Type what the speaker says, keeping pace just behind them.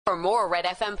For more Red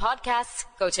FM podcasts,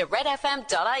 go to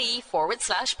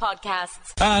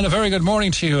redfm.ie/podcasts. And a very good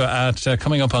morning to you at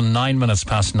coming up on 9 minutes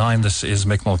past 9. This is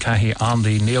Mick Mulcahy on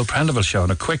the Neil Prendeville Show.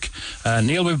 And a quick,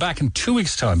 Neil will be back in 2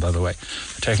 weeks' time, by the way,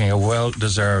 taking a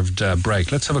well-deserved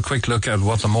break. Let's have a quick look at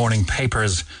what the morning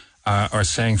papers are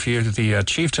saying for you. The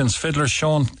Chieftains fiddler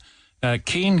Sean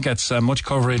Keane gets much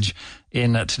coverage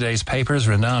in today's papers.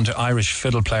 Renowned Irish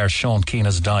fiddle player Sean Keane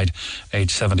has died,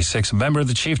 aged 76. A member of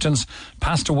the Chieftains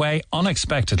passed away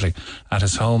unexpectedly at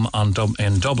his home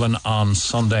in Dublin on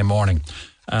Sunday morning.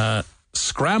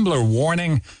 Scrambler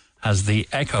warning has the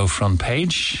Echo front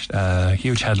page.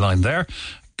 Huge headline there.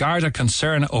 Garda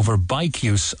concern over bike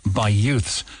use by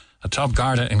youths. A top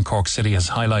Garda in Cork City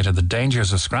has highlighted the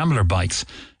dangers of scrambler bikes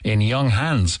in young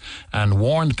hands and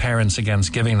warned parents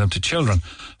against giving them to children,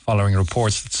 following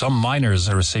reports that some minors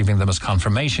are receiving them as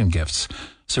confirmation gifts.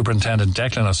 Superintendent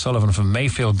Declan O'Sullivan from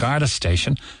Mayfield Garda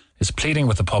Station is pleading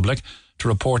with the public to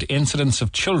report incidents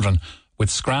of children with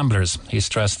scramblers. He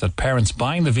stressed that parents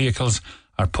buying the vehicles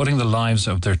are putting the lives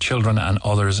of their children and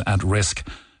others at risk.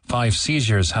 5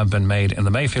 seizures have been made in the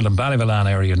Mayfield and Ballyvillan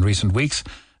area in recent weeks,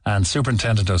 and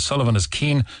Superintendent O'Sullivan is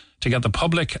keen to get the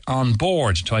public on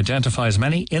board to identify as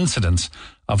many incidents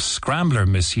of scrambler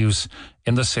misuse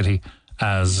in the city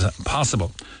as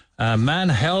possible. A man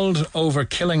held over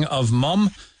killing of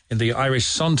mum in the Irish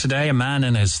Sun today. A man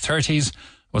in his 30s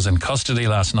was in custody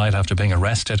last night after being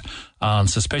arrested on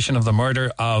suspicion of the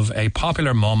murder of a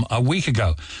popular mum a week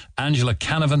ago. Angela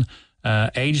Canavan,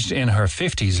 aged in her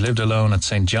 50s, lived alone at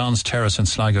St. John's Terrace in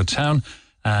Sligo Town,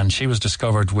 and she was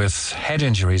discovered with head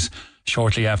injuries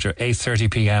shortly after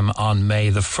 8:30pm on May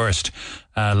the 1st.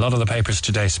 A lot of the papers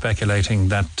today speculating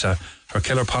that her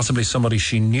killer, possibly somebody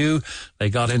she knew, they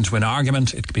got into an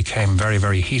argument. It became very,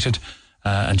 very heated,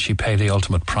 and she paid the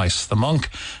ultimate price. The monk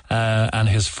and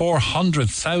his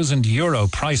 €400,000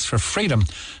 price for freedom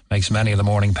makes many of the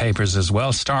morning papers as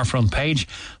well. Star front page,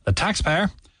 the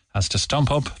taxpayer has to stump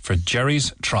up for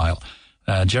Jerry's trial.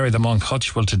 Jerry the Monk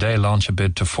Hutch will today launch a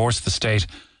bid to force the state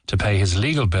to pay his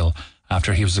legal bill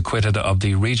after he was acquitted of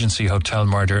the Regency Hotel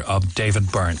murder of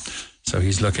David Byrne. So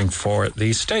he's looking for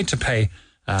the state to pay,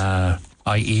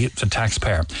 i.e. the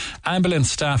taxpayer.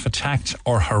 Ambulance staff attacked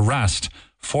or harassed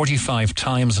 45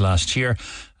 times last year.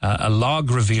 A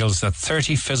log reveals that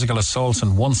 30 physical assaults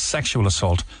and 1 sexual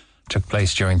assault took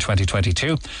place during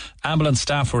 2022. Ambulance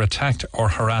staff were attacked or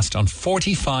harassed on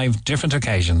 45 different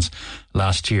occasions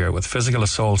last year, with physical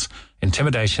assaults,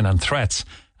 intimidation and threats,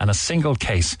 and a single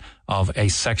case of a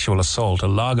sexual assault. A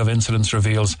log of incidents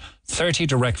reveals 30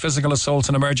 direct physical assaults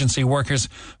on emergency workers,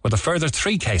 with a further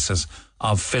 3 cases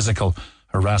of physical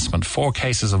harassment, 4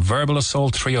 cases of verbal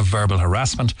assault, 3 of verbal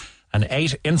harassment, and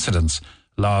 8 incidents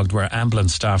logged where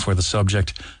ambulance staff were the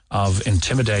subject of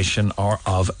intimidation or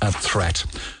of a threat.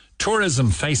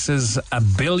 Tourism faces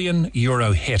 €1 billion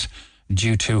hit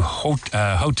due to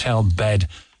hotel bed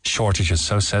shortages,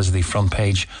 so says the front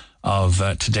page of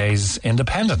today's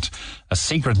Independent. A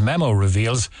secret memo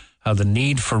reveals how the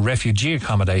need for refugee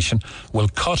accommodation will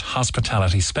cut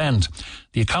hospitality spend.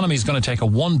 The economy is going to take a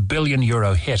 €1 billion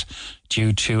hit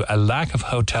due to a lack of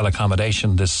hotel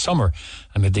accommodation this summer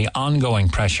amid the ongoing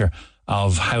pressure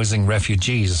of housing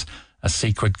refugees. A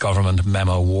secret government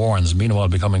memo warns. Meanwhile,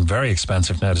 becoming very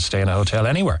expensive now to stay in a hotel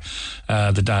anywhere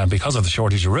because of the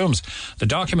shortage of rooms. The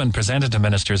document presented to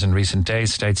ministers in recent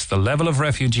days states the level of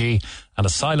refugee and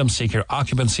asylum seeker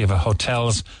occupancy of our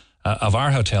hotels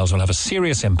will have a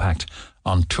serious impact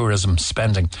on tourism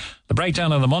spending. The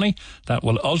breakdown of the money that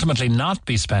will ultimately not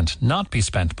be spent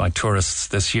by tourists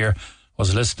this year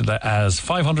was listed as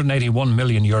 €581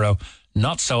 million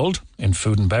not sold in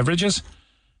food and beverages,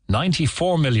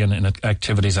 94 million in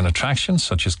activities and attractions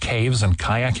such as caves and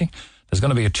kayaking. There's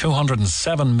going to be a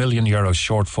 €207 million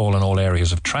shortfall in all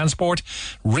areas of transport.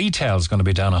 Retail is going to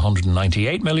be down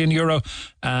 €198 million,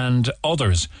 and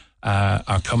others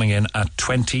are coming in at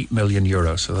 €20 million.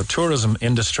 So the tourism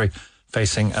industry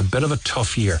facing a bit of a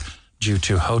tough year due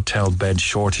to hotel bed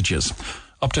shortages.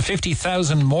 Up to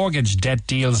 50,000 mortgage debt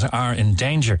deals are in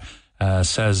danger,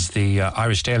 says the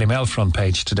Irish Daily Mail front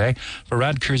page today.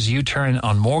 Varadkar's U-turn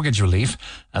on mortgage relief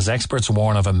as experts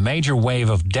warn of a major wave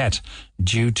of debt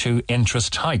due to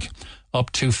interest hike.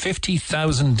 Up to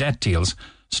 50,000 debt deals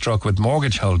struck with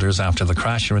mortgage holders after the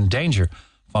crash are in danger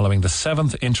following the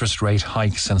 7th interest rate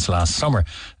hike since last summer,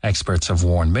 experts have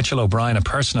warned. Mitchell O'Brien, a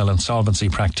personal insolvency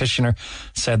practitioner,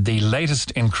 said the latest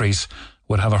increase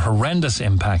would have a horrendous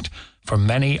impact for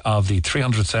many of the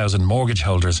 300,000 mortgage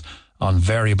holders on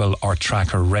variable or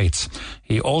tracker rates.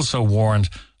 He also warned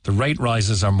the rate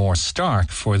rises are more stark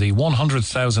for the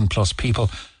 100,000 plus people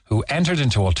who entered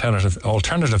into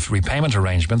alternative repayment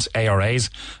arrangements, ARAs,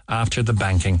 after the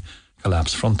banking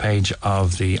collapse. Front page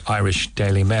of the Irish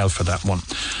Daily Mail for that one.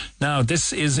 Now,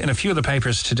 this is in a few of the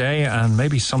papers today, and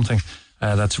maybe something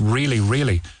that's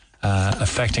really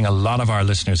affecting a lot of our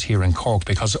listeners here in Cork,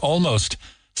 because almost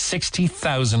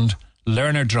 60,000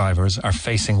 learner drivers are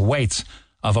facing waits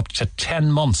of up to 10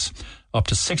 months. Up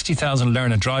to 60,000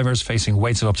 learner drivers facing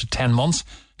waits of up to 10 months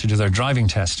to do their driving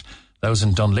test. Those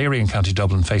in Dún Laoghaire in County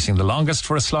Dublin facing the longest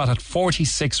for a slot at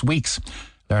 46 weeks.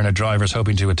 Learner drivers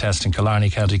hoping to do a test in Killarney,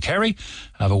 County Kerry,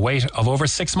 have a wait of over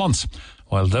 6 months,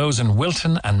 while those in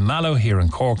Wilton and Mallow here in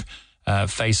Cork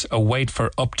face a wait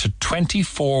for up to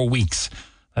 24 weeks.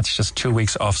 That's just 2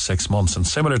 weeks off 6 months. And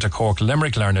similar to Cork,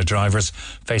 Limerick learner drivers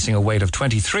facing a wait of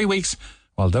 23 weeks,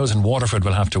 while those in Waterford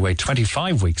will have to wait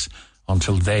 25 weeks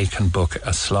until they can book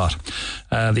a slot.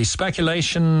 The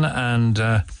speculation and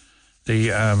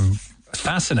the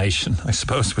fascination, I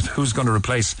suppose, with who's going to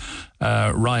replace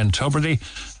Ryan Tubridy,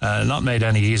 not made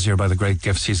any easier by the great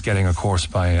gifts he's getting, of course,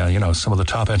 by some of the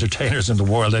top entertainers in the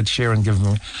world. Ed Sheeran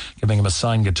giving him a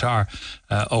signed guitar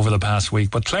over the past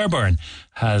week. But Claire Byrne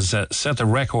has set the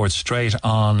record straight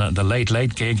on the Late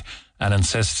Late gig and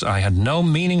insists, I had no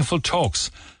meaningful talks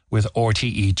with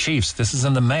RTE chiefs. This is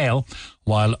in the Mail,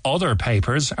 while other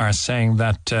papers are saying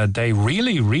that they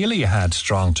really had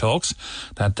strong talks,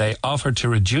 that they offered to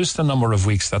reduce the number of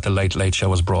weeks that the Late Late Show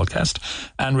was broadcast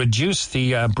and reduce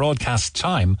the broadcast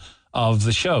time of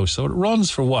the show. So it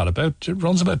runs for what? It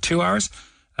runs about 2 hours?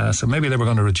 So maybe they were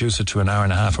going to reduce it to an hour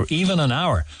and a half or even an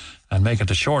hour and make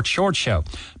it a short show.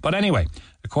 But anyway,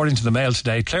 according to the Mail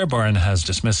today, Claire Byrne has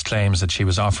dismissed claims that she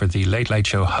was offered the Late Late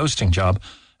Show hosting job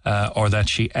or that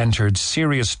she entered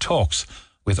serious talks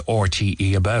with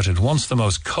RTE about it. Once the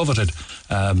most coveted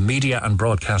media and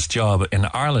broadcast job in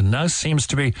Ireland now seems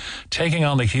to be taking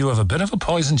on the hue of a bit of a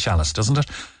poison chalice, doesn't it?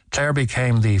 Claire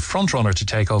became the frontrunner to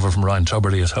take over from Ryan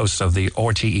Tubridy as host of the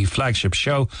RTE flagship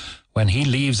show when he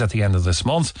leaves at the end of this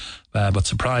month, but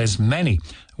surprised many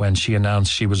when she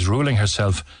announced she was ruling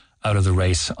herself out of the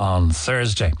race on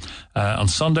Thursday. On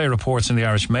Sunday, reports in the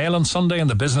Irish Mail on Sunday and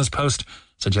the Business Post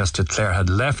suggested Claire had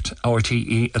left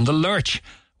RTE in the lurch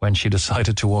when she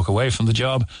decided to walk away from the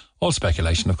job. All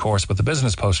speculation, of course, but the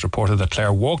Business Post reported that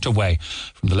Claire walked away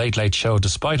from the Late Late Show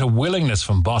despite a willingness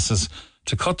from bosses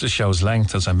to cut the show's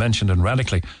length, as I mentioned, and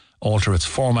radically alter its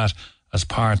format as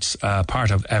part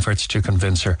of efforts to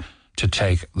convince her to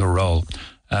take the role.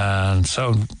 And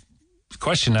so the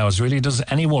question now is really, does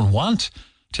anyone want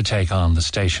to take on the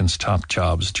station's top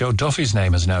jobs? Joe Duffy's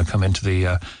name has now come into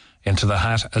the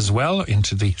hat as well,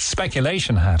 into the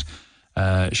speculation hat,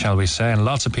 shall we say. And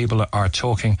lots of people are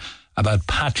talking about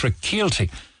Patrick Keelty,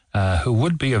 who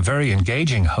would be a very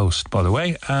engaging host, by the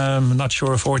way. I'm not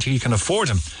sure if RTE can afford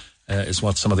him, is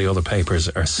what some of the other papers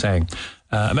are saying.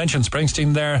 I mentioned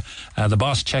Springsteen there. The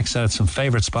boss checks out some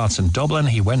favourite spots in Dublin.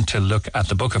 He went to look at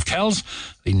the Book of Kells,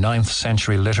 the 9th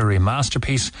century literary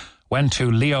masterpiece. Went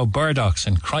to Leo Burdock's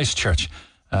in Christchurch,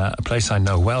 a place I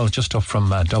know well, just up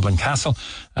from Dublin Castle.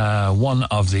 One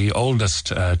of the oldest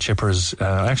chippers.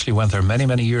 I actually went there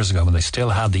many years ago when they still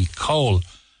had the coal.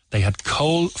 They had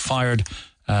coal-fired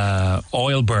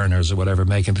oil burners or whatever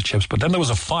making the chips. But then there was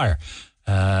a fire,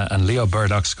 and Leo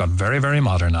Burdock's got very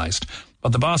modernised.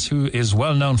 But the boss, who is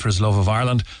well known for his love of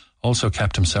Ireland, also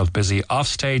kept himself busy off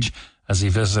stage as he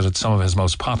visited some of his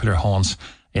most popular haunts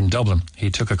in Dublin. He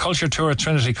took a culture tour at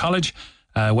Trinity College,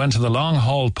 went to the Long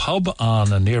Hall pub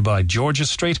on a nearby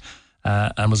George's Street,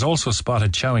 and was also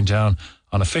spotted chowing down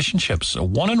on a fish and chips, a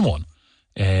 1-in-1,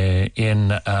 in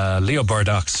Leo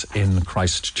Burdock's in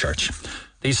Christchurch.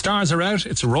 The stars are out.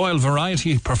 It's a royal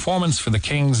variety performance for the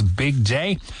King's big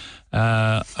day.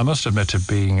 I must admit to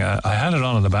being, I had it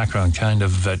on in the background, kind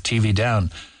of TV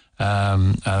down,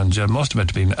 and I must admit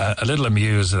to being a little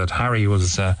amused that Harry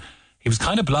was, he was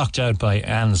kind of blocked out by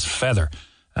Anne's feather.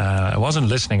 I wasn't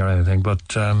listening or anything, but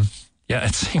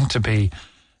it seemed to be,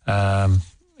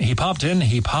 he popped in,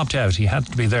 he popped out, he had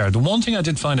to be there. The one thing I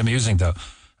did find amusing, though,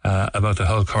 about the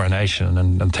whole coronation,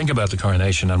 and think about the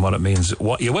coronation and what it means,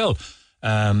 what you will,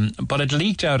 but it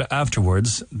leaked out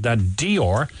afterwards that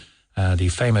Dior, the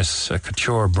famous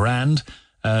couture brand,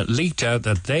 leaked out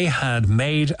that they had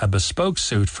made a bespoke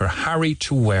suit for Harry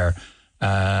to wear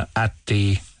at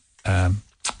the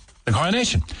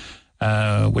coronation,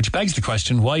 which begs the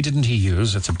question, why didn't he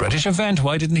use, it's a British event,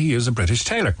 why didn't he use a British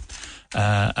tailor?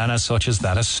 And as such, is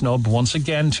that a snub once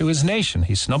again to his nation?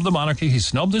 He snubbed the monarchy, he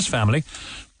snubbed his family,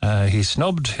 he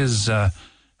snubbed his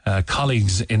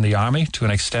colleagues in the army to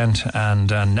an extent, and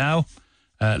now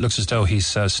it looks as though he's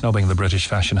snubbing the British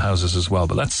fashion houses as well.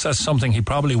 But that's something he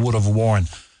probably would have worn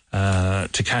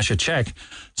to cash a cheque.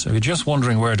 So you're just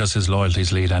wondering where does his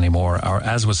loyalties lead anymore? Or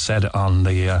as was said on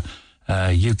the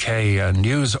UK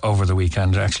news over the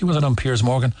weekend, actually was it on Piers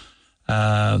Morgan?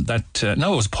 No, it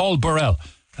was Paul Burrell,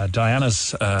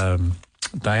 Diana's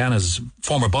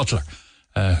former butler,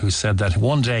 who said that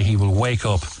one day he will wake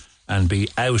up and be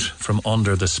out from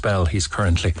under the spell he's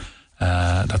currently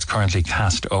that's currently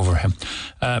cast over him.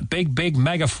 Big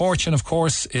mega fortune, of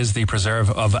course, is the preserve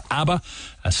of ABBA.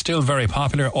 Still very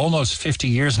popular, almost 50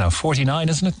 years now, 49,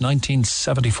 isn't it?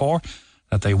 1974,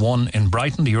 that they won in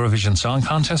Brighton, the Eurovision Song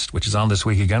Contest, which is on this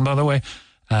week again, by the way.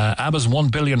 ABBA's 1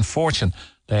 billion fortune.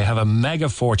 They have a mega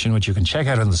fortune, which you can check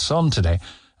out in The Sun today,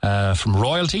 from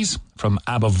royalties, from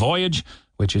ABBA Voyage,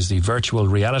 which is the virtual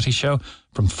reality show,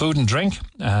 from food and drink.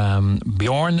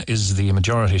 Bjorn is the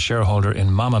majority shareholder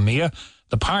in Mamma Mia,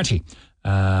 The Party,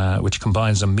 which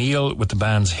combines a meal with the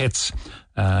band's hits,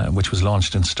 which was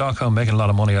launched in Stockholm, making a lot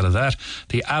of money out of that.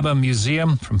 The ABBA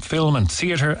Museum, from film and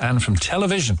theatre and from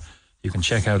television. You can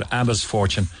check out ABBA's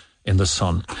fortune in The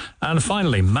Sun. And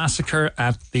finally, massacre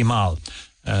at the Mall.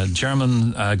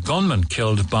 German gunman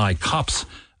killed by cops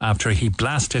after he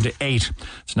blasted 8.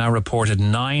 It's now reported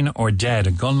 9 are dead.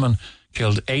 A gunman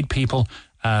killed 8 people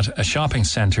at a shopping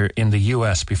centre in the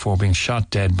US before being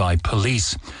shot dead by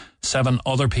police. 7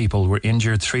 other people were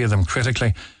injured, 3 of them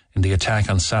critically, in the attack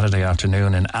on Saturday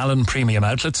afternoon in Allen Premium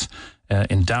Outlets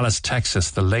in Dallas, Texas,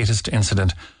 the latest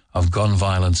incident of gun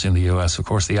violence in the US. Of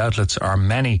course, the outlets are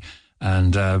many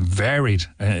and varied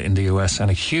in the US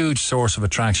and a huge source of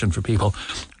attraction for people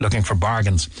looking for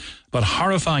bargains. But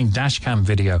horrifying dashcam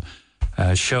video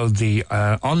showed the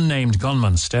unnamed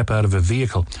gunman step out of a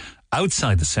vehicle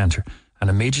outside the centre and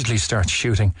immediately start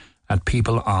shooting at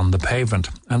people on the pavement.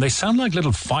 And they sound like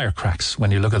little firecracks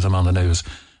when you look at them on the news.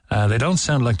 They don't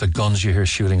sound like the guns you hear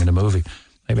shooting in a movie.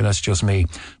 Maybe that's just me.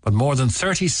 But more than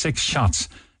 36 shots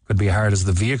could be heard as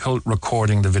the vehicle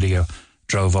recording the video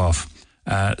drove off.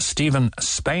 Stephen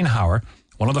Spainhauer,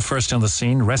 one of the first on the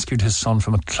scene, rescued his son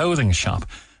from a clothing shop.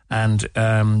 And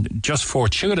just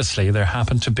fortuitously, there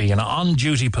happened to be an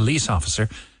on-duty police officer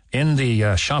in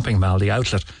the shopping mall, the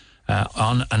outlet,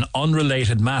 on an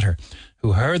unrelated matter,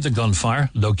 who heard the gunfire,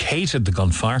 located the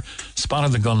gunfire,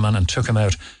 spotted the gunman and took him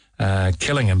out,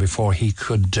 killing him before he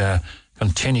could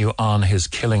continue on his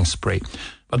killing spree.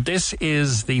 But this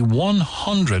is the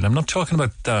 100, I'm not talking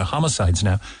about homicides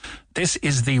now, this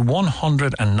is the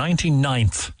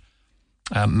 199th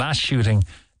mass shooting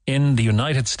in the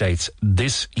United States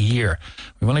this year.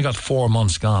 We've only got 4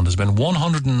 months gone. There's been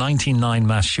 199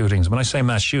 mass shootings. When I say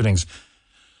mass shootings,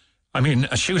 I mean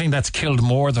a shooting that's killed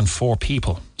more than 4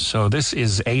 people. So this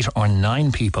is 8 or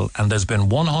 9 people, and there's been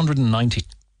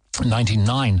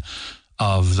 199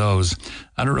 of those.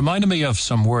 And it reminded me of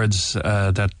some words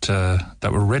that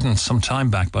were written some time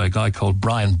back by a guy called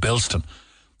Brian Bilston.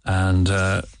 And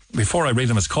before I read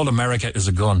them, it's called America is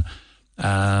a Gun.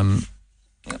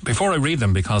 Before I read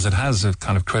them, because it has a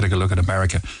kind of critical look at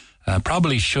America,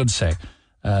 probably should say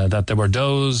that there were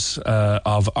those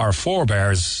of our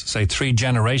forebears, say 3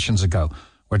 generations ago,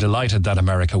 were delighted that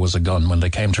America was a gun when they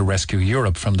came to rescue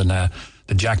Europe from the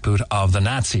jackboot of the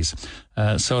Nazis.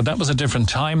 So that was a different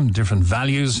time, different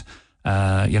values.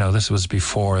 This was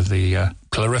before the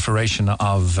proliferation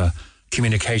of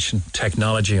communication,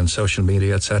 technology and social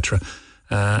media, etc.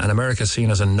 And America is seen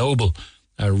as a noble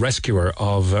rescuer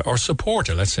of, or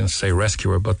supporter, let's say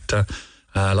rescuer, but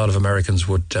a lot of Americans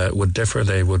would differ.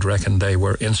 They would reckon they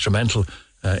were instrumental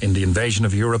in the invasion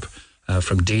of Europe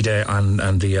from D-Day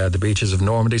and the beaches of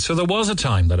Normandy. So there was a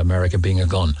time that America being a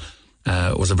gun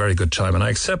was a very good time. And I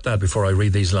accept that before I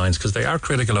read these lines because they are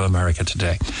critical of America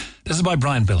today. This is by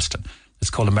Brian Bilston. It's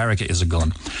called America is a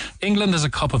Gun. England is a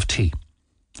cup of tea.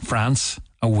 France,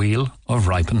 a wheel of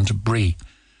ripened brie.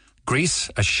 Greece,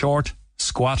 a short,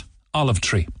 squat olive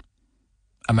tree.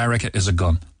 America is a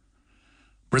gun.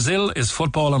 Brazil is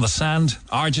football on the sand.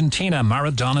 Argentina,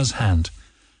 Maradona's hand.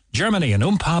 Germany, an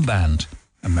oompa band.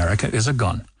 America is a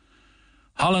gun.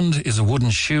 Holland is a wooden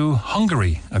shoe.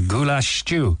 Hungary, a goulash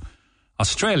stew.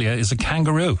 Australia is a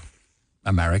kangaroo.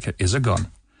 America is a gun.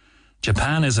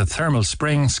 Japan is a thermal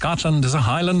spring. Scotland is a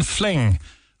Highland fling.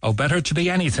 Oh, better to be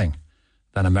anything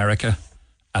than America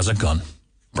as a gun.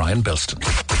 Brian Bilston.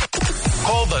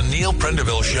 Call the Neil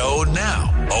Prendeville Show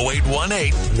now.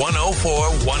 0818 104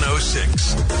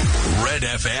 106. Red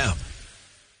FM.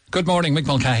 Good morning. Mick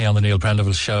Mulcahy on the Neil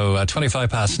Prendeville Show.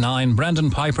 9:25.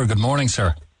 Brendan Piper, good morning,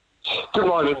 sir. Good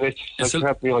morning, Rich. Thanks for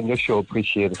having me on your show.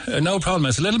 Appreciate it. No problem.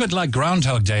 It's a little bit like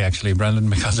Groundhog Day, actually, Brendan,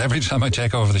 because every time I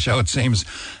take over the show, it seems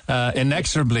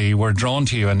inexorably we're drawn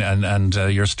to you and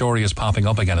your story is popping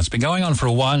up again. It's been going on for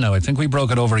a while now. I think we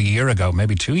broke it over a year ago,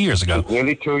 maybe 2 years ago.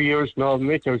 Nearly 2 years now,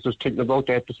 mate. I was just thinking about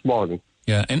that this morning.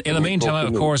 Yeah, in the meantime,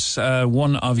 of course,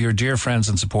 one of your dear friends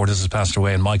and supporters has passed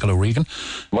away, and Michael O'Regan.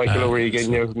 Michael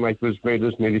O'Regan, yeah, Michael was made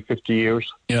us nearly 50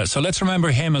 years. Yeah, so let's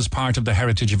remember him as part of the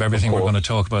heritage of everything we're going to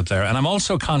talk about there. And I'm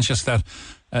also conscious that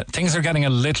things are getting a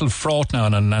little fraught now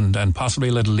and possibly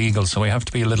a little legal, so we have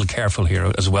to be a little careful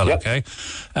here as well, okay?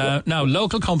 Now,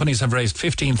 local companies have raised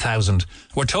 15,000.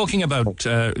 We're talking about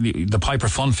the Piper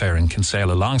Funfair in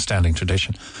Kinsale, a long-standing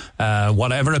tradition.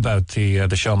 Whatever about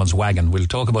the showman's wagon. We'll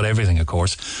talk about everything, of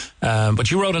course. But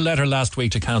you wrote a letter last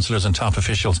week to councillors and top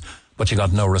officials, but you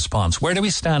got no response. Where do we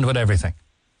stand with everything?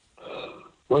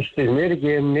 We're still made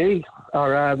again, Neil.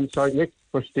 Nick,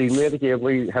 we're still made again.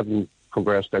 We haven't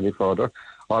progressed any further.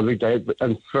 All we did,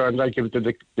 and I give it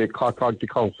to the Cork County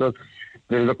Council.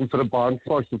 They're looking for the bond,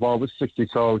 first of all, was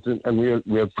 60,000, and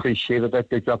we appreciated that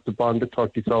they dropped the bond to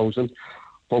 30,000.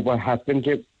 But what happened,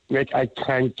 Rick, I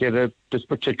can't get this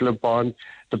particular bond.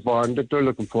 The bond that they're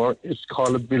looking for is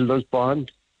called a builder's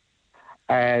bond.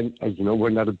 And, as you know, we're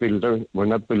not a builder. We're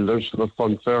not builders, we're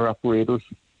Funfair operators.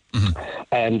 Mm-hmm.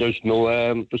 And there's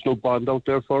no bond out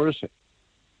there for us.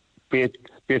 Be it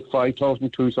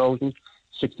 5,000, 2,000,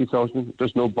 60,000,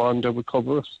 there's no bond that would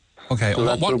cover us. Okay,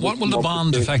 so what will the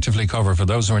bond effectively cover for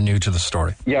those who are new to the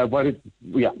story? Yeah, what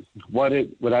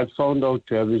I found out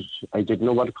is I didn't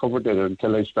know what it covered there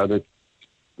until I started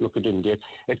looking in there.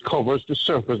 It covers the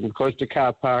surface, and because the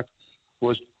car park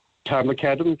was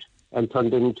tarmacaded and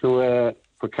turned into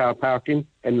for car parking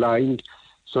and lined,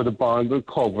 so the bond will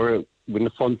cover when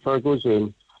the Funfair goes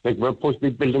in. Like we're supposed to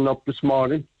be building up this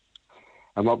morning,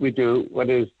 and what we do,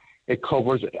 it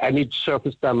covers any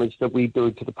surface damage that we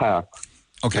do to the park.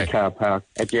 Okay. The car park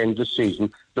at the end of the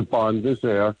season, the bond is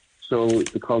there, so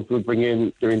the council will bring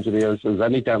in their engineers. If there's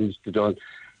any damage to done,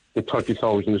 the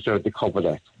 30,000 is there to cover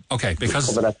that. Okay, because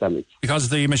cover that damage. Because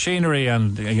the machinery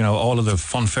and all of the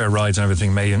Funfair rides and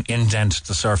everything may indent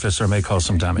the surface or may cause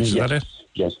some damage. Is that it?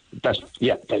 Yes, that's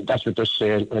what they're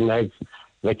saying. And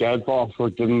I've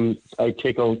offered them. I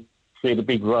take out say the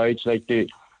big rides like the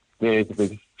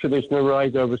big traditional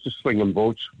ride. There was the swinging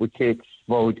boats. We take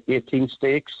about 18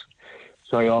 stakes.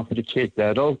 So I offered to take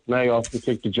that out, and I offered to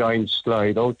take the giant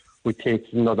slide out. We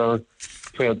take another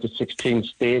 12 to 16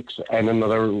 stakes, and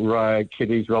another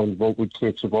kiddies roundabout would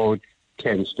take about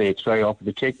 10 stakes. So I offered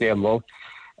to take them out,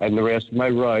 and the rest of my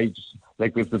rides,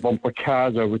 like with the bumper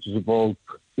cars, which is about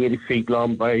 80 feet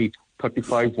long by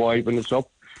 35 wide when it's up.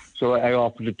 So I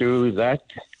offered to do that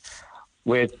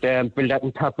with build that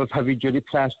on top of heavy duty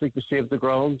plastic to save the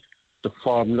ground. The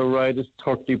Formula ride is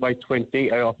 30 by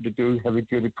 20. I offered to do heavy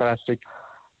duty plastic,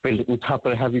 build it on top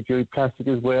of the heavy duty plastic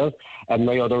as well. And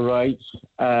my other rides,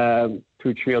 2-3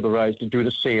 other rides to do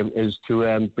the same is to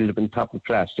build it on top of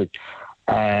plastic.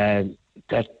 And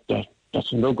that's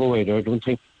a no-go either, I don't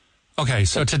think. Okay,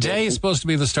 so today is supposed to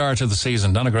be the start of the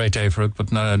season. Not a great day for it,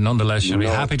 but nonetheless, you'd be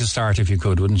happy to start if you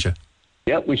could, wouldn't you?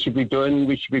 Yeah, we should be doing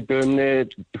the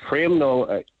frame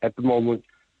now at the moment.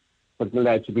 But the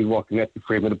lads will be working at the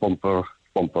frame of the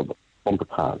bumper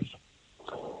cars.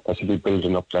 That should be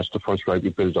building up. That's the first ride we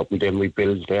build up, and then we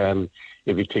build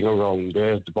everything around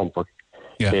the bumper.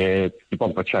 Yeah. The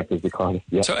bumper track, as we call it.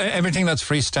 Yeah. So everything that's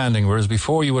freestanding, whereas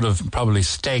before you would have probably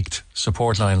staked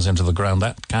support lines into the ground.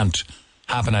 That can't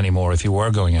happen anymore if you were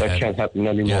going ahead. That can't happen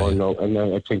anymore, no. And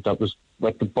I think that was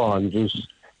what the bond is,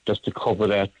 just to cover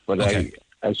that. But okay.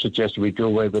 I suggested we do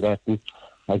away with that, and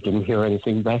I didn't hear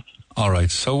anything back. All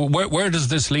right. So where does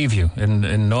this leave you?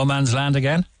 In no man's land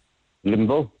again?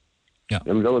 Limbo. Yeah.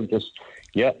 Limbo.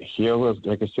 Here,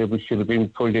 like I said, we should have been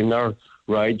pulled in our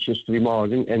rides yesterday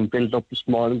morning and built up this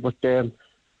morning. But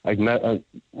I've met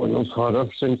one of father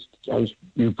since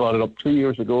you brought it up 2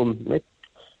 years ago. Mate.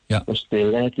 Yeah. We're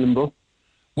still at limbo.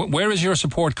 Where is your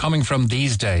support coming from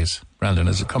these days, Brandon?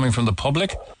 Is it coming from the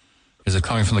public? Is it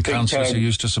coming from the councillors who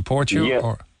used to support you?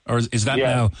 Yeah. Or is that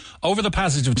now, over the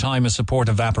passage of time, is support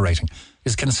evaporating?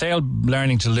 Is Kinsale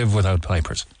learning to live without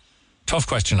Pipers? Tough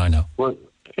question, I know. Well,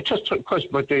 it's just a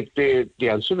question, but the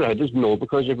answer to that is no,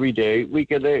 because every day we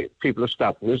get people are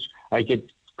stopping us. I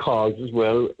get calls as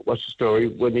well. What's the story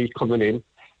when he's coming in?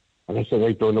 And I said,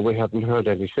 I don't know, we haven't heard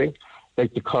anything.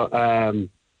 Like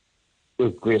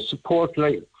with great support,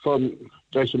 like from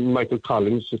there's Michael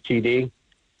Collins, the TD,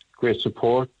 great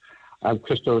support, and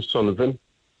Christopher Sullivan.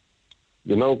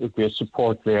 With great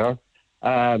support there.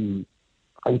 In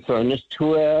fairness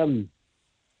to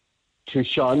to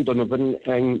Sean Donovan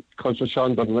and Councillor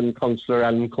Sean Donovan and Councillor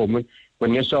Alan Coleman.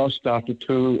 When this all started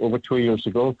over 2 years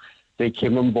ago, they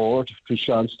came on board.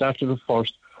 Sean started it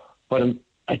first. But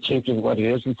I think what it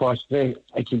is, unfortunately,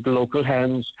 I think the local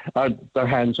their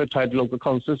hands are tied, the local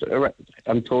councils.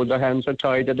 I'm told their hands are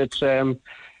tied, and it's an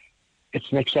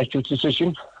executive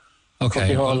decision. Okay. Of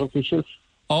the Hall officials.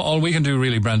 All we can do,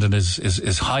 really, Brendan,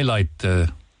 is highlight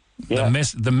the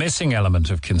missing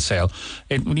element of Kinsale.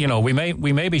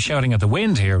 We may be shouting at the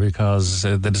wind here because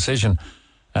the decision,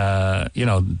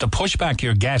 the pushback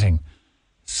you're getting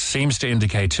seems to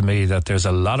indicate to me that there's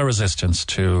a lot of resistance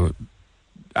to,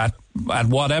 at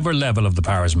whatever level of the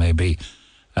powers may be,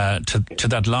 to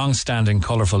that long-standing,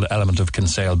 colourful element of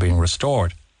Kinsale being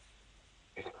restored.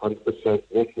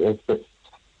 100%.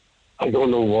 I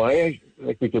don't know why.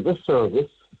 We give a service.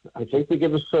 I think we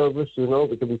give a service, we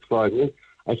give employment.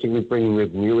 I think we bring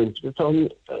revenue into the town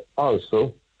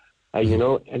also. And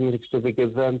next to we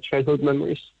give childhood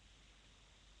memories.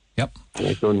 Yep. And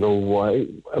I don't know why.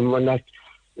 And when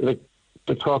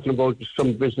they're talking about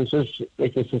some businesses,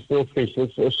 like this is the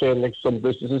officials, they're saying like some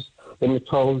businesses in the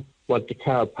town want the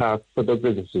car park for their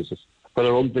businesses, for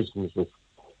their own businesses.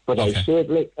 But okay. I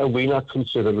said, are we not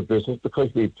considered a business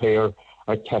because we pay our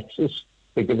taxes?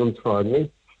 We give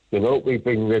employment. We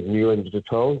bring revenue into the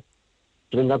town.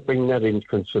 Do not bring that into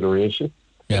consideration.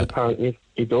 Yeah. Apparently,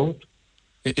 they don't.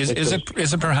 Is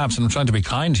it perhaps, and I'm trying to be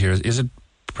kind here, is it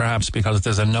perhaps because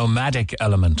there's a nomadic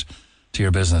element to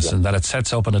your business and that it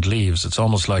sets up and it leaves? It's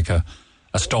almost like a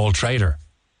stall trader.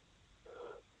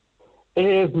 It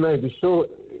is maybe so.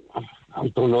 I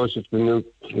don't know if it's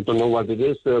I don't know what it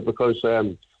is because,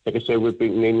 like I say, we've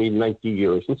been nearly 90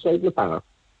 years inside the park.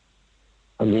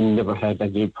 And we never had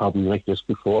any problem like this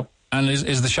before. And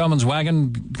is the Showman's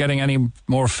Wagon getting any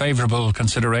more favourable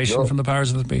consideration from the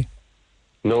powers that be?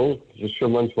 No, the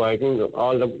Showman's Wagon,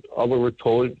 all we were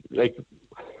told,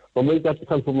 when we got the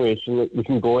confirmation that we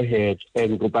can go ahead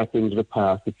and go back into the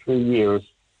park for 3 years,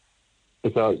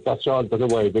 that's all done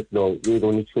away with. No, we had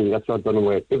only 3, that's all done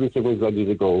away. Everything was ready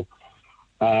to go.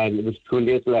 And it was too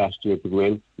late last year to go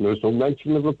in. There was no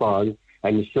mention of a bond.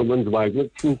 And the Showman's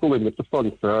Wagon can go in with the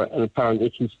Funfair, and apparently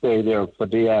it can stay there for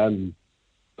the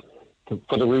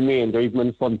remainder. Even when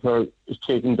the Funfair is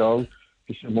taken down,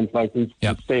 the Showman's Wagon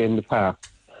can stay in the park.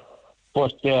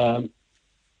 But I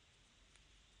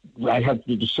have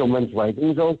the Showman's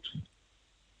Wagons out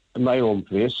in my own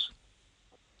place.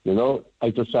 I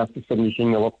just have to finish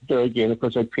up there again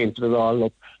because I painted it all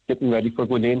up, getting ready for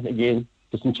going in again,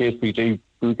 just in case we do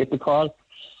get the call.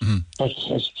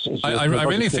 Mm-hmm. I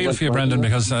really feel for you, Brendan,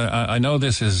 because I know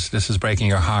this is breaking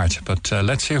your heart. But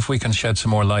let's see if we can shed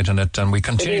some more light on it, and we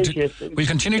continue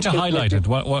to highlight it.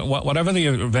 Whatever the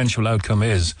eventual outcome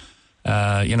is,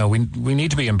 we need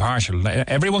to be impartial.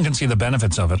 Everyone can see the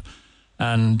benefits of it,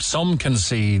 and some can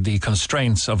see the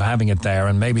constraints of having it there,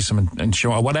 and maybe some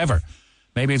insurance, whatever.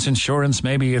 Maybe it's insurance.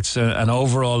 Maybe it's an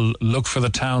overall look for the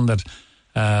town that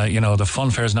the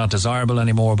Funfair is not desirable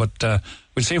anymore. But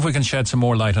we'll see if we can shed some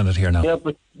more light on it here now. Yeah,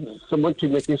 but someone to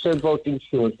make you said about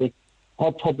insurance,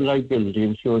 our public liability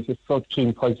insurance is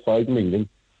 13.5 million,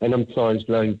 and employees'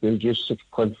 liability is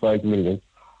 6.5 million.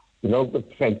 But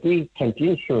plenty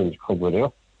insurance cover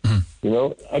there.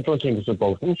 Mm-hmm. I don't think it's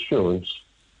about insurance.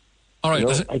 All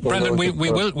right, Brendan, we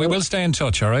will stay in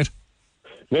touch. All right.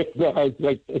 Nick,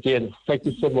 again, thank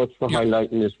you so much for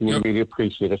highlighting this. We really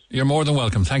appreciate it. You're more than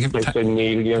welcome. Thank you. And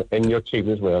Neil and your team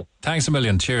as well. Thanks a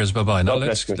million. Cheers. Bye-bye. Now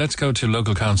let's go to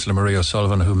local councillor Marie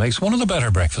O'Sullivan, who makes one of the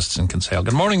better breakfasts in Kinsale.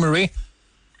 Good morning, Marie.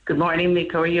 Good morning,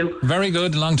 Mick. How are you? Very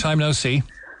good. Long time no see.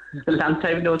 Long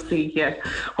time no see, yeah.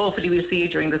 Hopefully we'll see you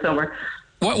during the summer.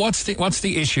 What's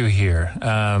the issue here?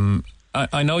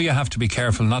 I know you have to be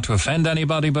careful not to offend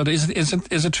anybody, but is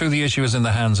it true the issue is in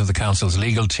the hands of the council's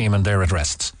legal team and they're at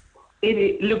rest?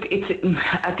 It's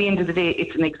at the end of the day,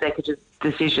 it's an executive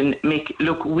decision. Mick,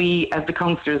 look, we as the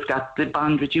councillors got the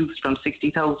bond reduced from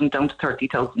 60,000 down to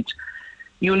 30,000.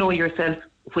 You know yourself,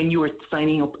 when you are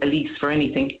signing up a lease for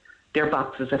anything, there are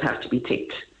boxes that have to be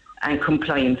ticked and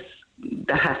compliance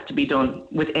that has to be done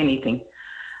with anything.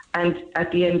 And at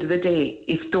the end of the day,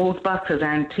 if those boxes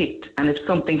aren't ticked and if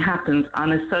something happens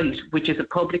on a site, which is a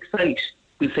public site,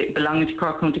 we say belonging to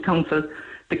Cork County Council,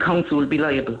 the council will be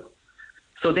liable.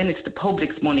 So then it's the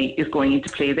public's money is going into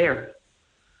play there.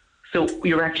 So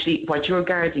what you're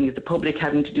guarding is the public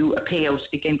having to do a payout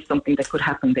against something that could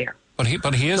happen there.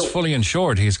 But he is fully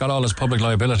insured. He's got all his public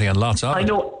liability and lots of it. I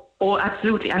know. Oh,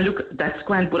 absolutely. And look, that's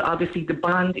grand. But obviously the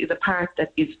bond is a part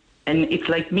that is, and it's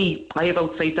like me, I have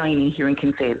outside dining here in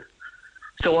Kinsale.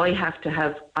 So I have to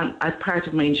have, as part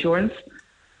of my insurance,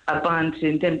 a bond to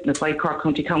indemnify Cork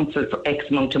County Council for X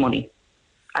amount of money.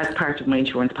 as part of my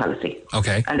insurance policy.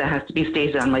 Okay. And that has to be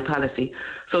stated on my policy.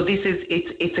 So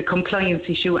it's a compliance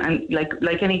issue, and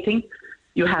like anything,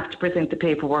 you have to present the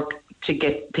paperwork to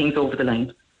get things over the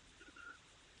line.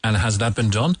 And has that been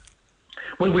done?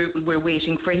 Well, we're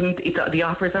waiting for him. The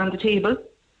offer's on the table.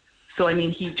 So, I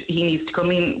mean, he needs to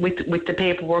come in with the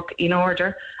paperwork in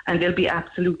order, and there'll be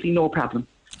absolutely no problem.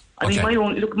 I mean,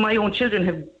 my own children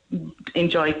have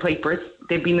enjoyed Pipers.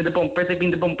 They've been in the bumpers. I've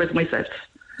been in the bumpers myself.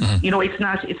 Mm-hmm. You know, it's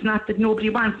not that nobody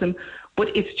wants them,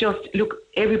 but it's just, look,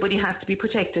 everybody has to be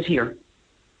protected here.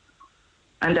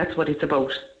 And that's what it's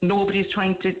about. Nobody's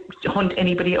trying to hunt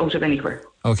anybody out of anywhere.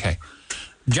 Okay.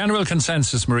 General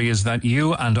consensus, Marie, is that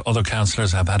you and other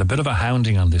councillors have had a bit of a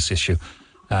hounding on this issue.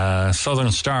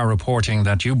 Southern Star reporting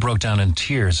that you broke down in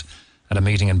tears at a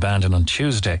meeting in Bandon on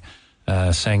Tuesday,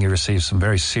 saying you received some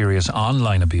very serious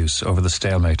online abuse over the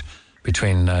stalemate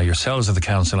between yourselves of the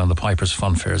council and the Pipers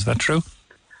Funfair. Is that true?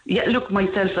 Yeah, look,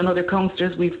 myself and other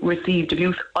councillors, we've received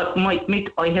abuse.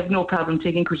 I have no problem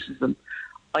taking criticism.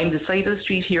 I'm the side of the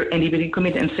street here. Anybody can come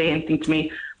in and say anything to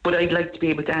me, but I'd like to be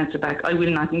able to answer back. I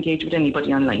will not engage with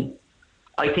anybody online.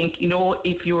 I think, you know,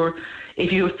 if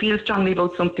you feel strongly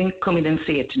about something, come in and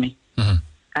say it to me. Mm-hmm.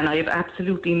 And I have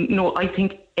absolutely I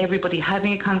think everybody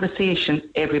having a conversation,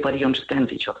 everybody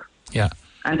understands each other. Yeah.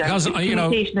 And that's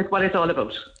communication is what it's all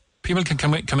about. People can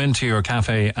come into your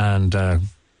cafe and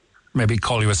maybe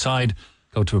call you aside,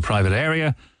 go to a private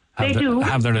area, have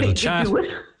their little chat,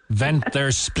 vent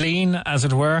their spleen, as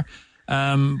it were.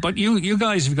 But you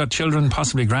guys, you've got children,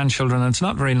 possibly grandchildren, and it's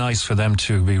not very nice for them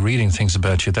to be reading things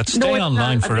about you that stay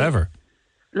online forever.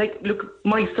 Like, look,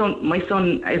 my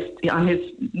son is on his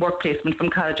work placement from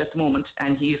college at the moment,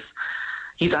 and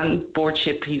he's on board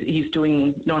ship. He's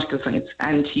doing nautical science,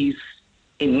 and he's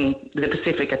in the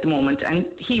Pacific at the moment.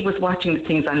 And he was watching the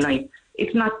things online.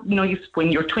 It's not nice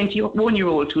when your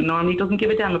 21-year-old, who normally doesn't give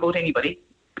a damn about anybody,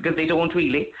 because they don't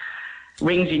really,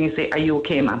 rings you and you say, "Are you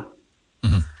okay, ma'am?"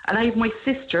 Mm-hmm. And I have my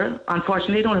sister.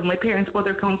 Unfortunately, I don't have my parents, but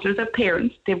other councillors have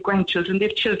parents. They have grandchildren. They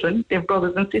have children. They have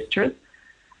brothers and sisters.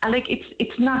 And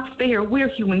it's not fair. We're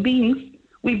human beings.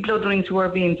 We have blood running through our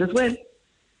veins as well.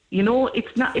 You know,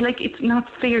 it's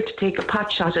not fair to take a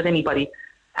pot shot at anybody.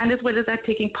 And as well as that,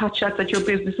 taking pot shots at your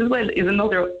business as well is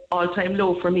another all-time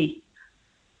low for me.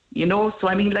 You know, so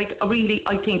I mean,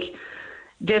 I think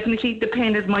definitely the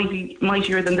pen is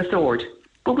mightier than the sword.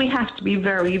 But we have to be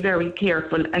very, very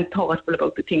careful and thoughtful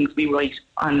about the things we write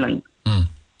online. Mm.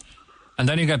 And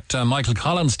then you get Michael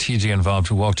Collins, TG, involved,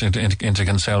 who walked into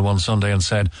Kinsale one Sunday and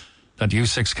said that you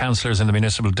 6 councillors in the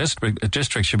municipal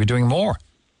district should be doing more.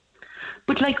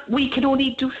 But we can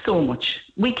only do so much.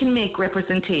 We can make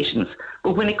representations.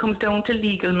 But when it comes down to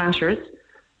legal matters,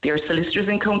 there are solicitors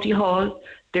in County Hall,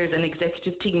 there's an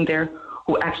executive team there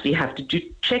who actually have to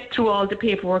check through all the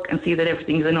paperwork and see that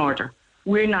everything's in order.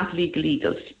 We're not legal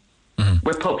eagles. Mm-hmm.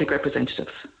 We're public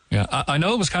representatives. Yeah, I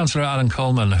know it was Councillor Alan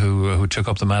Coleman who took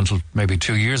up the mantle maybe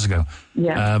 2 years ago.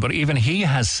 Yeah. But even he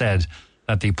has said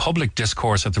that the public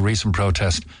discourse at the recent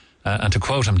protest, and to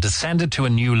quote him, descended to a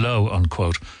new low,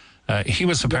 unquote. He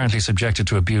was apparently subjected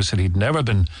to abuse that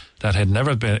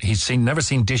he's never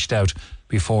seen dished out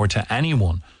before to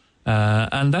anyone.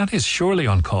 And that is surely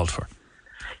uncalled for.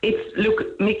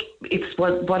 Mick, it's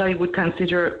what I would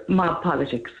consider mob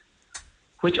politics,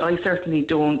 which I certainly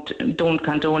don't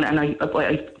condone, and I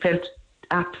felt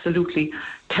absolutely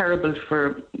terrible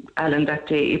for Alan that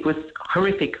day. It was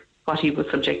horrific what he was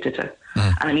subjected to.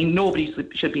 And I mean, nobody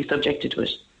should be subjected to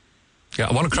it. Yeah,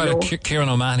 I want to credit Kieran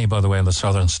O'Mahony, by the way, in the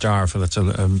Southern Star, for that's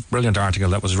a brilliant article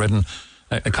that was written.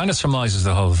 It kind of surmises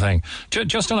the whole thing.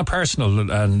 Just on a personal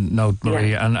note,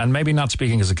 Marie, and maybe not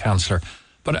speaking as a councillor,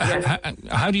 but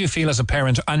how do you feel as a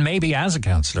parent, and maybe as a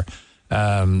councillor,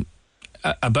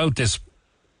 about this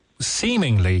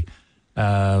seemingly,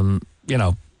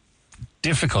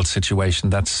 difficult situation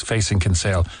that's facing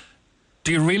Kinsale?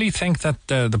 Do you really think that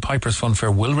the Pipers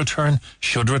Funfair will return,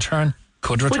 should return,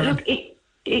 could return? Well, look,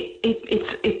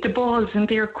 it's the ball's in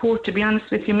their court, to be honest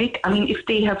with you, Mick. I mean, if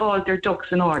they have all their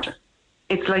ducks in order,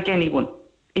 it's like anyone.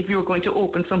 If you're going to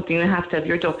open something, you have to have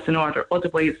your ducks in order.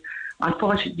 Otherwise,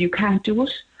 unfortunately, you can't do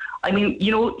it. I mean,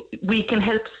 we can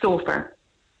help so far.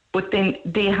 But then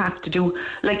they have to do,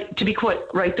 to be quite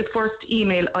right, the first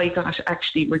email I got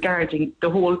actually regarding the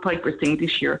whole Pipers thing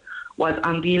this year was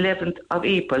on the 11th of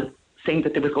April, saying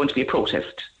that there was going to be a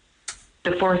protest.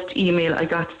 The first email I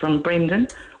got from Brendan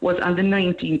was on the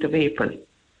 19th of April.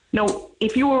 Now,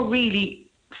 if you are really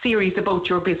serious about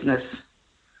your business,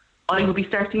 I will be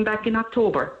starting back in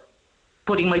October,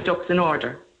 putting my ducks in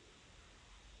order.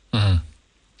 Mm-hmm.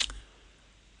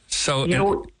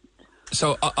 So,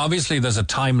 So obviously there's a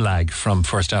time lag from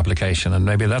first application, and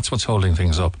maybe that's what's holding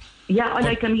things up. Yeah,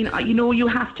 you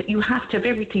have to have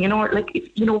everything in order. Like,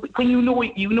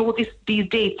 when these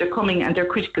dates are coming and they're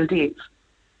critical dates.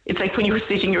 It's like when you're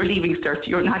sitting your leaving cert,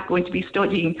 you're not going to be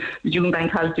studying the June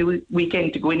bank holiday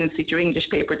weekend to go in and sit your English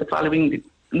paper the following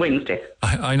Wednesday.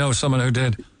 I know someone who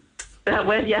did.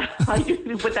 Well, yeah, I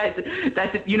do, but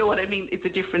that's you know what I mean. It's a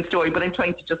different story, but I'm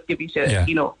trying to just give you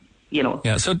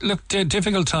Yeah. So look,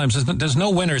 difficult times. There's no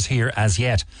winners here as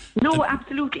yet. No,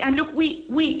 absolutely. And look,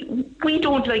 we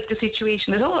don't like the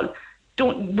situation at all.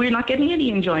 We're not getting any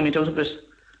enjoyment out of it.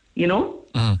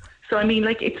 So I mean,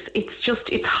 like,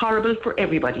 it's horrible for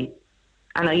everybody.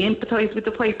 And I empathise with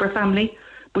the Piper family,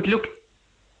 but look,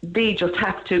 they just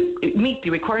have to meet the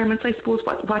requirements, I suppose,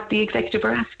 what the executive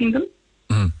are asking them.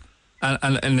 Mm.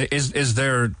 And is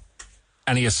there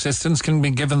any assistance can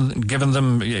be given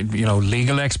them?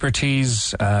 Legal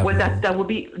expertise. Well, that would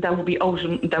be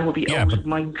out of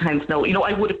my hands now.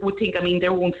 I would think. I mean,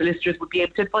 their own solicitors would be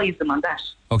able to advise them on that.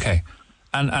 Okay.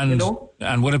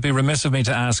 And would it be remiss of me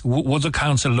to ask, would the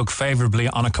council look favourably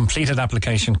on a completed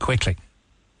application quickly?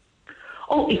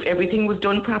 Oh, if everything was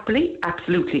done properly,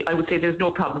 absolutely. I would say there's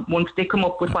no problem once they come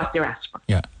up with what they're asked for.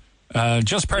 Yeah.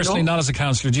 Just personally, not as a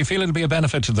councillor, do you feel it'll be a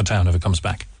benefit to the town if it comes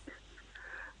back?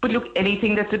 But look,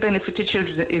 anything that's a benefit to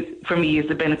children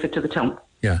is a benefit to the town.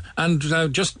 Yeah. And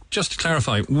just to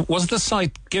clarify, was the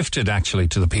site gifted actually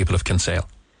to the people of Kinsale?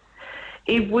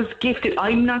 It was gifted.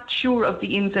 I'm not sure of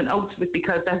the ins and outs of it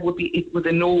because it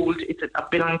belongs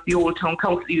to the old town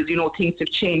council. Things have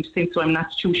changed since, so I'm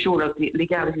not too sure of the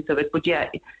legalities of it. But yeah,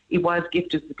 it was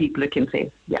gifted to the people of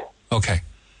Kinsale. Yeah. Okay.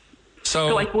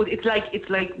 So I suppose it's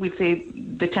like we say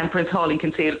the Temperance Hall in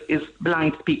Kinsale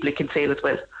belongs to the people of Kinsale as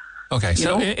well. Okay.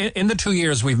 So in the 2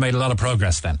 years we've made a lot of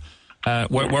progress then.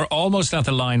 We're almost at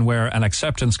the line where an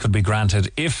acceptance could be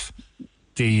granted if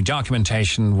the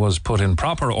documentation was put in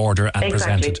proper order and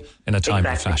presented in a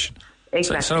timely fashion.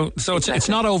 Exactly. So it's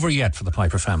not over yet for the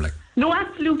Piper family. No,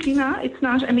 absolutely not. It's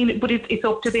not. I mean, but it's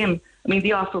up to them. I mean,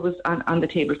 the offer was on the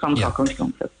table from Cork County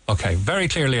Council. Okay, very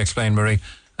clearly explained, Marie.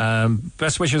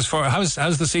 Best wishes for how's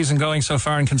the season going so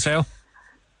far in Kinsale?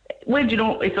 Well,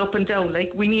 it's up and down.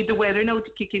 Like, we need the weather now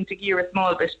to kick into gear a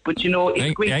small bit, but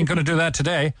it's great. You ain't going to do that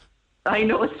today. I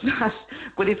know it's not,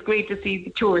 but it's great to see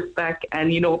the tourists back and,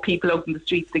 people out in the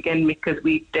streets again, because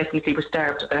we definitely were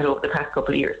starved of that over the past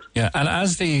couple of years. Yeah, and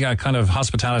as the kind of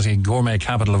hospitality gourmet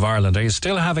capital of Ireland, are you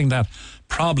still having that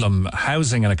problem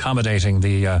housing and accommodating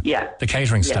the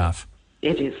catering staff?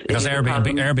 It is. Because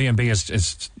Airbnb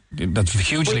is that's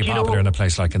hugely popular in a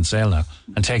place like Kinsale now,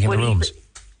 and taking the rooms.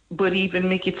 But even,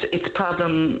 Mick, it's a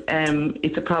problem.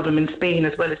 It's a problem in Spain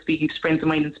as well. As speaking to friends of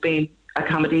mine in Spain,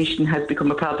 accommodation has become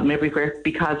a problem everywhere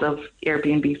because of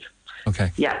Airbnbs.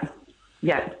 Okay.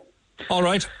 Yeah. All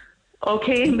right.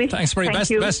 Okay, Mick. Thanks, Marie.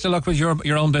 Best of luck with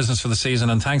your own business for the season,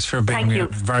 and thanks for being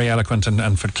very eloquent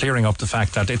and for clearing up the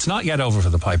fact that it's not yet over for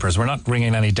the Pipers. We're not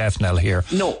ringing any death knell here.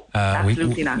 No,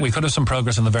 absolutely not. We could have some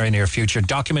progress in the very near future.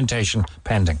 Documentation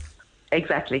pending.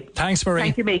 Exactly. Thanks, Marie.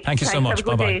 Thank you, Mick. Thank you so much.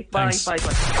 Bye-bye. Bye.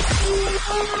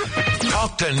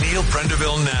 Talk to Neil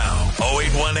Prendeville now.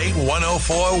 0818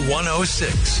 104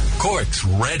 106. Cork's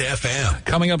Red FM.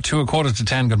 Coming up to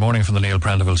 9:45. Good morning from the Neil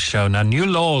Prendeville Show. Now, new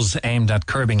laws aimed at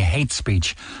curbing hate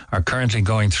speech are currently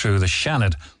going through the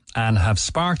Seanad and have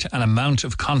sparked an amount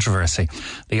of controversy.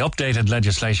 The updated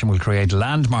legislation will create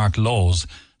landmark laws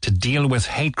to deal with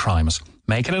hate crimes,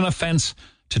 make it an offence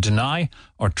to deny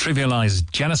or trivialise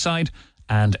genocide,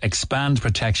 and expand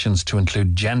protections to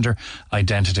include gender,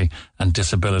 identity and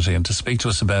disability. And to speak to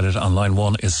us about it on line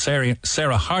one is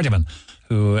Sarah Hardiman,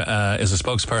 who is a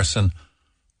spokesperson.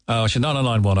 Oh, she's not on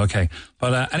line one, okay.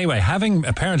 But anyway, having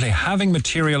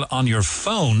material on your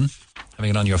phone, having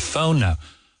it on your phone now,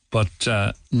 but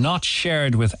not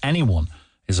shared with anyone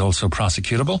is also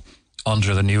prosecutable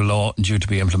under the new law due to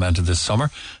be implemented this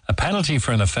summer. A penalty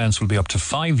for an offence will be up to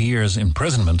 5 years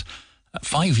imprisonment.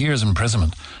 5 years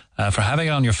imprisonment for having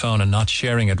it on your phone and not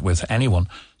sharing it with anyone.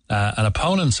 And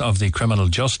opponents of the criminal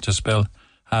justice bill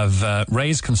have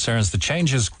raised concerns the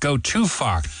changes go too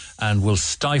far and will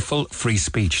stifle free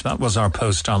speech. That was our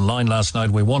post online last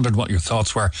night. We wondered what your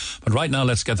thoughts were. But right now,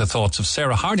 let's get the thoughts of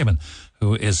Sarah Hardiman,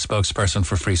 who is spokesperson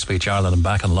for Free Speech Ireland, and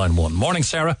back on line one. Morning,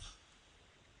 Sarah.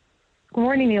 Good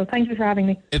morning, Neil. Thank you for having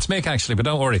me. It's Mick, actually, but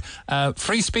don't worry.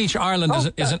 Free Speech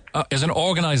Ireland is an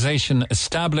organisation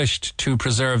established to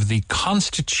preserve the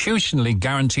constitutionally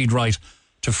guaranteed right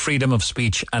to freedom of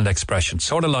speech and expression,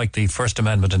 sort of like the First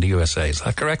Amendment in the USA. Is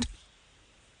that correct?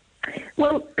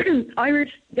 Well, the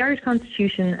Irish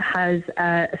Constitution has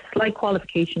a slight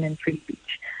qualification in free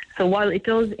speech. So while it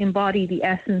does embody the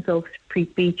essence of free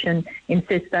speech and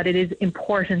insists that it is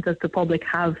important that the public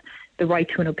have the right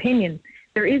to an opinion.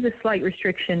 There is a slight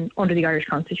restriction under the Irish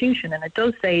Constitution, and it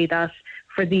does say that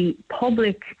for the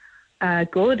public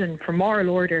good and for moral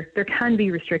order, there can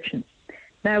be restrictions.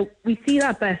 Now, we see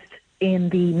that best in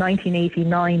the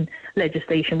 1989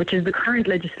 legislation, which is the current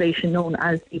legislation known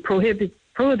as the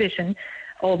Prohibition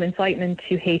of Incitement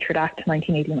to Hatred Act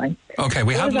 1989. Okay,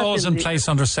 we have laws in place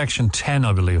under Section 10,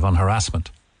 I believe, on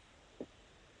harassment.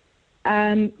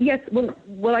 Yes,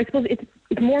 well, I suppose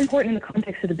it's more important in the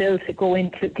context of the bill to go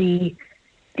into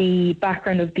the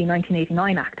background of the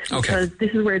 1989 Act, because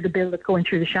this is where the bill that's going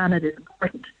through the Seanad is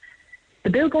important. The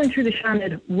bill going through the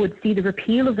Seanad would see the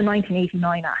repeal of the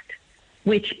 1989 Act,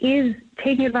 which is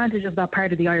taking advantage of that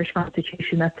part of the Irish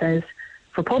Constitution that says,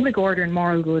 for public order and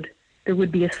moral good, there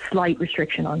would be a slight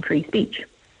restriction on free speech.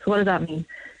 So what does that mean?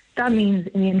 That means,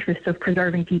 in the interest of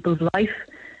preserving people's life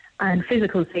and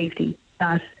physical safety,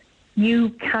 that you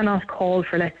cannot call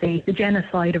for, let's say, the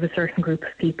genocide of a certain group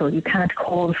of people. You can't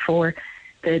call for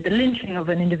the lynching of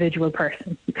an individual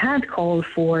person. You can't call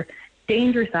for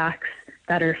dangerous acts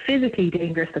that are physically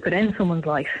dangerous that could end someone's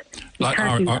life.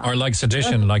 Or like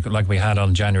sedition, like we had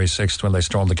on January 6th when they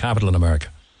stormed the Capitol in America.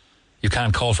 You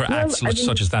can't call for acts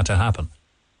such as that to happen.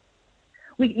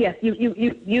 Yes,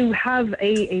 you have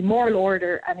a moral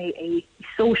order and a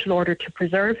social order to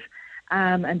preserve,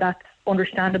 and that's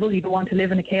understandable. You don't want to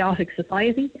live in a chaotic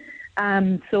society.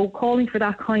 So calling for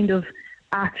that kind of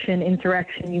action,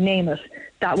 insurrection, you name it,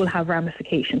 that will have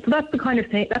ramifications. So that's the kind of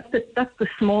thing, that's the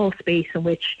small space in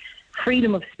which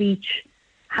freedom of speech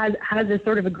has a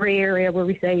sort of a grey area where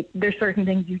we say there's certain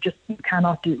things you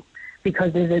cannot do,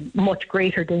 because there's a much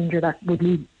greater danger that would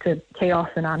lead to chaos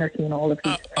and anarchy and all of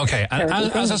these. Okay, and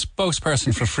as a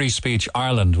spokesperson for Free Speech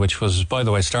Ireland, which was, by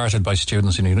the way, started by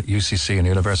students in UCC and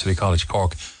University College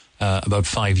Cork about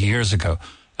 5 years ago,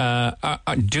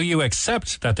 do you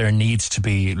accept that there needs to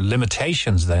be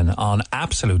limitations then on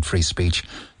absolute free speech,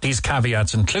 these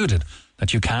caveats included,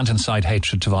 that you can't incite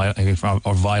hatred to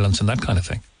or violence and that kind of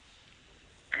thing?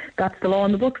 That's the law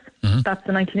in the books. Mm-hmm. That's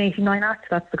the 1989 Act.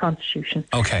 That's the Constitution.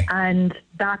 Okay. And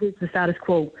that is the status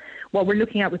quo. What we're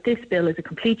looking at with this bill is a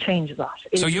complete change of that.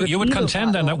 So you would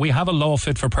contend then that we have a law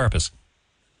fit for purpose?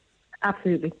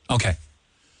 Absolutely. Okay.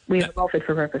 We have a law fit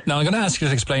for purpose. Now, I'm going to ask you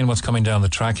to explain what's coming down the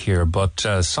track here, but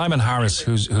Simon Harris,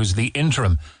 who's the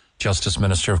interim Justice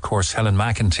Minister, of course, Helen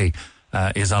McEntee,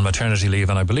 is on maternity leave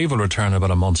and I believe will return in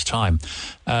about a month's time.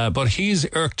 But he's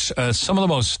irked some of the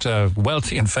most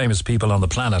wealthy and famous people on the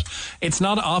planet. It's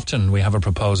not often we have a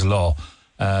proposed law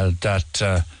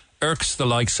that irks the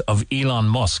likes of Elon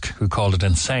Musk, who called it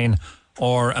insane,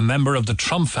 or a member of the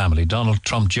Trump family, Donald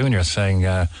Trump Jr., saying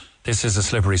this is a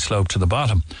slippery slope to the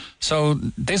bottom. So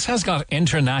this has got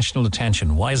international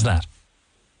attention. Why is that?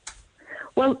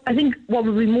 Well, I think what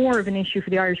would be more of an issue for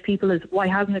the Irish people is why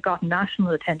hasn't it gotten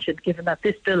national attention, given that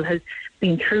this bill has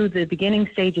been through the beginning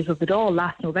stages of the Dáil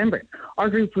last November. Our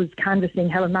group was canvassing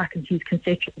Helen McEntee's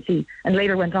constituency and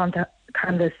later went on to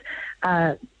canvass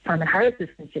Simon Harris's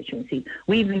constituency.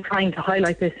 We've been trying to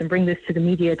highlight this and bring this to the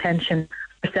media attention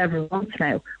for several months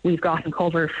now. We've gotten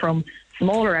cover from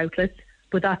smaller outlets,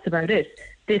 but that's about it.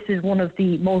 This is one of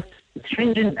the most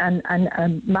stringent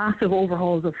and massive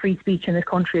overhauls of free speech in this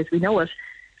country as we know it,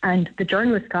 and the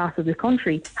journalist class of this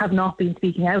country have not been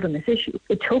speaking out on this issue.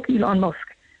 It took Elon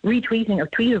Musk retweeting a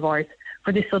tweet of ours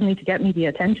for this suddenly to get media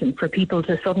attention, for people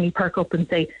to suddenly perk up and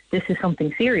say this is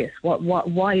something serious.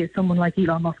 Why is someone like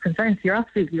Elon Musk concerned? So you're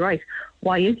absolutely right.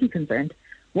 Why is he concerned?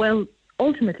 Well,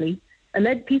 ultimately,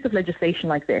 a piece of legislation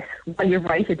like this, while you're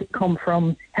right, it did come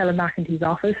from Helen McEntee's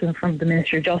office and from the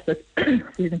Minister of Justice,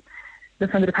 excuse me,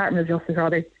 from the Department of Justice,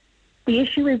 rather. The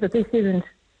issue is that this isn't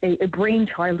a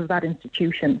brainchild of that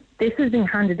institution. This is being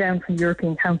handed down from the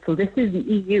European Council. This is the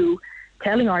EU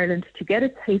telling Ireland to get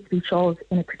its hate speech laws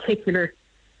in a particular,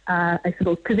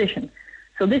 position.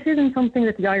 So this isn't something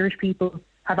that the Irish people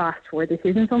have asked for. This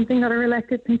isn't something that our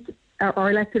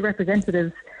elected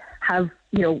representatives have,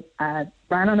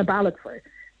 ran on a ballot for.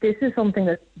 This is something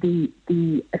that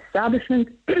the establishment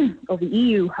of the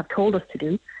EU have told us to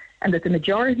do, and that the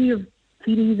majority of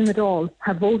TDs in the Dáil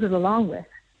have voted along with,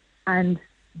 and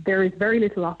there is very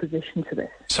little opposition to this.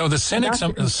 So the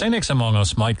cynics among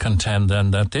us might contend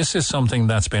then that this is something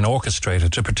that's been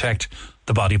orchestrated to protect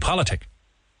the body politic.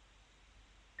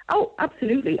 Oh,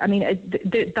 absolutely. I mean,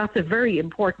 that's a very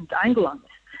important angle on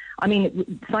this. I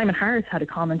mean, Simon Harris had a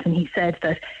comment and he said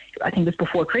that, I think it was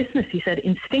before Christmas, he said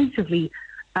instinctively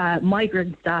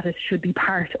migrant status should be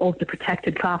part of the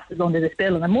protected classes under this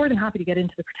bill. And I'm more than happy to get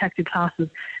into the protected classes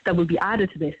that will be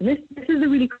added to this. And this is a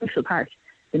really crucial part.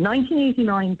 The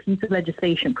 1989 piece of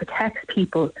legislation protects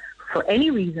people for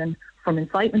any reason, from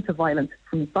incitement to violence,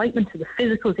 from incitement to the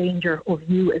physical danger of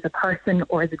you as a person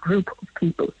or as a group of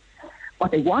people.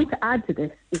 What they want to add to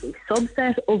this is a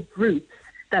subset of groups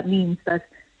that means that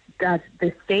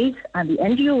the state and the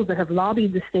NGOs that have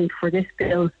lobbied the state for this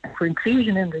bill, for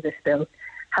inclusion under this bill,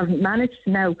 have managed to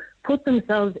now put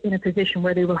themselves in a position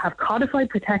where they will have codified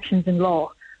protections in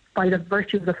law by the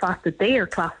virtue of the fact that they are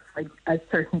classified as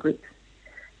certain groups.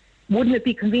 Wouldn't it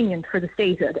be convenient for the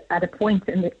state at a point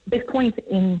this point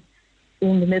in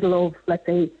the middle of, let's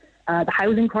say, the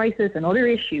housing crisis and other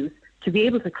issues, to be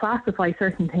able to classify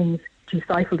certain things to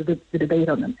stifle the debate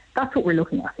on them? That's what we're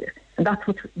looking at here, and that's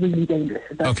what's really dangerous.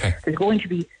 Is that Okay. There's going to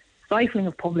be stifling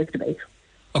of public debate.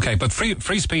 Okay, but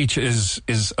free speech is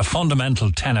a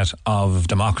fundamental tenet of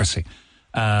democracy.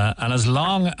 And as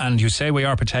long, and you say we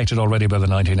are protected already by the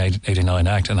 1989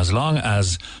 Act, and as long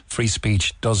as free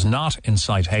speech does not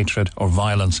incite hatred or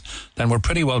violence, then we're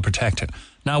pretty well protected.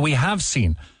 Now, we have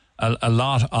seen a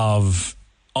lot of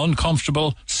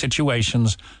uncomfortable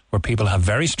situations where people have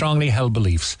very strongly held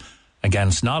beliefs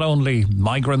against not only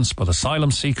migrants, but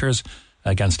asylum seekers,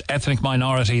 against ethnic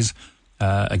minorities,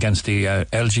 against the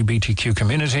LGBTQ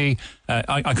community.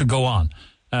 I could go on.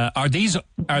 Are these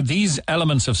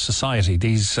elements of society,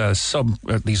 these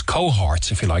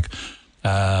cohorts, if you like,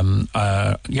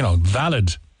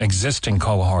 valid existing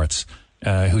cohorts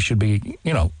who should be,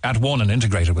 at one and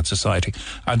integrated with society?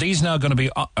 Are these now going to be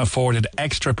afforded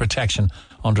extra protection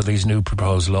under these new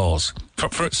proposed laws?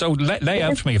 So lay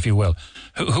out for me, if you will,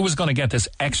 who is going to get this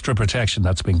extra protection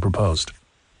that's being proposed?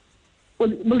 Well,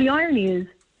 the irony is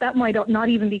that might not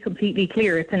even be completely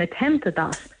clear. It's an attempt at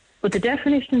that. But the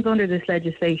definitions under this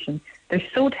legislation, they're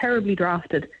so terribly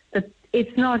drafted that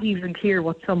it's not even clear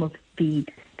what some of the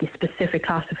specific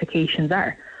classifications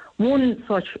are. One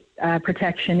such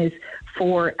protection is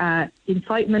for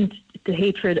incitement to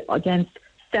hatred against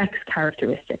sex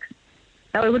characteristics.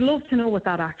 Now, I would love to know what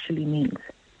that actually means,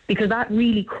 because that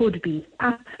really could be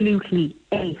absolutely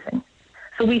anything.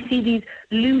 So we see these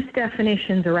loose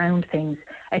definitions around things,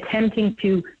 attempting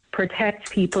to protect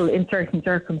people in certain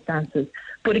circumstances.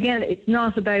 But again, it's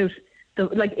not about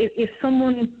if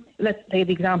someone, let's say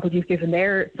the example you've given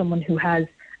there, someone who has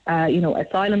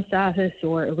asylum status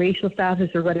or a racial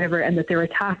status or whatever, and that they're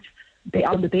attacked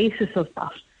on the basis of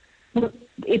that. Well,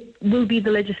 it will be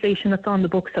the legislation that's on the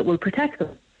books that will protect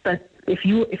them. But if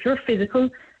your physical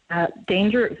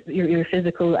danger, your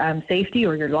physical safety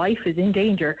or your life is in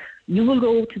danger, you will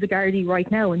go to the Gardaí right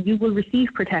now and you will receive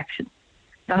protection.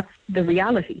 That's the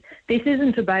reality. This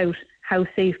isn't about how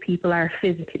safe people are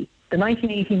physically. The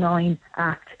 1989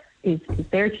 Act is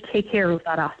there to take care of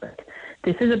that aspect.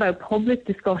 This is about public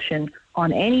discussion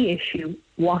on any issue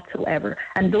whatsoever.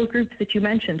 And those groups that you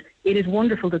mentioned, it is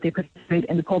wonderful that they participate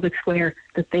in the public square,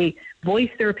 that they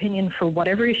voice their opinion for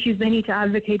whatever issues they need to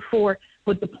advocate for.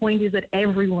 But the point is that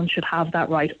everyone should have that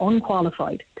right,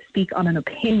 unqualified, to speak on an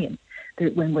opinion.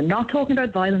 When we're not talking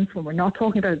about violence, when we're not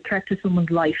talking about a threat to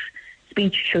someone's life,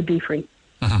 speech should be free.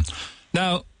 Mm-hmm.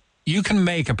 Now, you can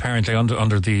make, apparently,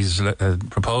 under these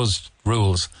proposed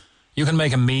rules, you can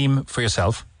make a meme for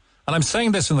yourself. And I'm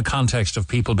saying this in the context of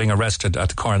people being arrested at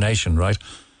the coronation, right?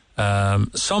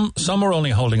 Some were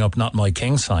only holding up "Not My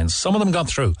King" signs. Some of them got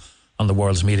through on the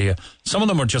world's media. Some of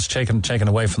them were just taken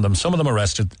away from them. Some of them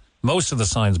arrested. Most of the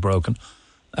signs broken.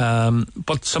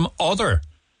 But some other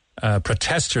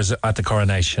protesters at the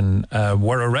coronation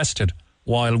were arrested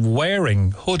while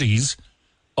wearing hoodies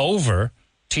over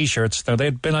T-shirts. Now,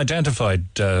 they'd been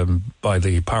identified by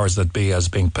the powers that be as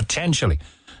being potentially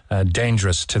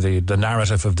dangerous to the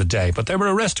narrative of the day, but they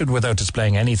were arrested without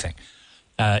displaying anything,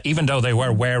 even though they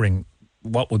were wearing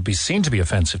what would be seen to be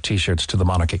offensive T-shirts to the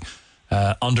monarchy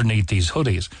underneath these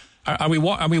hoodies. Are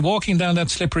we walking down that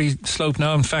slippery slope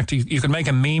now? In fact, you could make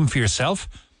a meme for yourself.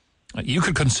 You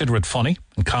could consider it funny,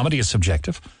 and comedy is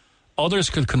subjective. Others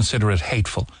could consider it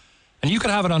hateful. And you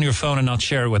could have it on your phone and not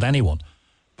share it with anyone.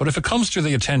 But if it comes to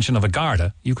the attention of a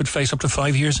Garda, you could face up to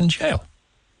 5 years in jail.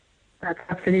 That's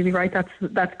absolutely right.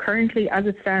 That's currently as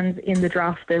it stands in the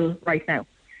draft bill right now.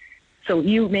 So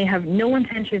you may have no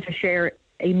intention to share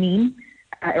a meme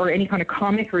or any kind of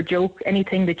comic or joke,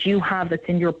 anything that you have that's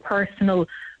in your personal,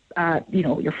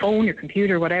 your phone, your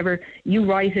computer, whatever. You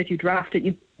write it, you draft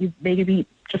it, you maybe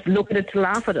just look at it to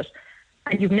laugh at it,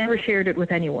 and you've never shared it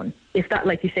with anyone. If that,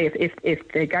 like you say,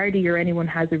 if the Gardaí or anyone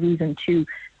has a reason to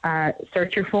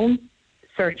search your phone,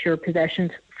 search your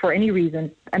possessions for any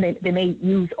reason, and they may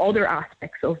use other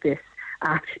aspects of this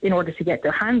act in order to get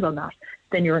their hands on that,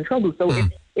 then you're in trouble. So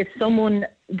if someone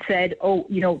said,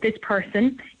 this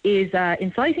person is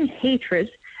inciting hatred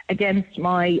against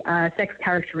my sex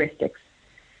characteristics,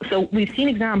 So we've seen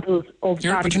examples of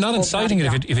that. But you're not inciting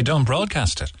it if you don't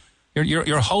broadcast it.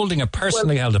 You're holding a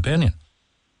personally held opinion.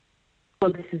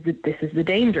 Well, this is the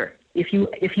danger. If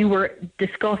you were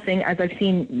discussing, as I've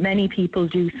seen many people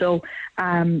do so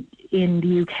in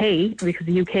the UK, because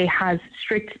the UK has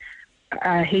strict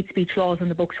hate speech laws in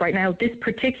the books right now. This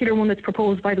particular one that's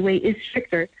proposed, by the way, is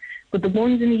stricter. But the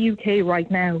ones in the UK right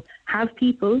now have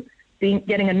people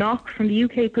getting a knock from the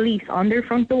UK police on their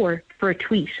front door for a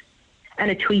tweet. And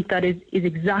a tweet that is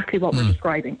exactly what we're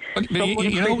describing. But you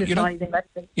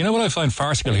know what I find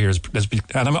farcical here is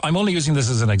and I'm only using this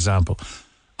as an example.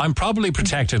 I'm probably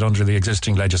protected under the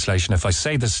existing legislation if I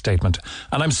say this statement,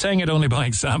 and I'm saying it only by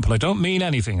example. I don't mean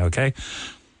anything, okay?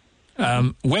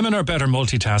 Women are better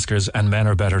multitaskers and men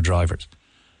are better drivers.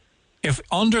 If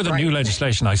under the new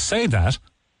legislation I say that,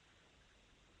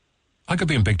 I could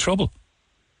be in big trouble.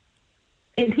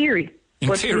 In theory.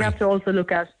 But we have to also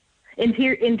look at in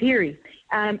theory.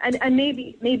 And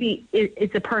maybe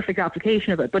it's a perfect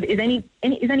application of it. But is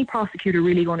any prosecutor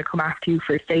really going to come after you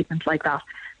for statements like that?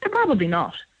 They're probably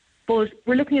not. But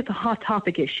we're looking at the hot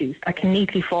topic issues that can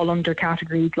neatly fall under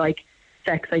categories like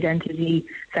sex identity,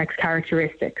 sex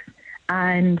characteristics.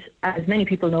 And as many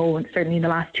people know, and certainly in the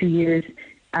last 2 years,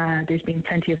 there's been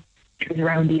plenty of issues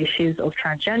around the issues of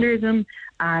transgenderism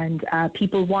and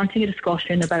people wanting a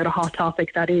discussion about a hot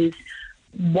topic that is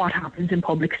what happens in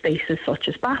public spaces such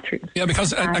as bathrooms. Yeah,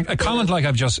 because a comment like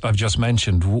I've just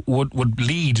mentioned would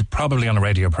lead probably on a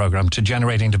radio programme to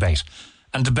generating debate.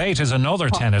 And debate is another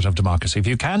tenet of democracy. If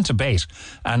you can't debate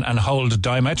and hold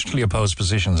diametrically opposed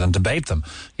positions and debate them,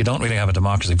 you don't really have a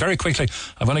democracy. Very quickly,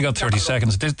 I've only got 30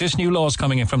 seconds. This new law is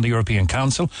coming in from the European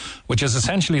Council, which is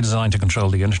essentially designed to control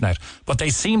the internet. But they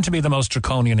seem to be the most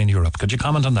draconian in Europe. Could you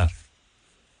comment on that?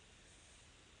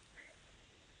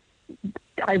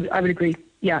 I would agree.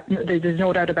 Yeah, there's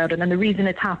no doubt about it. And the reason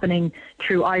it's happening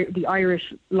through the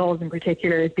Irish laws in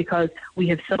particular is because we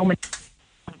have so many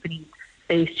companies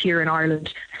based here in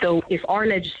Ireland. So if our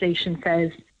legislation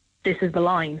says this is the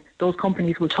line, those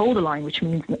companies will toe the line, which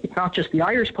means it's not just the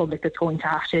Irish public that's going to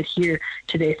have to adhere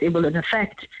to this. It will in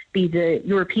effect be the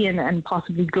European and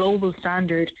possibly global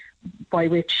standard by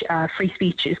which free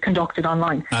speech is conducted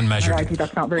online. And measured. I argue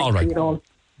that's not very free at all.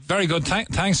 Very good.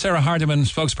 Thanks, Sarah Hardiman,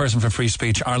 spokesperson for Free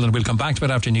Speech Ireland. We'll come back to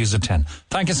it after news at 10.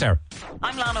 Thank you, Sarah.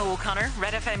 I'm Lana O'Connor.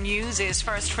 RedFM News is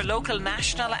first for local,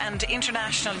 national and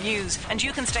international news. And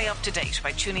you can stay up to date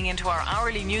by tuning into our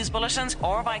hourly news bulletins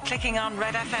or by clicking on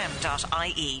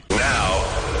redfm.ie. Now,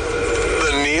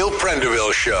 the Neil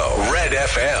Prendeville Show,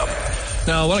 RedFM.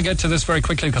 Now, I want to get to this very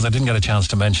quickly because I didn't get a chance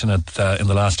to mention it in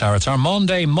the last hour. It's our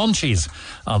Monday Munchies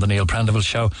on the Neil Prendeville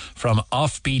Show from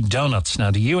Offbeat Donuts. Now,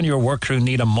 do you and your work crew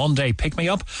need a Monday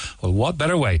pick-me-up? Well, what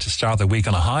better way to start the week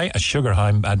on a high, a sugar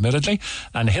high, admittedly,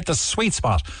 and hit the sweet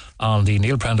spot on the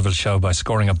Neil Prendeville Show by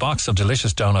scoring a box of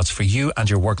delicious donuts for you and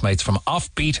your workmates from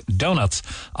Offbeat Donuts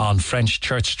on French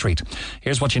Church Street.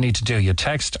 Here's what you need to do. You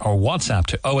text or WhatsApp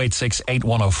to 086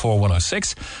 8104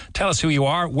 106. Tell us who you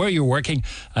are, where you're working,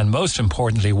 and most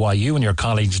importantly, why you and your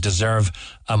colleagues deserve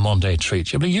a Monday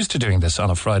treat. You'll be used to doing this on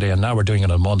a Friday, and now we're doing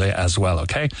it on Monday as well,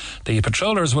 okay? The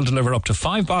patrollers will deliver up to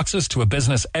 5 boxes to a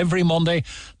business every Monday.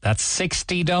 That's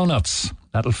 60 donuts.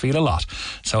 That'll feel a lot.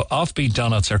 So Offbeat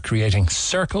Donuts are creating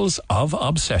circles of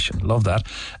obsession. Love that.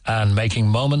 And making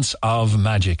moments of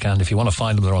magic. And if you want to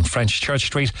find them, they're on French Church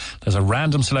Street. There's a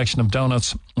random selection of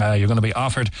donuts you're going to be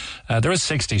offered. There is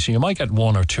 60, so you might get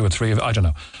 1 or 2 or 3 of, I don't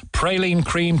know. Praline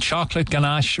cream, chocolate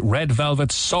ganache, red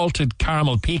velvet, salted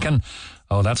caramel pecan.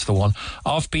 Oh, that's the one.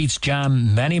 Offbeats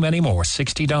jam, many, many more.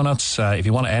 60 donuts. If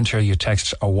you want to enter, you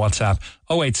text or WhatsApp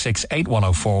 086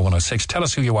 8104 106. Tell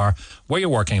us who you are, where you're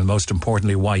working, and most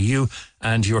importantly, why you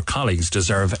and your colleagues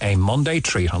deserve a Monday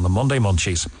treat on the Monday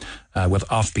Munchies with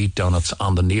Offbeat Donuts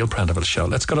on the Neil Prendeville Show.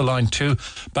 Let's go to line 2,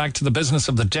 back to the business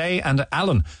of the day, and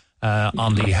Alan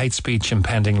on the hate speech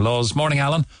impending laws. Morning,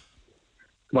 Alan.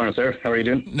 Morning, sir. How are you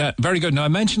doing? Very good. Now, I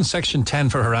mentioned Section 10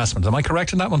 for harassment. Am I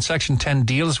correct in that one? Section 10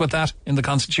 deals with that in the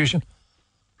Constitution?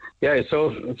 Yeah,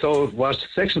 so what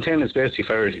Section 10 is basically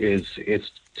for is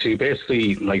it's to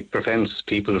basically prevent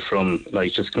people from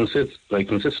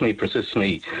consistently,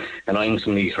 persistently and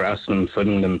aimlessly harassing them,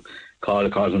 putting them,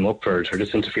 calling them up or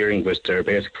just interfering with their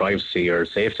basic privacy or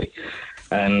safety.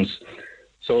 And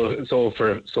so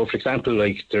for example,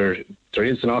 there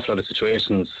is an awful lot of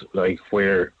situations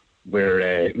where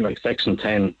Section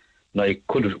 10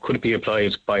 could be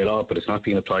applied by law, but it's not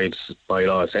being applied by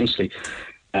law essentially.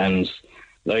 And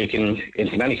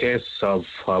in many cases of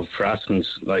harassment,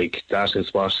 that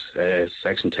is what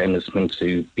Section 10 is meant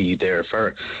to be there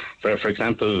for. For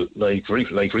example,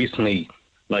 recently,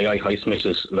 I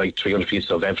submitted like 300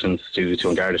 pieces of evidence to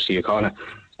Garda Síochána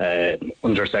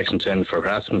under Section 10 for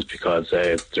harassment, because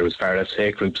there was far left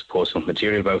hate groups posting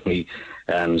material about me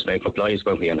and making up lies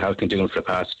about me, and have been doing for the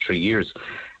past 3 years.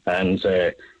 And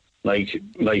this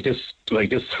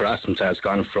harassment has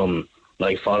gone from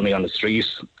like following me on the street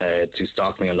to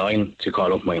stalk me online, to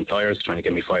call up my employers trying to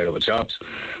get me fired over jobs.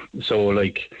 So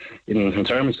like in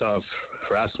terms of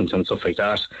harassment and stuff like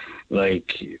that,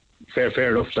 like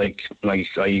fair enough. Like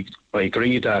I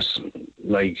agree that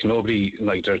like nobody,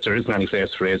 like there isn't any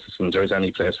place for racism, there isn't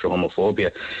any place for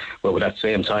homophobia, but at the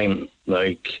same time,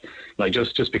 like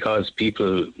just because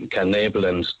people can label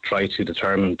and try to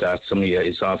determine that somebody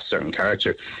is of a certain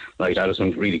character, like that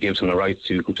doesn't really give them the right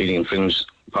to completely infringe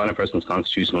upon a person's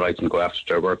constitutional rights and go after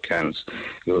their work and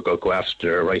go after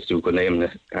their right to a good name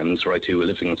and the right to a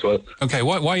living as well. Okay,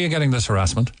 why are you getting this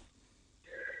harassment?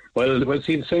 Well,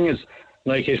 see, the thing is,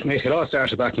 like it all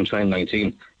started back in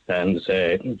 2019, and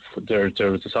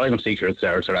there was asylum seekers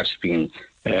that are actually being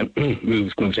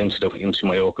moved into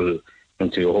my local,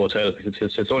 into a hotel.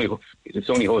 It's only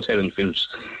a hotel in the village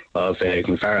of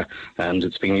Funfair, and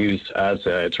it's being used as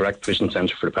a direct provision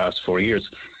centre for the past 4 years.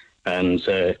 And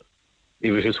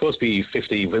it was supposed to be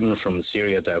 50 women from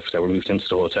Syria that were moved into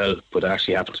the hotel, but it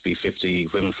actually happened to be 50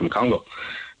 women from Congo.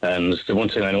 And the one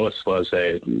thing I noticed was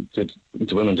the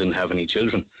women didn't have any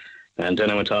children. And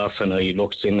then I went off and I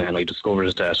looked in and I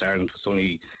discovered that Ireland was the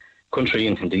only country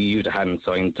in the EU that hadn't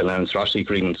signed the Lanzarote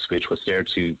Agreement, which was there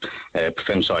to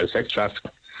prevent child sex trafficking.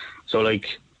 So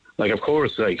like of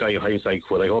course, like I was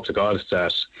like, well, I hope to God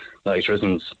that like there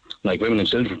isn't like women and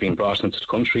children being brought into the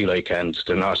country, like, and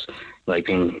they're not like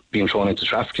being thrown into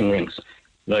trafficking rings,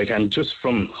 like, and just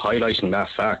from highlighting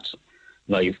that fact,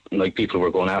 like people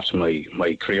were going after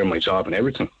my career, my job, and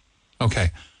everything. Okay.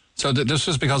 So this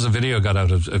was because a video got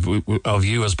out of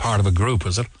you as part of a group,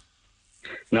 was it?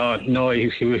 No,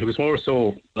 it was more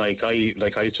so like I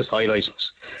just highlighted,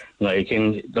 like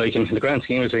in the grand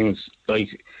scheme of things,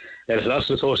 like a lot of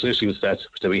the social issues that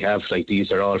we have, like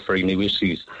these are all very new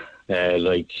issues.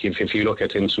 Like if you look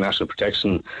at the international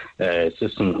protection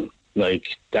system,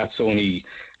 like it's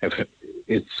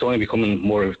only becoming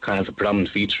more kind of a predominant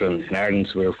feature in Ireland,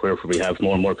 where we have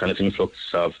more and more kind of influx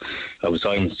of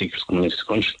asylum seekers coming into the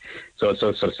country. So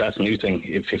that's a new thing.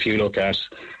 If you look at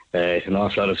an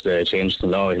awful lot of the changes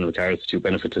in law in regards to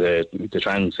benefit to the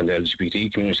trans and the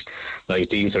LGBT community, like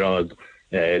these are all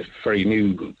very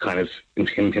new kind of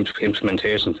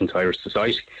implementations into Irish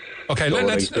society. Okay, so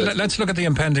let's look at the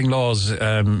impending laws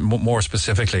more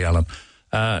specifically, Alan.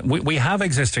 We have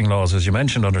existing laws, as you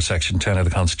mentioned, under Section 10 of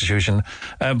the Constitution.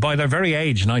 By their very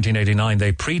age, 1989,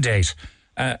 they predate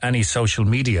any social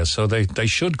media, so they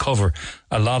should cover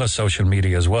a lot of social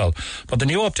media as well. But the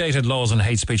new updated laws on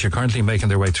hate speech are currently making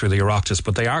their way through the Oireachtas,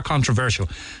 but they are controversial,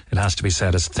 it has to be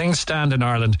said. As things stand in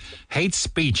Ireland, hate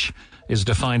speech is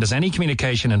defined as any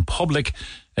communication in public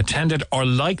intended or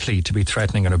likely to be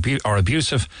threatening or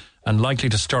abusive and likely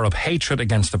to stir up hatred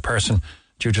against the person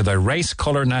due to their race,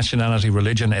 colour, nationality,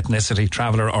 religion, ethnicity,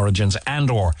 traveller origins and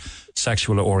or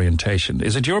sexual orientation.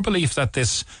 Is it your belief that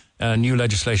this new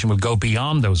legislation will go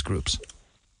beyond those groups?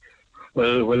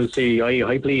 Well, see,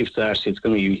 I believe that it's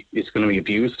going to be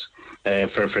abused.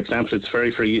 For example, it's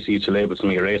very, very easy to label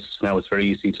somebody a racist now. It's very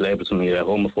easy to label somebody a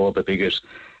homophobe, a bigot.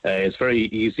 It's very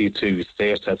easy to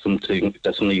state that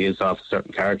somebody is of a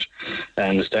certain character,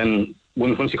 and then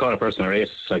once you call a person a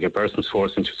racist, like a person's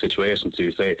forced into a situation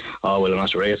to say, "Oh, well, I'm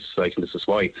not a racist," like, and this is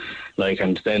why, like,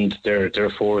 and then they're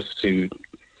forced to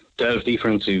delve deeper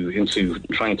into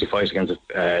trying to fight against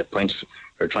a point,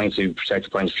 or trying to protect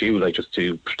a point of view, like just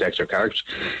to protect their character,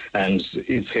 and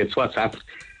it's what's happened.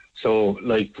 So,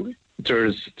 like, there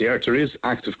is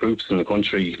active groups in the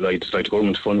country, like the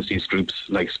government funds these groups,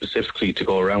 like specifically to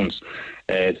go around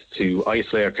to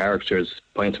isolate characters,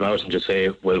 point them out, and just say,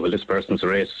 well, this person's a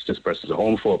racist, this person's a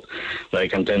homophobe,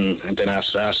 like, and then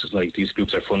after that, like, these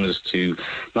groups are funded to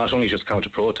not only just counter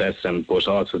protests but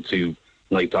also to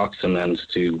like dox them and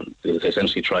to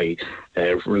essentially try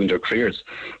ruin their careers.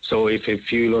 So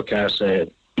if you look at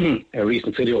a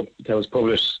recent video that was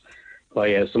published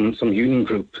by some union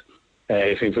group.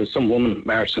 If it was some woman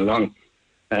marching along,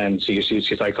 and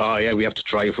she's like, "Oh yeah, we have to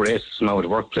drive racism out of the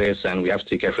workplace, and we have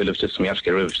to get rid of this, and we have to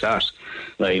get rid of that.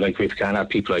 Like we can't have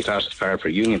people like that as part of our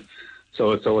union."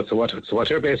 So what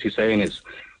they're basically saying is,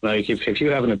 like, if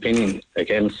you have an opinion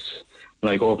against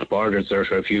like open borders, or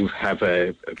if you have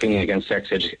an opinion against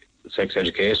sex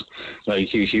education,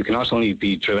 like you can not only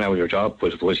be driven out of your job,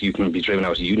 but you can be driven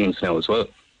out of unions now as well.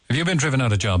 Have you been driven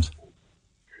out of jobs?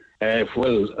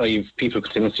 Well, people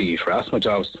continuously harass my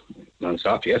jobs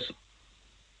non-stop, yes.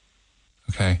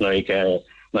 Okay. Like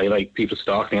Like people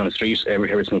stalk me on the street every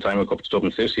single time I go up to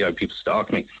Dublin City. I have people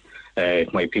stalk me.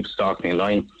 My people stalk me in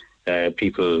line.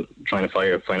 People trying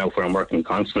to find out where I'm working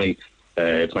constantly.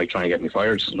 It's like trying to get me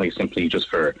fired, like simply just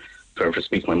for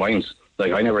speaking my mind.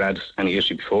 Like I never had any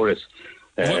issue before this.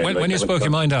 When you spoke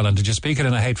your mind, Alan, did you speak it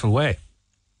in a hateful way?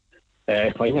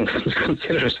 I wouldn't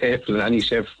consider it hateful in any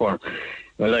shape or form.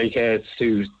 Like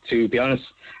to be honest,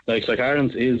 like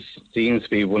Ireland is deemed to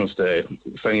be one of the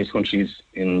friendliest countries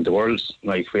in the world.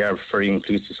 Like we are a very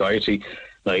inclusive society.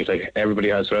 Like everybody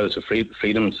has relative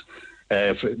freedoms.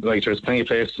 Like there's plenty of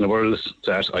places in the world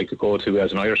that I could go to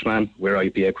as an Irishman where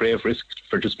I'd be at grave risk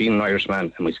for just being an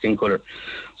Irishman and my skin colour.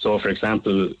 So, for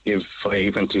example, if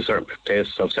I went to certain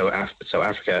places of South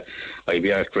Africa, I'd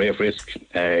be at grave risk.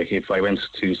 If I went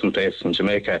to some place in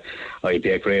Jamaica, I'd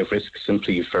be at grave risk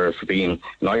simply for being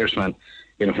an Irishman.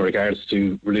 In regards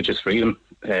to religious freedom,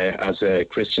 as a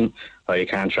Christian, I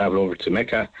can't travel over to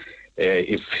Mecca.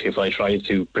 If I tried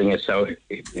to bring a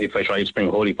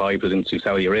Holy Bible into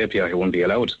Saudi Arabia, I wouldn't be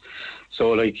allowed.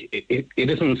 So, like, it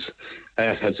isn't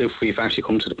as if we've actually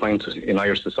come to the point in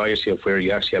Irish society of where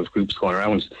you actually have groups going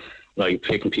around, like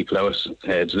picking people out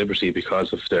deliberately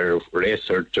because of their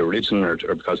race or their religion or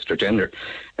because of their gender,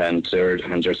 and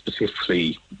they're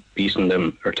specifically beating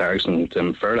them or targeting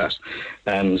them for that.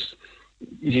 And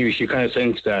you kind of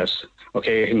think that,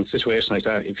 okay, in a situation like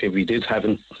that, if we did have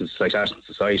instances like that in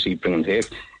society, bringing hate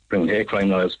crime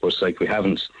laws, but like we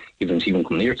haven't even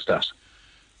come near to that.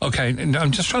 Okay,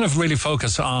 I'm just trying to really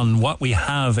focus on what we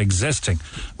have existing,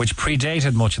 which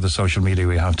predated much of the social media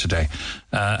we have today,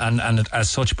 and as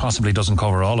such possibly doesn't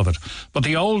cover all of it. But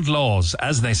the old laws,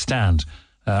 as they stand,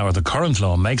 or the current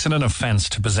law, makes it an offence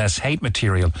to possess hate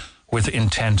material with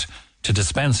intent to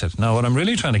dispense it. Now, what I'm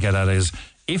really trying to get at is,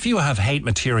 if you have hate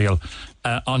material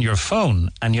on your phone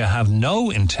and you have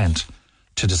no intent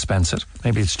to dispense it,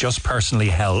 maybe it's just personally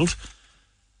held,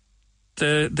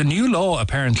 the new law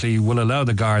apparently will allow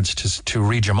the guards to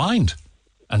read your mind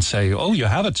and say, oh, you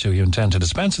have it, so you intend to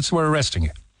dispense it, so we're arresting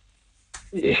you.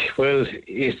 Well,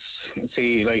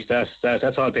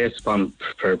 that's all based upon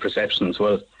perception as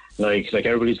well. Like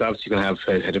everybody's obviously going to have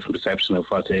a different perception of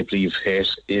what they believe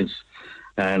hate is.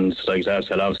 And like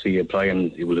that'll obviously apply,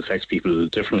 and it will affect people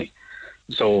differently.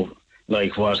 So,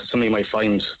 like what somebody might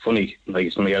find funny,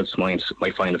 like somebody else might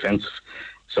find offensive.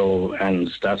 So,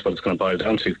 and that's what it's going to boil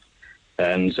down to.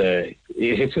 And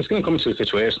it's just going to come to a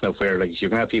situation of where, like, you're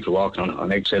going to have people walking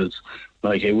on eggshells.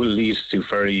 Like, it will lead to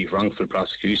very wrongful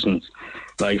prosecutions.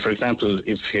 Like, for example,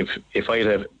 if I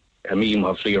had a meme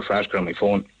of Leo Frashker on my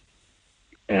phone,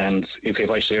 and if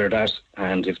I share that,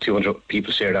 and if 200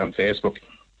 people share that on Facebook,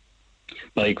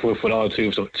 like, would all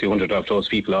 200 of those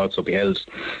people also be held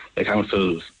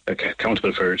accountable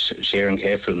for sharing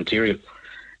hateful material?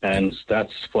 And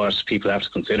that's what people have to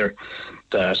consider,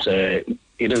 that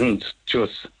it isn't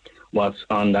just what's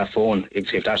on that phone.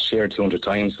 If that's shared 200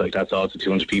 times, like, that's also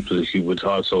 200 people who would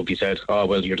also be said, oh,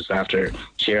 well, you're just after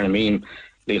sharing a meme.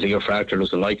 Leo Fractor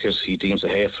doesn't like it, he deems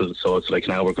it hateful, so it's like,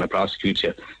 now we're going to prosecute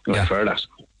you for that.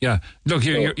 Yeah, look,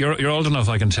 you're old enough,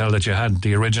 I can tell, that you had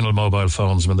the original mobile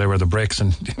phones when they were the bricks,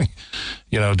 and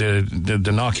you know, the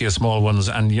Nokia small ones,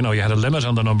 and you know, you had a limit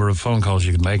on the number of phone calls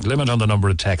you could make, limit on the number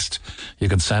of texts you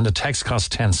could send. A text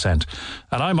cost 10 cents,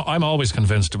 and I'm always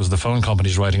convinced it was the phone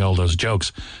companies writing all those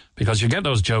jokes, because you get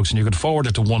those jokes and you could forward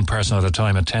it to one person at a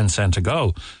time at 10 cents a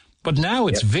go. But now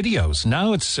it's videos.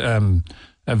 Now it's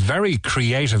a very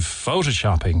creative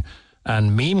photoshopping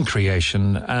and meme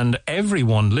creation, and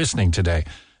everyone listening today,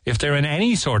 if they're in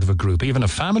any sort of a group, even a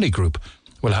family group,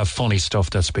 will have funny stuff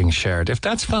that's being shared. If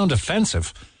that's found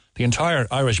offensive, the entire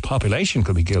Irish population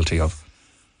could be guilty of.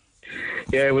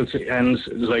 Yeah, well, and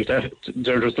like that,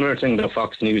 there's another thing that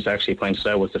Fox News actually pointed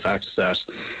out, was the fact that,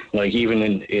 like, even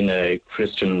in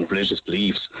Christian religious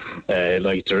beliefs,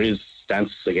 like, there is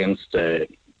stances against the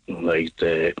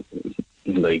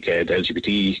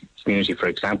LGBT community, for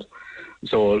example.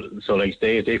 So like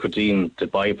they could deem the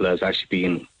Bible as actually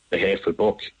being a hateful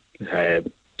book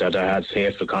that has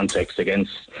hateful context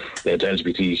against the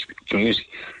LGBT community.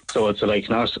 So it's like,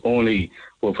 not only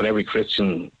will every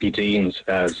Christian be deemed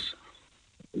as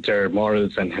their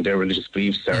morals and their religious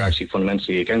beliefs are actually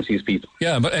fundamentally against these people.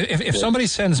 Yeah, but if somebody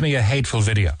sends me a hateful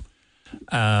video,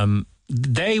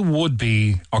 they would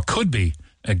be, or could be,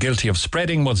 guilty of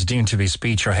spreading what's deemed to be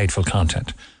speech or hateful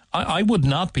content. I would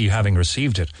not be, having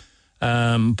received it.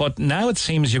 But now it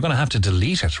seems you're going to have to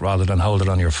delete it rather than hold it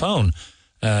on your phone,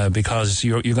 because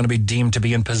you're going to be deemed to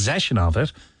be in possession of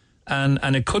it,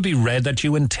 and it could be read that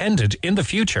you intended in the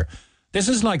future. This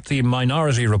is like the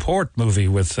Minority Report movie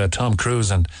with Tom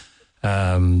Cruise and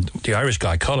the Irish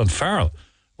guy Colin Farrell,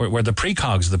 were the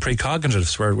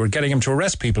precognitives. We're getting him to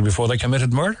arrest people before they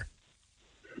committed murder.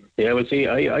 Yeah, well, see,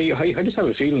 I just have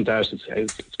a feeling that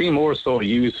it's been more so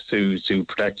used to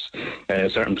protect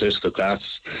certain political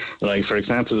classes. Like, for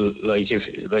example, like if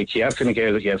you have Fine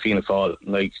Gael, you have Fianna Fáil,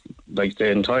 like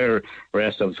the entire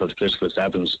rest of the political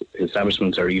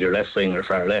establishments are either left wing or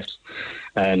far left,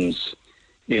 and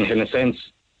in a sense,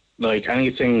 like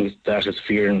anything that is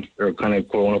fearing or kind of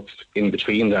growing up in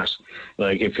between that,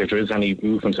 like if there is any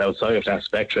movements outside of that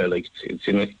spectra, like it's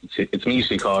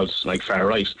immediately called like far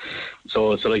right. So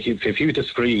like if you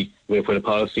disagree with a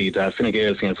policy that Fine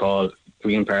Gael, Fianna Fáil,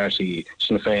 Green Party,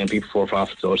 Sinn Féin, People Before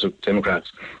Profit, those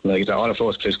Democrats, like all of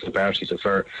those political parties are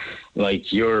for,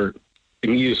 like you're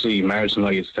immediately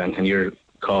marginalised and you're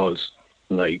called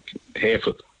like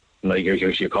hateful, like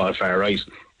you're called far right.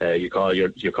 You call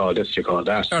this, you call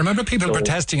that. I remember people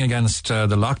protesting against the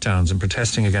lockdowns and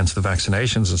protesting against the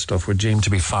vaccinations and stuff were deemed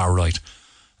to be far right.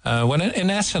 When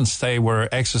in essence they were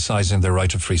exercising their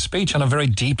right of free speech and a very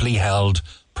deeply held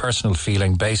personal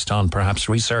feeling based on perhaps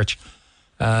research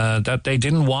that they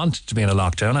didn't want to be in a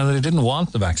lockdown and they didn't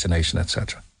want the vaccination,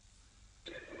 etc.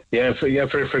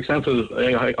 For example,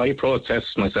 I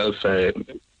protest myself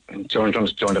during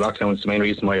the lockdowns. The main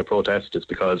reason why I protest is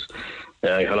because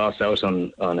I lost out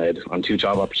on two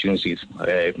job opportunities.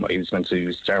 I was meant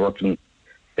to start working.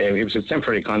 It was a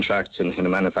temporary contract in a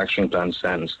manufacturing plant,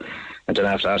 and then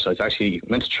after that, I was actually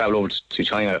meant to travel over to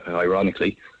China,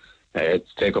 ironically, to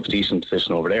take up a decent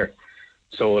position over there.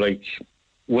 So, like,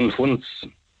 once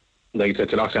like the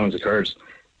lockdowns occurred,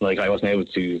 like I wasn't able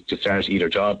to start either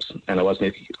jobs, and I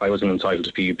wasn't entitled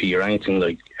to PUP or anything,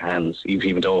 like, and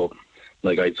even though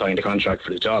like I'd signed a contract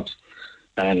for the jobs.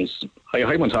 And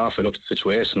I went off, I looked at the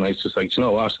situation, and I was just like, you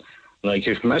know what? Like,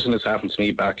 if imagine this happened to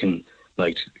me back in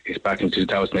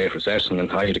 2008 recession,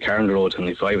 and I had a car on the road, and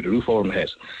if I had a roof over my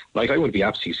head, like, I would be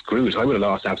absolutely screwed. I would have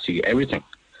lost absolutely everything.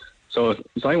 So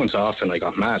I went off and I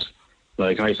got mad.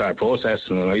 Like, I started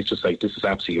protesting, and I was just like, this is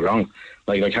absolutely wrong.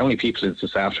 Like how many people is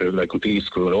this after, like, completely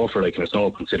screwing over, like, and there's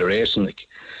no consideration,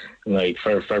 like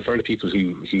for the people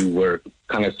who were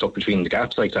kind of stuck between the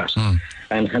gaps like that.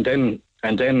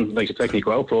 And then, like, it's like you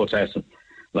go out protesting,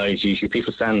 like you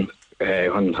people stand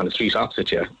on the street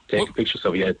opposite you, take pictures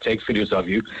of you, take videos of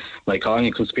you, like calling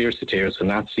you conspiracy theorists, a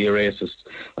Nazi, a racist,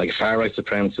 like a far right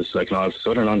supremacist, like, and all this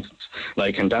other nonsense.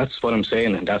 Like, and that's what I'm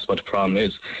saying, and that's what the problem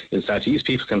is that these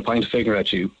people can point a finger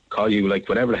at you, call you like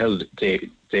whatever the hell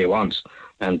they want,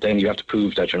 and then you have to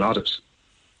prove that you're not it.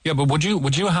 Yeah, but would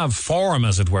you have form,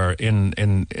 as it were,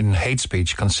 in hate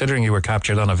speech, considering you were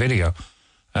captured on a video?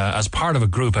 As part of a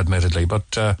group, admittedly,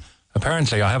 but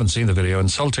apparently, I haven't seen the video,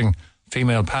 insulting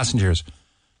female passengers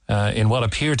in what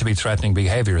appear to be threatening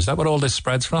behaviour. Is that what all this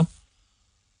spreads from?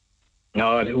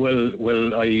 No,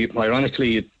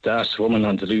 ironically, that woman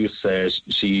on the loose,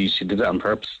 she did that on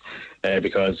purpose,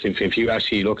 because if you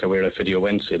actually look at where the video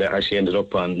went, it actually ended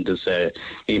up on this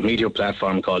media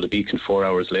platform called The Beacon 4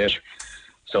 hours later.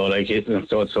 So like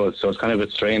so it's kind of a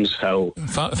bit strange how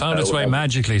found its way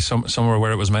magically somewhere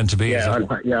where it was meant to be. And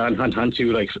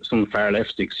onto like some far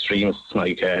left extremists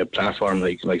like platform,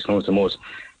 like some of the most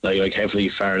like heavily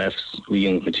far left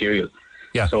leaning material.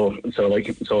 Yeah. So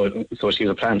she was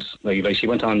a plant. Like she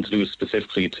went on to do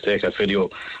specifically to take that video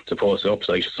to post it up,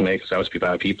 like just to make us out to be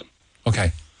bad people.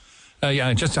 Okay.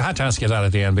 I just had to ask you that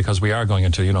at the end because we are going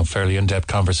into fairly in-depth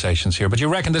conversations here. But you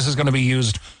reckon this is going to be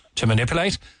used to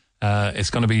manipulate? It's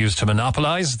going to be used to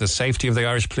monopolise the safety of the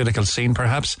Irish political scene,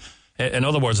 perhaps. In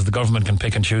other words, the government can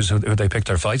pick and choose who they pick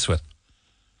their fights with.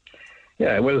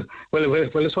 Yeah, well,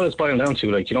 it's what it's boiling down to.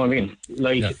 Like, you know what I mean?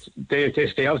 Like, they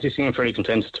obviously seem very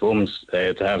content at the moment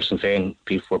to have Sinn Féin,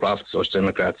 People Before Profit, Social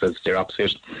Democrats as their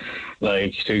opposition.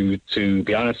 Like, to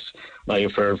be honest, like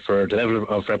for the level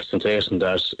of representation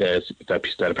that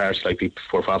a party like People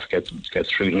Before Profit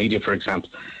gets through the media, for example,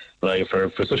 like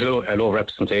for such a low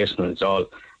representation, it's all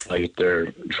like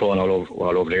they're thrown all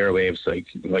over the airwaves,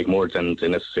 like more than the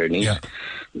necessary need. Yeah.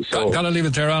 So gotta leave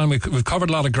it there, Alan. We've covered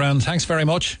a lot of ground. Thanks very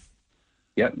much.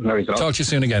 Yeah, very good. Talk to you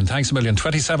soon again. Thanks a million.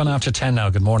 27 after 10 now.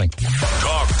 Good morning.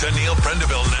 Talk to Neil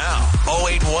Prendeville now.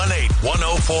 0818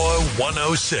 104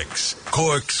 106.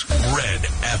 Cork's Red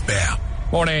FM.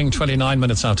 Morning, 29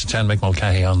 minutes after 10. Mick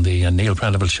Mulcahy on the Neil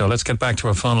Prendeville Show. Let's get back to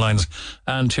our phone lines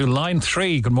and to line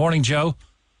 3. Good morning, Joe.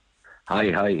 Hi,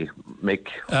 Mick.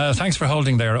 Thanks for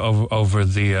holding there over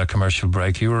the commercial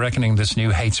break. You were reckoning this new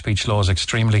hate speech law is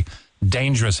extremely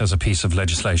dangerous as a piece of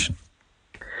legislation.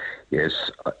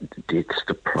 Yes,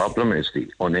 the problem is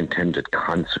the unintended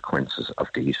consequences of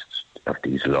these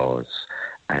laws,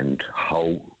 and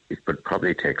how it would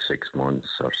probably take 6 months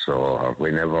or so, or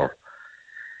whenever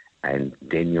And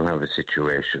then you have a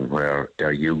situation where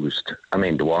they're used. I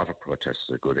mean, the water protest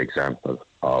is a good example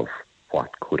of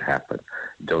what could happen.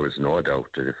 There is no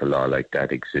doubt that if a law like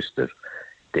that existed,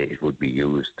 it would be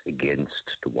used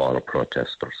against the water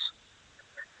protesters.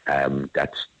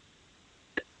 That's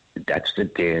the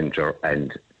danger,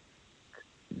 and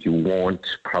you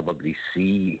won't probably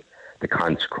see the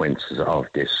consequences of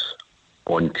this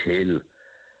until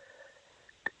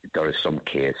there is some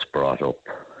case brought up.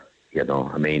 You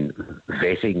know, I mean,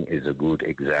 vetting is a good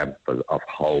example of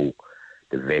how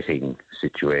the vetting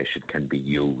situation can be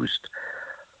used.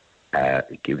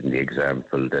 Given the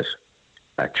example that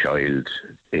a child,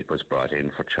 it was brought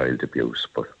in for child abuse,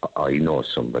 but I know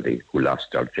somebody who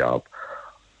lost their job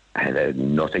and had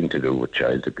nothing to do with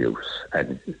child abuse.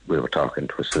 And we were talking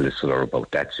to a solicitor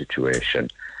about that situation,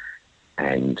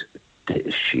 and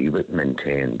she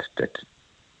maintained that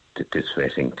this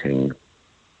vetting thing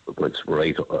was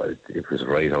right. It was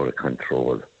right out of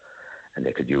control, and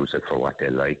they could use it for what they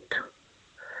liked.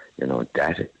 You know,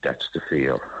 that's the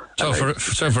fear. So,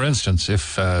 for instance,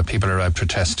 if people are out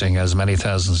protesting, as many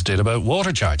thousands did, about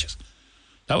water charges,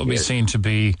 that would be seen to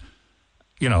be,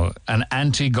 you know, an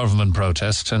anti-government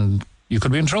protest, and you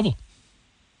could be in trouble.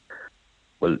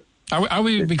 Well, are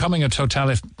we becoming a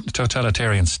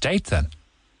totalitarian state then?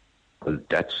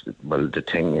 Well, the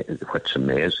thing is, what's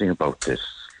amazing about this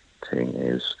thing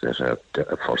is that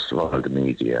first of all, the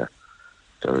media,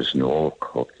 there is you're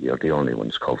the only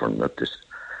ones covering this,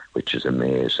 which is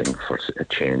amazing for a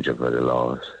change of the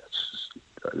laws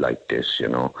like this. You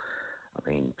know, I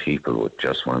mean, people would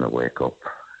just want to wake up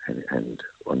and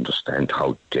understand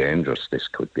how dangerous this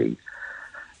could be.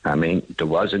 I mean, there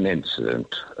was an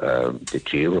incident the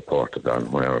GAA reported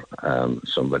on where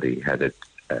somebody had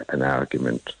an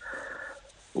argument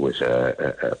with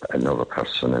another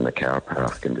person in a car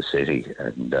park in the city,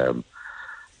 and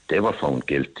they were found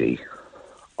guilty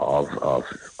of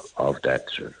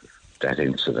that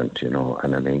incident, you know.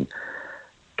 And I mean,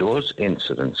 those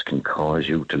incidents can cause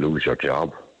you to lose your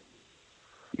job,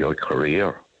 your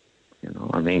career, you know.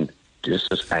 I mean,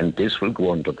 this will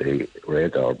go under the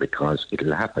radar because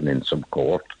it'll happen in some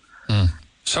court.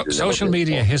 So, social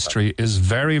media history is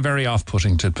very, very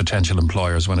off-putting to potential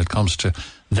employers when it comes to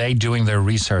they doing their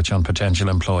research on potential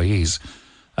employees.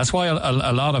 That's why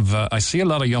a lot of I see a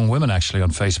lot of young women actually on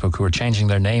Facebook who are changing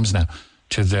their names now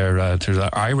to their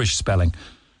Irish spelling,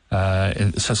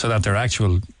 so that their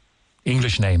actual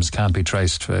English names can't be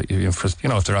traced. If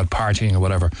they're out partying or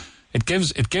whatever, it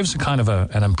gives a kind of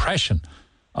an impression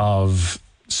of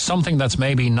something that's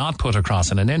maybe not put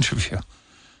across in an interview.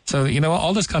 So, you know,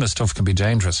 all this kind of stuff can be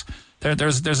dangerous.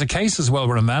 There's a case as well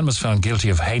where a man was found guilty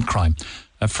of hate crime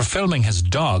for filming his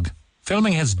dog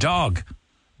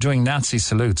doing Nazi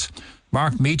salutes.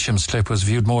 Mark Meacham's clip was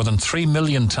viewed more than 3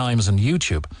 million times on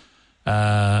YouTube,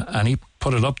 and he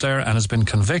put it up there and has been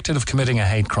convicted of committing a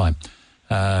hate crime.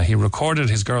 He recorded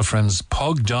his girlfriend's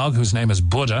pug dog, whose name is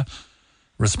Buddha,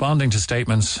 responding to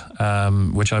statements,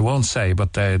 which I won't say,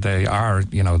 but they are,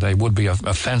 you know, they would be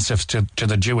offensive to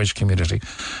the Jewish community,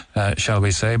 shall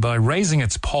we say, by raising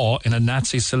its paw in a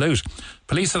Nazi salute.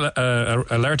 Police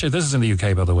alerted, this is in the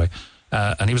UK, by the way,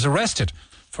 and he was arrested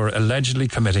for allegedly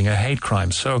committing a hate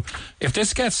crime. So if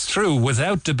this gets through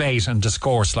without debate and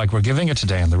discourse like we're giving it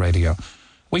today on the radio,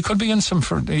 we could be in some,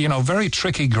 very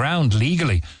tricky ground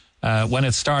legally when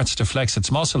it starts to flex its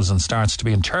muscles and starts to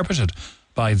be interpreted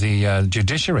by the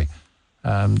judiciary.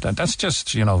 That's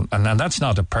just, and that's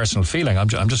not a personal feeling. I'm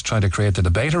just trying to create the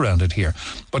debate around it here.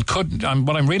 But what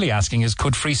I'm really asking is,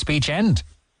 could free speech end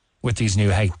with these new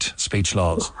hate speech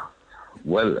laws?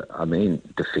 Well, I mean,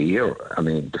 the fear. I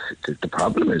mean, the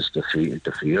problem is the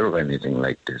fear of anything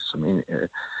like this. You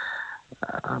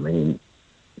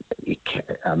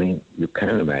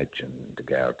can imagine the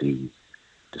Gardaí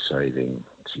deciding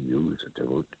to use it.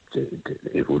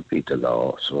 It would be the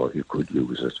law, so you could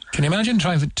use it. Can you imagine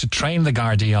trying to train the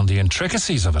Gardaí on the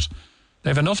intricacies of it?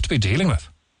 They have enough to be dealing with.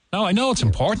 Now, I know it's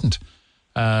important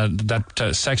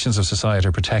that sections of society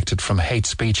are protected from hate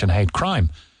speech and hate crime.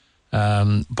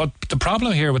 But the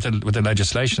problem here with the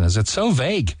legislation is it's so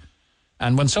vague.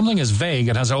 And when something is vague,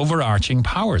 it has overarching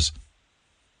powers.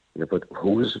 Yeah, but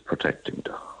who is it protecting,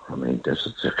 though? I mean, this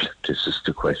is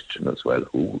the question as well.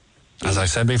 Who? As I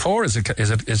said before, is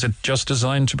it just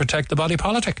designed to protect the body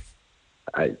politic?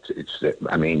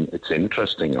 It's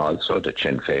interesting also that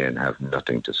Sinn Féin have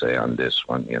nothing to say on this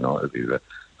one. It'll be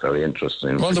very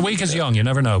interesting. Well, the week is young. You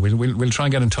never know. We'll try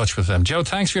and get in touch with them. Joe,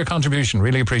 thanks for your contribution.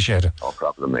 Really appreciate it. No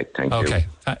problem, mate. Thank you. Okay.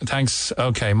 Thanks.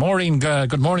 Okay. Maureen,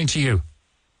 good morning to you.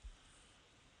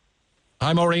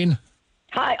 Hi, Maureen.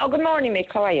 Hi. Oh, good morning,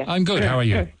 Mick. How are you? I'm good. How are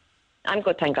you? I'm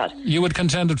good, thank God. You would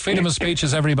contend that freedom of speech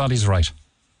is everybody's right?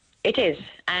 It is.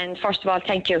 And first of all,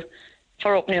 thank you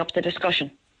for opening up the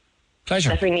discussion. Pleasure.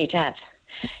 That we need to have.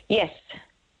 Yes.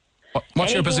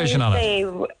 What's your position on it?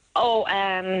 Well,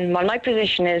 my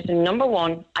position is, number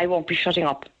one, I won't be shutting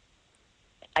up.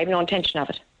 I have no intention of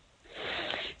it.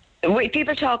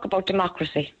 People talk about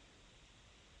democracy.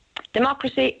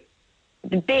 Democracy,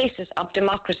 the basis of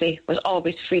democracy was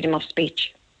always freedom of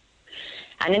speech.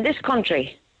 And in this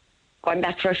country, going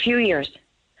back for a few years,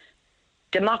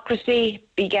 democracy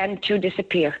began to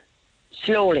disappear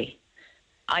slowly.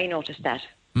 I noticed that.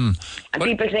 And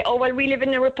people say, oh, well, we live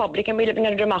in a republic and we live in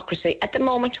a democracy. At the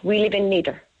moment, we live in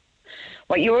neither.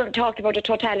 What you were talking about, a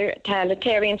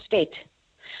totalitarian state,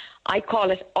 I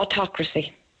call it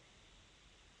autocracy.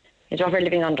 It's what we're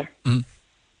living under.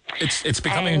 It's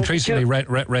becoming increasingly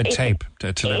red tape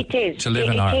to live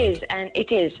in Ireland.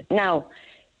 It is. Now,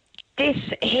 this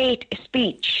hate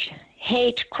speech,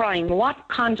 hate crime,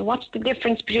 what's the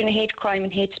difference between a hate crime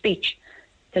and hate speech?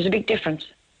 There's a big difference.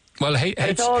 Well,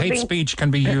 hate speech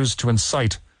can be used to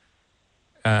incite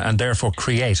and therefore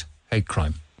create hate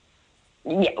crime.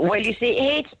 Yeah, well, you see,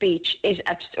 hate speech is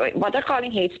what they're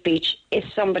calling hate speech is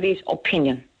somebody's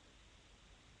opinion.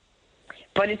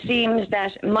 But it seems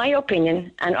that my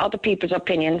opinion and other people's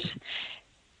opinions,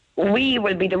 we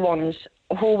will be the ones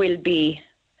who will be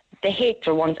the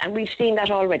hateful ones, and we've seen that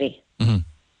already. Mm-hmm.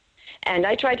 And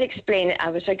I tried to explain it. I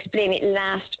was explaining it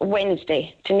last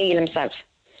Wednesday to Neil himself.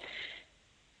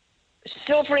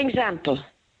 So, for example,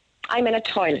 I'm in a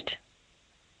toilet,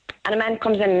 and a man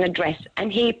comes in a dress,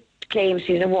 and he claims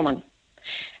he's a woman.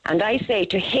 And I say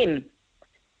to him,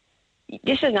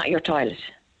 this is not your toilet.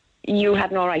 You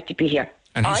have no right to be here.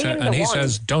 And he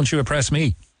says, don't you oppress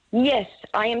me. Yes,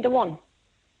 I am the one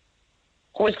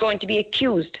who is going to be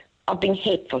accused of being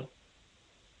hateful.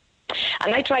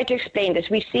 And I try to explain this.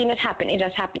 We've seen it happen. It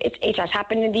has happened. It has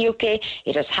happened in the UK.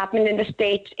 It has happened in the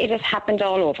States. It has happened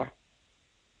all over.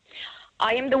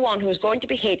 I am the one who is going to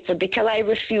be hateful because I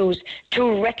refuse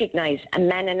to recognise a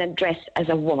man in a dress as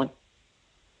a woman.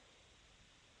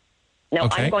 No,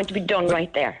 okay. I'm going to be done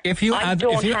right there. If you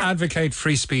advocate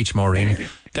free speech, Maureen,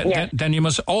 then you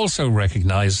must also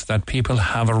recognise that people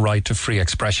have a right to free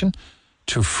expression,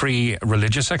 to free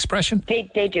religious expression.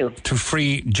 They do. To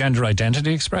free gender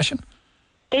identity expression.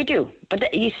 They do.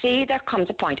 But you see, there comes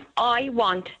a point. I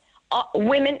want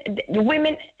the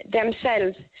women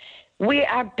themselves, we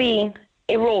are being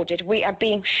eroded. We are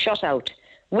being shut out.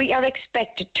 We are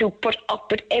expected to put up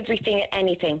with everything and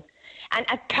anything. And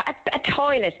a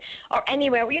toilet or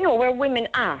anywhere, where women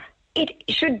are, it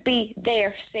should be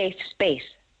their safe space.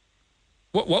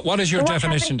 What is your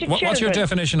definition? What's your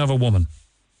definition of a woman?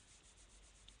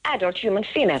 Adult human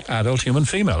female. Adult human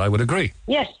female, I would agree.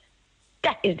 Yes.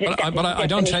 That is the But I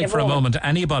don't take for a moment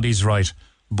anybody's right,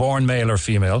 born male or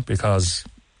female, because,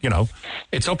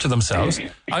 it's up to themselves.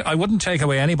 I wouldn't take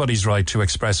away anybody's right to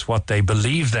express what they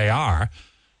believe they are,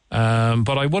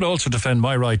 but I would also defend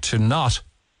my right to not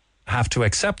have to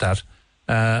accept that,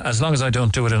 as long as I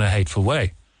don't do it in a hateful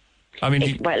way. I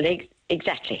mean,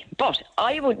 exactly. But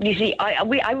I would, you see,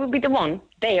 I would be the one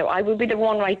there. I would be the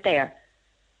one right there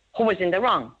who was in the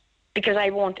wrong, because I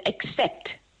won't accept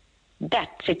that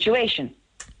situation,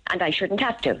 and I shouldn't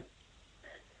have to.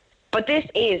 But this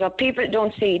is what people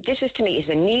don't see. This is, to me, is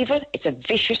an evil. It's a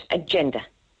vicious agenda.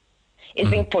 It's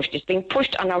being pushed. It's being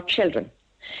pushed on our children.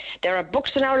 There are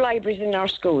books in our libraries, in our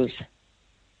schools,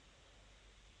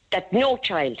 that no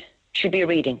child should be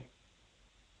reading.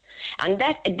 And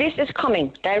this is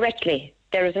coming directly.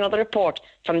 There is another report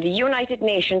from the United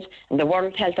Nations and the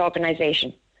World Health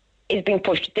Organization. Is being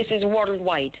pushed. This is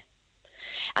worldwide.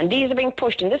 And these are being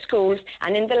pushed in the schools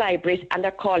and in the libraries, and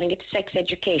they're calling it sex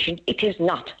education. It is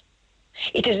not.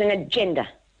 It is an agenda.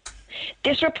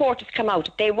 This report has come out.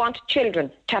 They want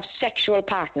children to have sexual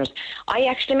partners. I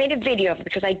actually made a video of it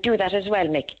because I do that as well,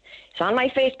 Mick. It's on my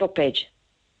Facebook page.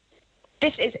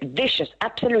 This is vicious,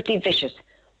 absolutely vicious.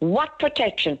 What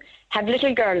protection have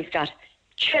little girls got?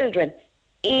 Children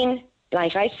in,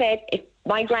 like I said, if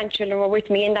my grandchildren were with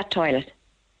me in that toilet,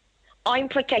 I'm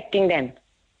protecting them.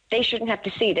 They shouldn't have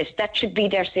to see this. That should be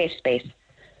their safe space.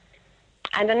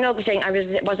 And another thing,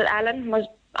 was it Alan was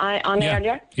on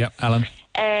earlier? Yeah, Alan.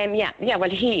 Well, I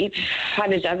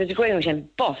was agreeing with him.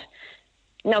 But,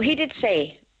 no, he did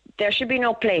say there should be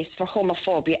no place for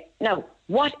homophobia. Now,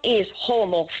 what is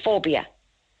homophobia?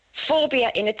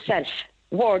 Phobia in itself,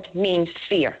 word means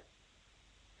fear.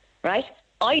 Right?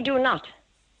 I do not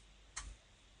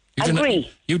agree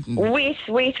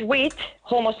with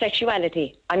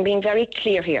homosexuality. I'm being very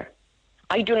clear here.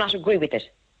 I do not agree with it.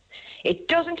 It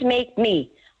doesn't make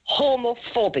me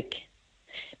homophobic.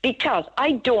 because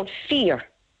I don't fear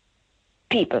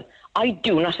people. I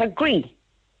do not agree.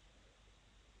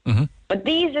 Mm-hmm. But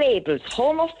these labels,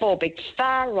 homophobic,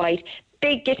 far right,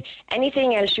 bigot,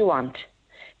 anything else you want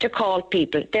to call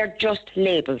people, they're just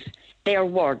labels. They're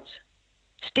words,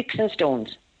 sticks and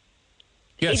stones.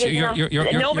 Yes,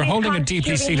 you're holding a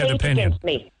deeply seated opinion.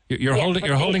 You're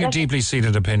holding a deeply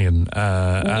seated opinion,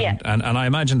 and I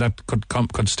imagine that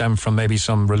could stem from maybe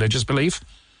some religious belief.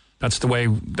 That's the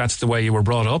way you were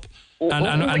brought up,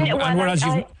 and whereas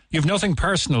you've nothing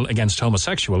personal against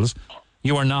homosexuals,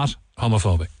 you are not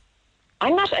homophobic.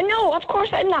 I'm not. No, of course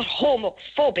I'm not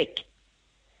homophobic,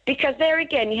 because there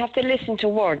again you have to listen to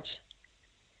words.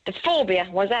 The phobia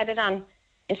was added on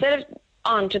instead of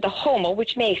onto the homo,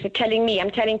 which makes it I'm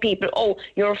telling people, oh,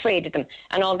 you're afraid of them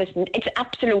and all this. It's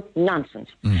absolute nonsense.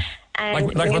 And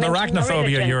like with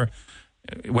arachnophobia,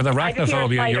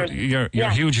 you're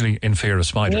hugely in fear of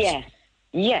spiders.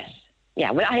 Yes.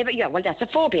 Yeah. Well, that's a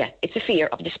phobia. It's a fear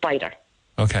of the spider.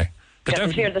 Okay.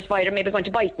 The fear of the spider maybe going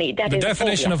to bite me. The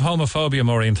definition of homophobia,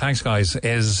 Maureen, thanks guys,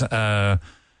 is the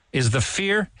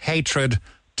fear, hatred,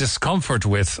 discomfort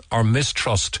with or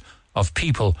mistrust of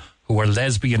people who are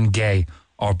lesbian, gay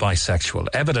or bisexual.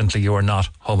 Evidently you are not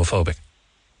homophobic.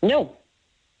 No.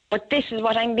 But this is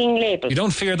what I'm being labelled. You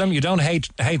don't fear them, you don't hate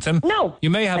them. No. You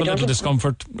may have a little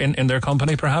discomfort in their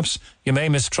company perhaps. You may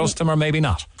mistrust them or maybe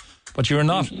not. But you're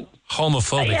not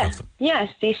homophobic of them.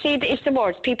 Yes, you see, it's the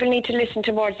words. People need to listen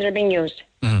to words that are being used.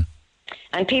 Mm.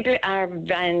 And people are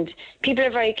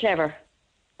very clever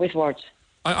with words.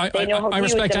 I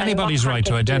respect anybody's right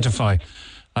to identify.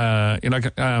 Let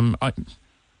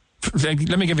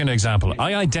me give you an example.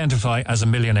 I identify as a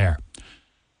millionaire.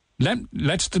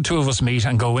 Let's the two of us meet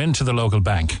and go into the local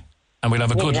bank, and we'll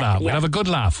have a good laugh. Yeah. We'll have a good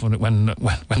laugh when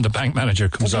the bank manager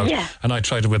comes out and I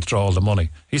try to withdraw all the money.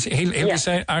 He'll be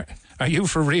saying, "Are you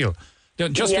for real?"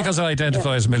 Just because I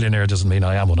identify as a millionaire doesn't mean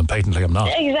I am one, and patently I'm not.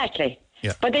 Exactly.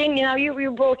 Yeah. But then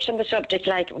you broached on the subject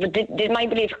like, did my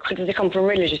belief could it come from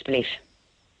religious belief?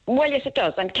 Well, yes, it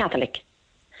does. I'm Catholic.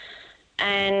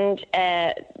 And,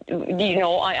 I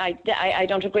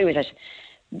don't agree with it.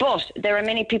 But there are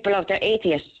many people out there,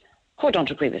 atheists, who don't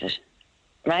agree with it.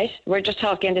 Right? We're just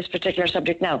talking this particular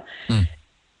subject now. Mm.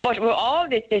 But all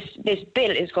this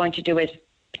bill is going to do is,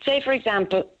 say, for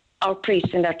example, our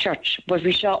priests in their church, but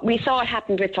we saw it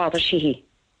happen with Father Sheehy.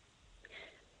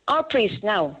 Our priests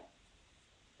now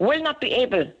will not be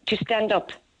able to stand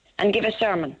up and give a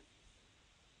sermon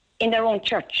in their own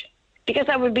church because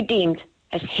that would be deemed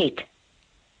as hate.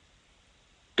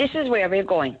 This is where we're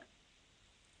going.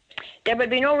 There will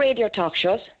be no radio talk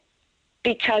shows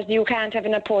because you can't have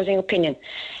an opposing opinion.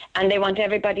 And they want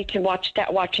everybody to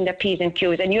start watching their P's and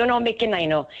Q's. And you know, Mick and I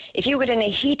know, if you get in a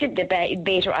heated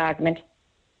debate or argument,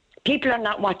 people are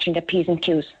not watching their P's and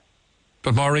Q's.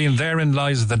 But Maureen, therein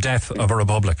lies the death of a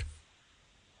republic.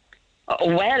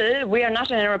 Well, we are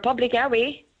not in a republic, are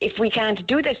we? If we can't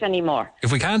do this anymore.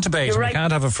 If we can't debate, we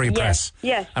can't have a free press.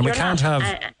 Yes, and we can't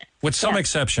have, with some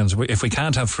exceptions, if we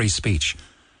can't have free speech,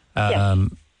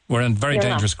 we're in very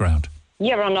dangerous ground.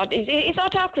 You're not. It's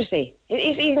autocracy.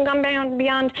 It's even gone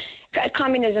beyond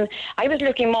communism. I was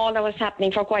looking more at what was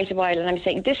happening for quite a while, and I'm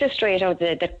saying this is straight out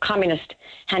the communist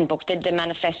handbook, the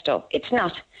manifesto. It's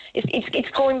not. It's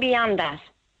going beyond that,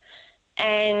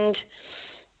 and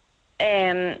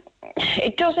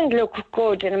it doesn't look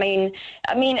good. And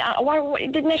I mean,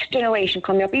 the next generation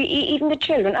coming up, even the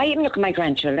children. I even look at my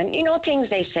grandchildren. You know things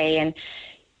they say, and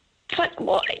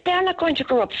they're not going to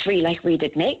grow up free like we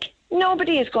did, Nick.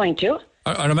 Nobody is going to.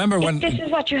 I remember when... This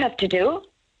is what you have to do.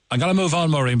 I'm going to move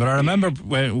on, Maureen, but I remember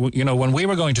when we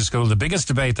were going to school, the biggest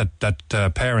debate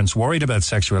that parents worried about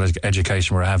sexual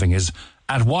education were having is,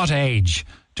 at what age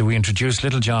do we introduce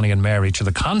little Johnny and Mary to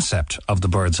the concept of the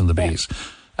birds and the bees?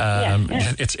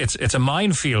 It's a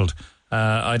minefield.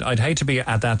 I'd hate to be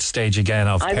at that stage again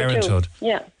of parenthood.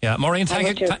 Yeah. Maureen,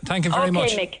 thank you very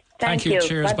much. Mick. Thank you.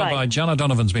 Cheers. Bye-bye. John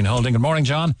O'Donovan's been holding. Good morning,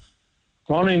 John.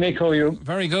 Morning, Nick. How are you?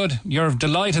 Very good. You're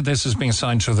delighted this is being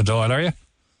signed through the Dáil, are you?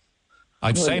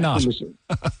 I'd say not.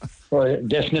 Well,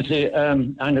 definitely.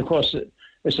 And of course,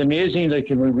 it's amazing.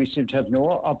 We seem to have no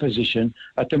opposition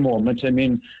at the moment.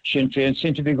 Sinn Féin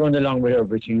seem to be going along with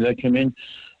everything.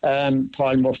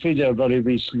 Paul Murphy there very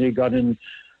recently got in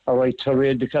a right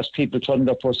tirade because people turned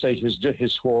up outside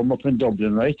his home up in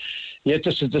Dublin, right? Yet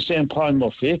this is the same Paul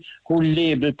Murphy who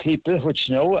labelled people, which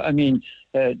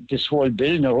this whole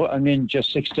bill now,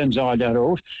 just extends all that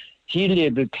out. He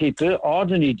labelled people,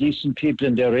 ordinary decent people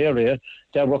in their area,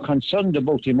 that were concerned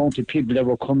about the amount of people that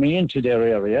were coming into their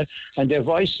area, and they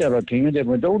voiced their opinion. They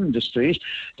went out in the street.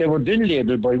 They were then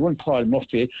labelled by one Paul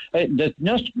Murphy, that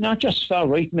not just far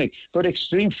right, Mick, but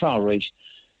extreme far right.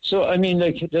 So, I mean,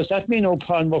 like, does that mean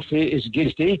Paul Murphy is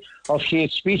guilty of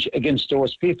hate speech against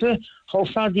those people? How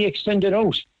far do you extend it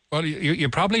out? Well, you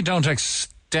probably don't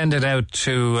extend it out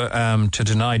to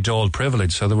deny Dole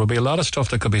privilege, so there will be a lot of stuff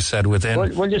that could be said within.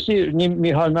 Well, you see,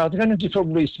 Micheál Martin had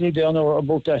trouble recently there now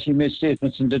about that. He made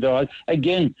statements in the Dáil,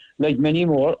 again, like many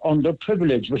more,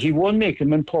 underprivileged, but he won't make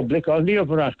them in public, or Leo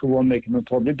Varadkar won't make them in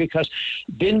public, because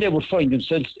then they would find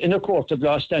themselves in a court of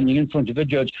law standing in front of a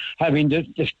judge having to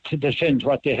defend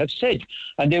what they have said,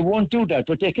 and they won't do that,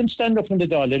 but they can stand up in the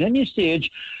Dáil at any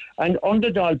stage and under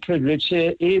Dáil privilege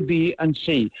say A, B and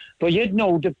C. But yet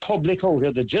now the public out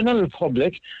here, the general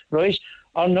public, right,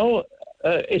 are now,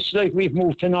 it's like we've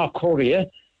moved to North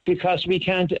Korea, because we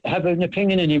can't have an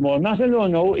opinion anymore. Not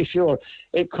alone now, if you're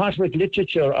caught with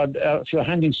literature or if you're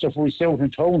handing stuff we say out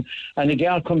in town and a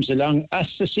girl comes along,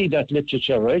 asks to see that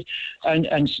literature, right, and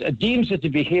deems it to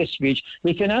be hate speech,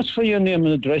 they can ask for your name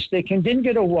and address. They can then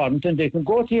get a warrant and they can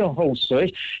go to your house,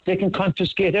 right? They can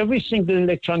confiscate every single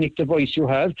electronic device you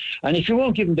have, and if you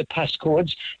won't give them the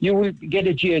passcodes, you will get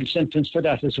a jail sentence for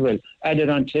that as well,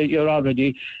 added on to your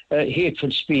already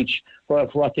hateful speech for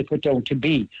what they put down to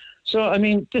be. So, I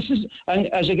mean, this is, and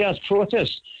as regards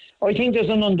protest, I think there's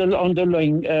an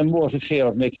underlying motive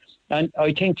here, Nick. And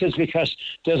I think it's because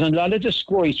there's a lot of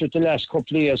disgrace with the last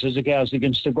couple of years as regards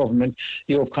against the government.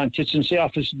 You have constituency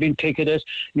offices being picketed,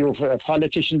 you have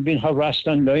politicians being harassed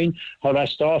online,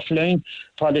 harassed offline,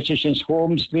 politicians'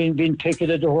 homes being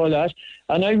picketed, the whole lot.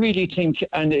 And I really think,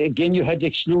 and again, you had the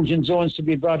exclusion zones to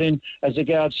be brought in as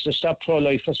regards to stop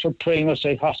pro-lifers for praying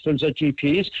outside hospitals or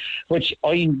GPs, which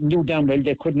I knew damn well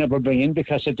they could never bring in,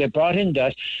 because if they brought in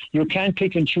that, you can't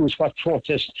pick and choose what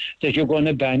protest that you're going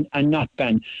to ban and not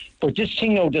ban. But this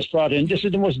thing now that's brought in, this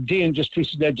is the most dangerous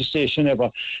piece of legislation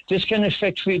ever. This can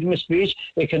affect freedom of speech,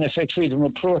 it can affect freedom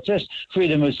of protest,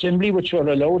 freedom of assembly, which are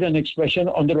allowed, and expression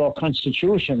under our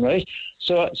constitution, right?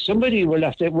 So somebody will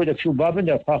have to, with a few bob in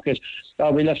their pocket,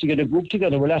 we'll have to get a group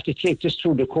together, we'll have to take this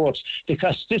through the courts,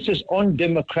 because this is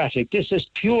undemocratic. This is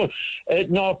pure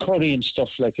North Korean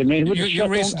stuff. Like, I mean, you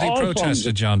recently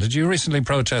protested, John. Did you recently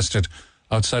protested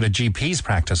outside a GP's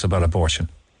practice about abortion?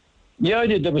 Yeah, I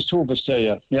did. There was 2 of us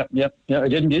there, yeah, I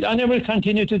did. And I will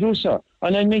continue to do so.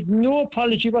 And I make no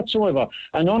apology whatsoever.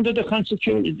 And under the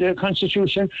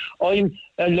Constitution, I'm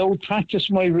allowed to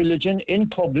practice my religion in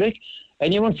public.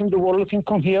 Anyone from the world can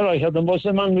come here. I had a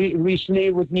Muslim man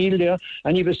recently with Neil there,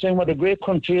 and he was saying what a great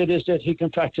country it is that he can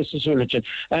practice his religion.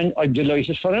 And I'm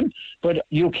delighted for him. But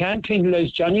you can't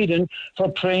penalise John Eden for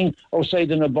praying outside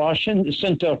an abortion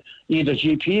centre, either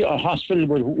GP or hospital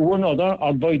with one other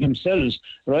or by themselves,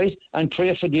 right? And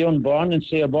pray for the unborn and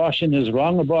say abortion is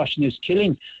wrong, abortion is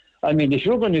killing. I mean, if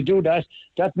you're going to do that,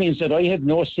 that means that I have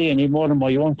no say anymore in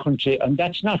my own country. And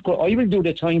that's not good. I will do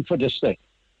the time for this thing.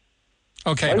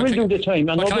 Okay, I will do the time.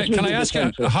 Can I ask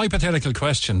you a hypothetical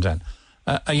question then?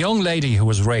 A young lady who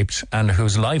was raped and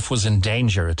whose life was in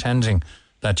danger attending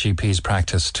that GP's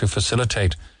practice to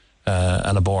facilitate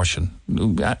an abortion,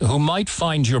 who might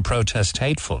find your protest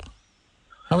hateful.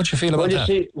 How would you feel about that?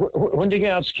 See, when the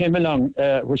guards came along,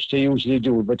 which they usually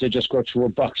do, but they just go through a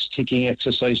box-ticking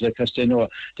exercise because they know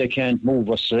they can't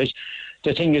move us, right?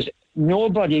 The thing is,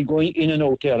 nobody going in and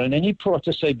out there, and any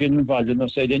protest I've been involved in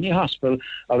outside any hospital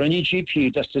or any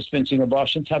GP that's dispensing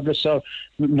abortion tablets or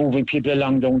moving people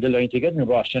along down the line to get an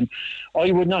abortion,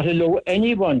 I would not allow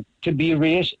anyone to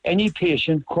berate any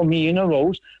patient coming in or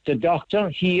out. The doctor,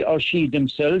 he or she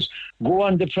themselves, go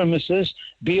on the premises,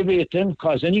 berate them,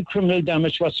 cause any criminal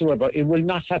damage whatsoever. It will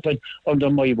not happen under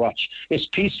my watch. It's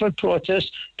peaceful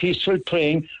protest, peaceful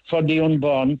praying for the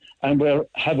unborn, and we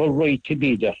have a right to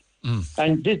be there.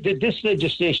 And this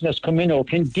legislation that's coming now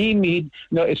can deem me,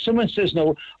 now if someone says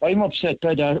no, I'm upset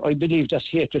by that, I believe that's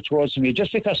hatred towards me,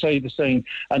 just because I have a sign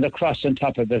and a cross on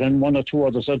top of it and 1 or 2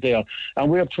 others are there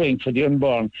and we're praying for the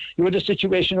unborn. You had a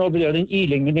situation over there in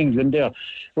Ealing in England there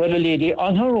where a lady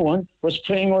on her own was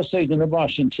praying outside an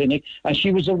abortion clinic and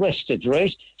she was arrested,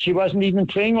 right? She wasn't even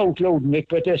praying out loud, Nick,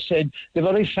 but they said the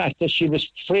very fact that she was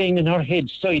praying in her head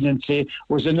silently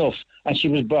was enough, and she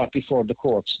was brought before the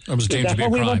courts. It was deemed to be a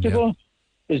crime, go?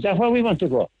 Is that where we want to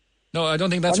go? No, I don't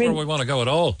think that's where we want to go at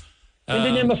all. In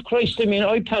the name of Christ, I mean,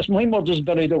 my mother's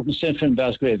buried out in St.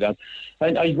 Finbarr's graveyard,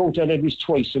 and I go there at least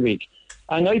twice a week.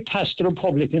 And I passed the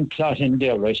Republican plot in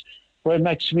there, right? where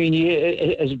Max Sweeney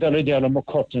is buried there on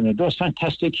McCutcheon. Those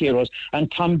fantastic heroes.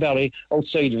 And Tom Barry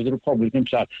outside of the Republican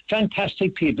plot.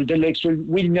 Fantastic people, the likes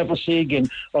we'll never see again,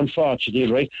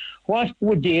 unfortunately, right? What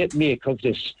would they make of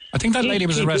this? I think that lady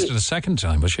was arrested a second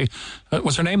time, was she?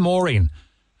 Was her name Maureen?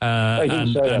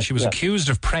 And she was accused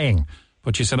of praying.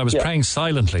 But she said, I was praying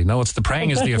silently. No, it's the praying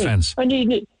is the offence. And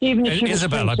even if she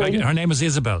Isabel, was her name is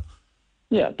Isabel.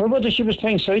 Yeah, but whether she was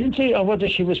praying silently or whether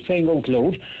she was praying out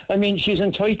loud, I mean, she's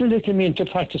entitled to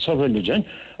practice her religion.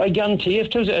 I guarantee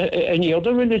if there was any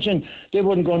other religion, they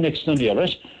wouldn't go next to near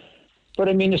it. But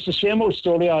I mean, it's the same old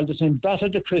story all the time. Batter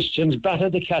the Christians, batter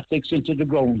the Catholics into the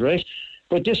ground, right?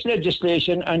 But this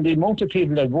legislation and the amount of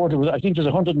people that voted, I think there's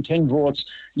 110 votes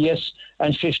yes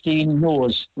and 15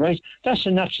 no's, right? That's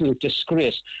an absolute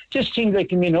disgrace. This thing, like,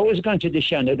 has gone to the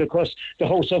Shannon because the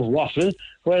House of Waffle,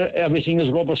 where everything is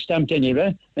rubber stamped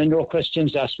anyway, and no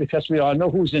questions asked, because we all know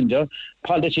who's in there.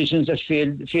 Politicians that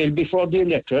failed before the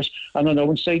electorate, and are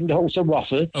now inside the House of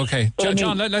Waffle. Okay,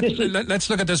 John, let's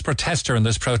look at this protester and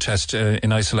this protest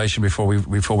in isolation before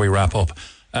we wrap up.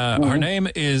 Her name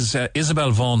is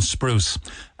Isabel Vaughan Spruce,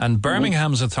 and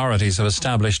Birmingham's authorities have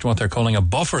established what they're calling a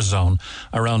buffer zone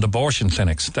around abortion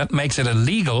clinics. That makes it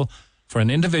illegal for an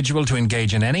individual to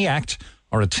engage in any act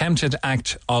or attempted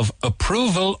act of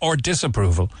approval or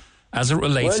disapproval as it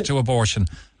relates to abortion.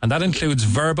 And that includes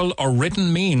verbal or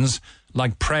written means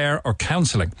like prayer or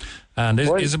counselling. And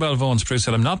Isabel Vaughan Spruce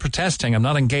said, I'm not protesting, I'm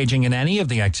not engaging in any of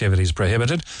the activities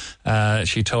prohibited.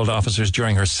 She told officers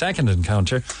during her second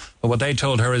encounter, but what they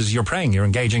told her is, you're praying, you're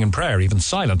engaging in prayer, even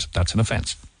silent, that's an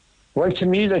offence. Well, to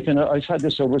me, I've had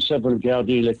this over several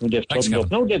Gardaí, when they've turned up.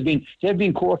 No, they've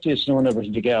been courteous and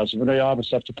everything to Guards, but I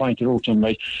always have to point it out to them,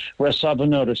 right? We're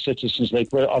sovereign other citizens,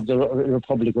 of the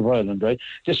Republic of Ireland, right?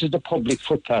 This is the public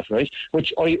footpath, right?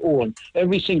 Which I own.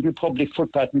 Every single public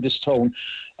footpath in this town,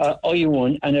 I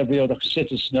own, and every other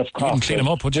citizen of Cork. You can clean them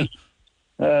up, would you?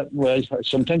 Well,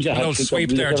 sometimes I have to sweep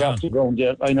there, John. Off the ground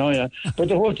there. I know, yeah. But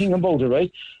the whole thing about it,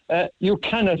 right? You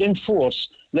cannot enforce,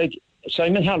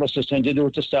 Simon Harris is trying to do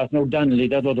at the start. Now Donnelly,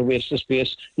 that other waste of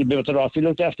space, he'd be better off. He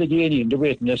looked after the alien, the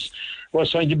witness,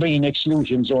 was trying to bring in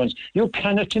exclusion zones. You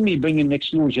cannot, to me, bring in an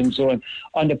exclusion zone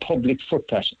on the public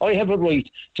footpath. I have a right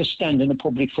to stand in a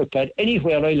public footpath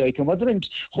anywhere I like, and whether I'm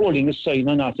holding a sign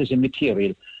or not is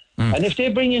immaterial. And if they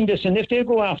bring in this, and if they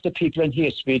go after people in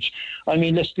hate speech, I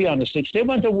mean, let's be honest, if they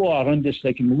want a war on this,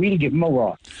 we'll give them a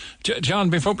war.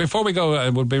 John, before we go,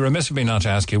 it would be remiss of me not to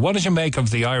ask you, what did you make of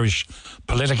the Irish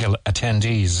political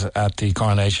attendees at the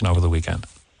coronation over the weekend?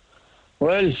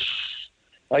 Well,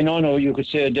 I know you could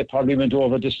say they probably went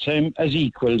over this time as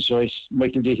equals, right?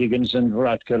 Michael D. Higgins and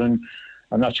Varadkar, and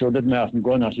I'm not sure that Martin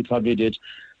Gunnar, he probably did.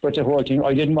 But the whole thing,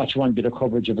 I didn't watch one bit of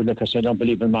coverage of it. Like I said, I don't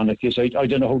believe in monarchies. I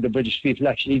don't know how the British people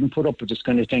actually even put up with this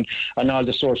kind of thing and all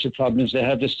the sorts of problems they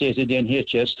have. The state of the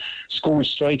NHS, school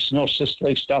strikes, nurses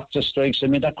strikes, doctor strikes. I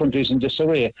mean, that country's in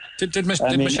disarray. Did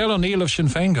Michelle O'Neill of Sinn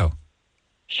Féin go?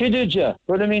 She did, yeah.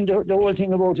 But I mean, the whole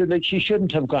thing about it, she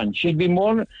shouldn't have gone. She'd be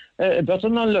more better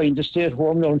online to stay at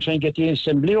home now and try and get the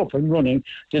assembly up and running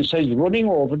than running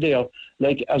over there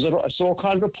as a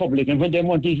so-called Republican when they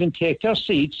won't even take their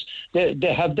seats.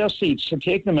 They have their seats to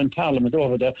take them in Parliament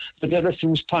over there, but they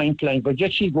refuse point blank. But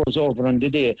yet she goes over on the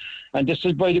day. And this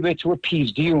is, by the way, to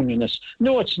appease the Unionists.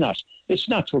 No, it's not. It's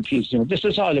not to appease them. This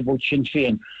is all about Sinn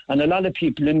Féin. And a lot of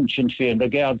people in Sinn Féin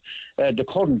regard the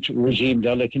current regime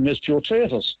there as pure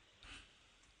traitors.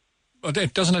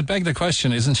 But doesn't it beg the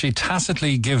question, isn't she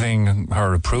tacitly giving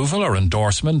her approval or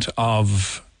endorsement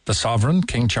of the sovereign,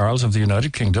 King Charles of the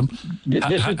United Kingdom,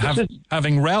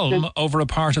 having realm over a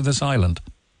part of this island?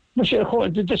 This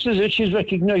is it. She's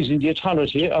recognising the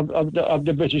authority of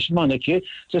the British monarchy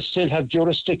to still have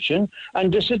jurisdiction.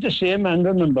 And this is the same man,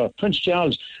 remember, Prince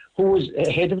Charles, who was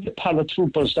head of the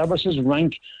paratroopers. That was his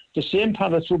rank. The same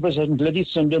paratroopers that in Bloody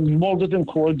Sunday murdered in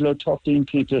cold blood 13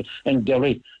 people in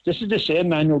Derry. This is the same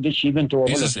man who did she went over.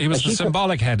 He was the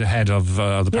symbolic head of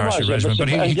the parachute regiment, but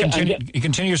he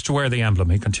continues to wear the emblem.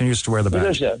 He continues to wear the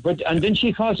badge. And then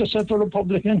she calls herself a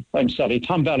Republican. I'm sorry,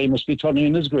 Tom Barry must be turning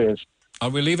in his grave.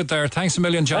 We'll leave it there. Thanks a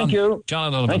million, John. Thank you. John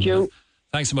O'Donovan. Thank you.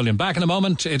 Thanks a million. Back in a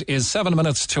moment. It is 7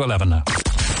 minutes to 11 now.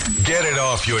 Get it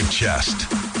off your chest.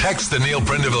 Text the Neil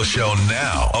Prendeville Show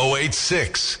now.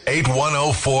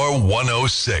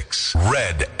 086-8104-106.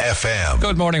 Red FM.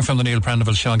 Good morning from the Neil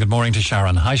Prendeville Show, and good morning to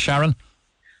Sharon. Hi, Sharon.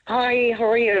 Hi,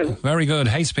 how are you? Very good.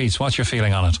 Hey, Speech, what's your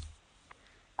feeling on it?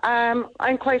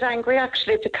 I'm quite angry,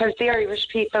 actually, because the Irish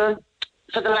people,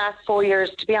 for the last 4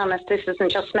 years, to be honest, this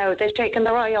isn't just now, they've taken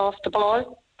their eye off the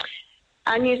ball.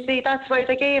 And you see, that's why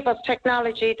they gave us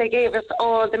technology. They gave us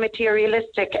all the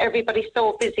materialistic. Everybody's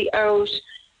so busy out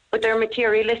with their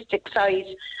materialistic side.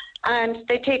 And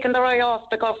they've taken their eye off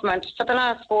the government for the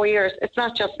last 4 years. It's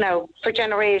not just now, for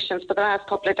generations, for the last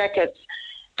couple of decades.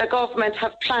 The government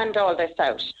have planned all this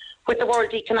out with the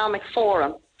World Economic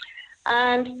Forum.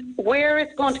 And where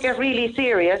it's going to get really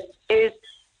serious is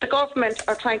the government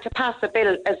are trying to pass a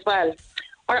bill as well,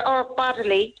 or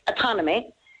bodily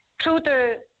autonomy, through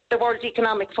the World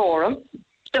Economic Forum,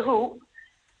 the WHO.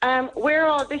 Where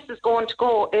all this is going to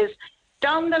go is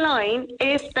down the line,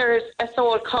 if there's a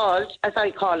so-called, as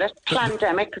I call it,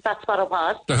 pandemic, because that's what it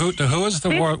was. The WHO is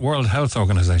the World Health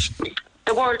Organization.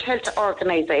 The World Health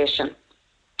Organization.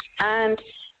 And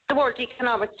the World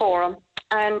Economic Forum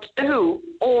and the WHO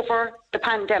over the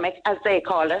pandemic, as they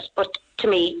call it, but to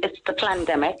me, it's the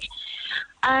pandemic.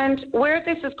 And where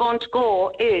this is going to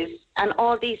go is, and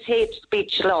all these hate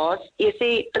speech laws, you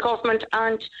see, the government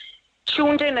aren't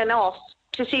tuned in enough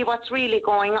to see what's really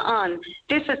going on.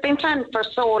 This has been planned for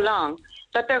so long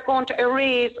that they're going to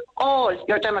erase all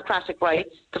your democratic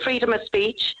rights, the freedom of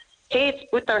speech,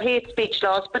 with their hate speech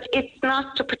laws, but it's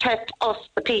not to protect us,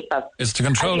 the people. It's to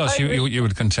control us, you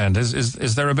would contend.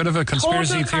 Is there a bit of a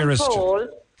conspiracy theorist? Are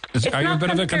you a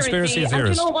bit of a conspiracy theorist?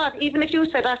 And you know what? Even if you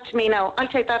say that to me now, I'll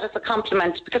take that as a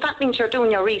compliment, because that means you're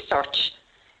doing your research,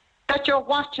 that you're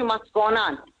watching what's going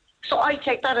on. So I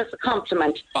take that as a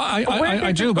compliment.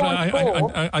 I do, but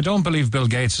I don't believe Bill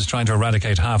Gates is trying to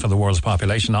eradicate half of the world's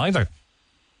population either.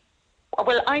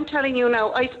 Well, I'm telling you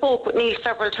now, I spoke with Neil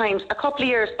several times, a couple of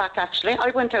years back actually. I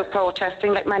went out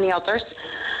protesting like many others.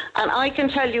 And I can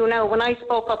tell you now, when I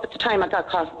spoke up at the time, I got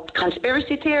called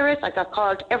conspiracy theorist, I got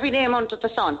called every name under the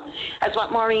sun, as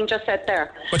what Maureen just said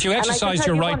there. But you exercised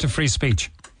your right to free speech.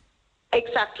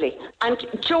 Exactly. And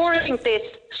during this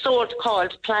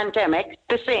so-called pandemic,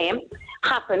 the same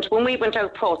happened when we went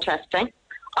out protesting.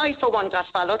 I, for one, got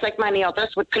followed, like many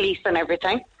others, with police and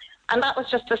everything. And that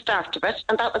was just the start of it,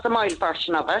 and that was a mild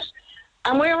version of it.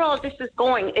 And where all this is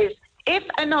going is, if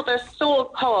another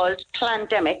so-called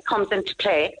pandemic comes into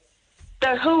play,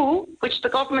 the WHO, which the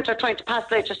government are trying to pass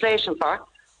legislation for,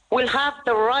 will have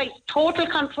the right, total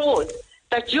control,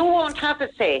 that you won't have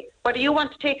a say whether you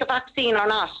want to take a vaccine or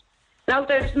not. Now,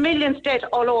 there's millions dead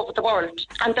all over the world,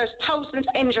 and there's thousands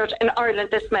injured in Ireland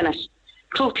this minute,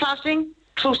 through clotting,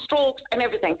 through strokes and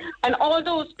everything. And all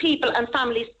those people and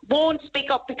families won't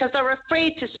speak up because they're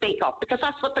afraid to speak up, because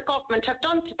that's what the government have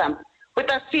done to them with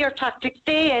their fear tactics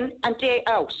day in and day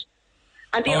out.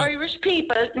 And the Irish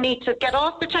people need to get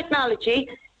off the technology,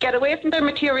 get away from their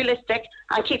materialistic,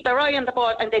 and keep their eye on the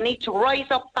ball, and they need to rise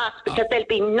up fast, because there'll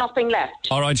be nothing left.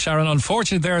 All right, Sharon,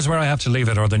 unfortunately there's where I have to leave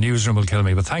it, or the newsroom will kill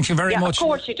me, but thank you very much. Of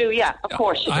course you do, of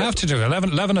course you do. I have to do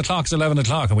 11 o'clock is 11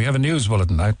 o'clock, and we have a news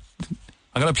bulletin.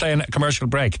 I'm going to play a commercial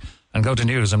break and go to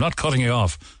news. I'm not cutting you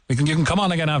off. You can come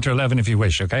on again after 11 if you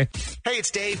wish, okay? Hey,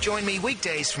 it's Dave. Join me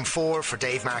weekdays from 4 for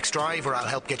Dave Max Drive, where I'll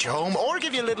help get you home or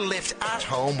give you a little lift at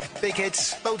home. Big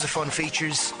hits, loads of fun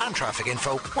features and traffic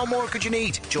info. What more could you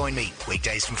need? Join me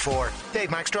weekdays from 4. Dave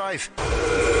Max Drive.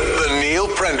 The Neil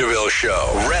Prendeville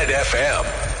Show, Red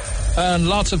FM. And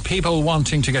lots of people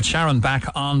wanting to get Sharon back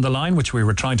on the line, which we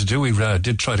were trying to do. We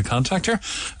did try to contact her,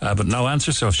 but no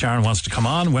answer. So if Sharon wants to come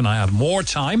on when I have more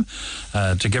time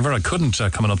to give her, I couldn't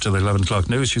coming up to the 11 o'clock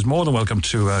news. She's more than welcome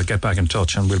to get back in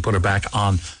touch, and we'll put her back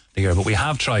on the air. But we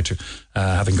have tried to,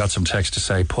 having got some text to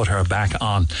say, put her back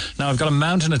on. Now, I've got a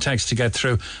mountain of text to get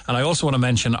through, and I also want to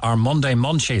mention our Monday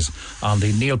Munchies on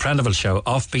the Neil Prendeville Show,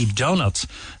 Offbeat Donuts.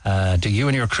 Do you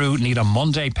and your crew need a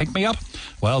Monday pick-me-up?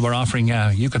 Well, we're offering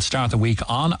you could start the week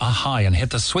on a high and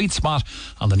hit the sweet spot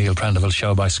on the Neil Prendeville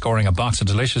Show by scoring a box of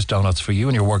delicious donuts for you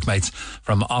and your workmates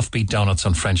from Offbeat Donuts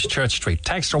on French Church Street.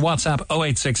 Text or WhatsApp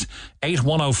 086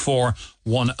 8104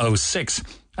 106.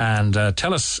 And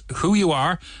tell us who you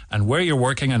are and where you're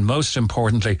working, and most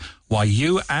importantly, why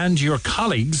you and your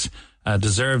colleagues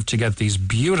deserve to get these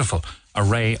beautiful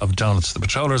array of donuts. The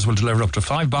Patrollers will deliver up to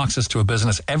 5 boxes to a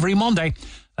business every Monday.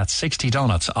 That's 60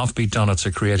 donuts. Offbeat Donuts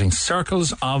are creating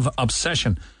circles of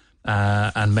obsession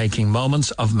and making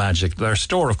moments of magic. Their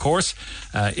store, of course,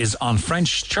 is on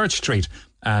French Church Street,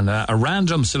 and a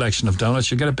random selection of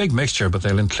donuts. You get a big mixture, but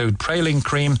they'll include praline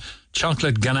cream,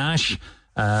 chocolate ganache.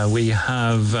 We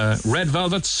have red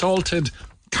velvet, salted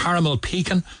caramel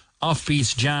pecan,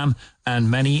 Offbeat's jam,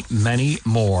 and many, many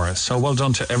more. So well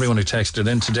done to everyone who texted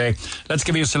in today. Let's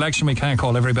give you a selection. We can't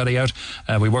call everybody out.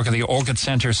 We work at the Orchid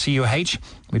Centre, CUH.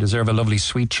 We deserve a lovely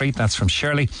sweet treat. That's from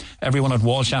Shirley. Everyone at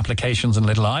Walsh Applications in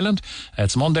Little Island.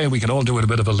 It's Monday. We could all do with a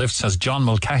bit of a lift, says John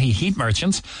Mulcahy Heat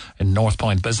Merchants in North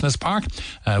Point Business Park.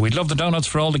 We'd love the donuts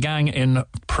for all the gang in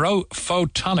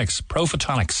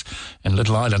Profotonics in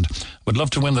Little Island. Would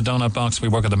love to win the donut box. We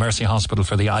work at the Mercy Hospital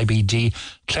for the IBD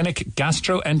Clinic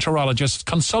Gastroenterologist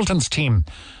Consultants team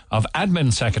of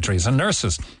admin secretaries and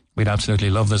nurses. We'd absolutely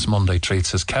love this Monday treat,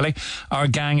 says Kelly. Our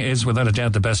gang is, without a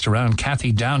doubt, the best around.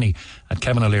 Kathy Downey at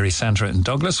Kevin O'Leary Centre in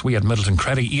Douglas. We at Middleton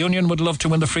Credit Union would love to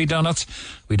win the free donuts.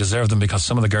 We deserve them because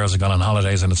some of the girls have gone on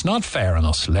holidays and it's not fair on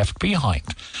us left behind.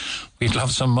 We'd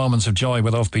love some moments of joy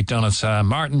with Offbeat Donuts.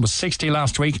 Martin was 60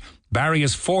 last week. Barry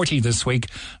is 40 this week.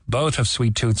 Both have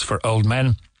sweet tooths for old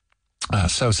men.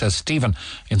 So says Stephen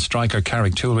in Striker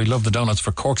Carricktool. We love the donuts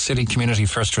for Cork City Community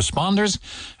First Responders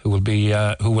who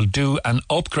will do an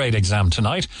upgrade exam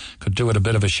tonight. Could do it a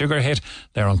bit of a sugar hit.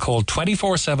 They're on call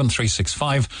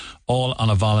 24/7/365, all on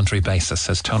a voluntary basis,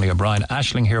 says Tony O'Brien.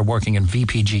 Ashling here working in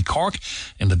VPG Cork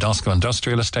in the Dosco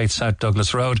Industrial Estate, South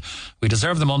Douglas Road. We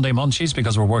deserve the Monday munchies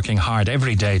because we're working hard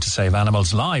every day to save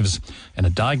animals' lives in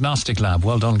a diagnostic lab.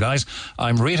 Well done, guys.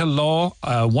 I'm Rita Law,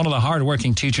 one of the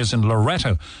hard-working teachers in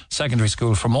Loretto Secondary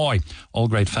School for Moy. All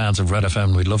great fans of Red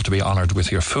FM. We'd love to be honoured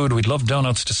with your food. We'd love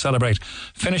donuts to celebrate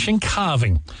finishing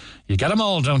calving. You get them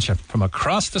all, don't you? From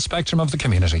across the spectrum of the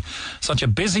community. Such a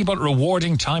busy but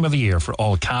rewarding time of the year for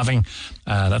all calving.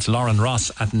 That's Lauren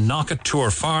Ross at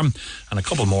Knockatour Farm. And a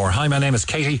couple more. Hi, my name is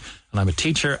Katie and I'm a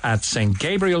teacher at St.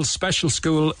 Gabriel's Special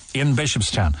School in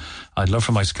Bishopstown. I'd love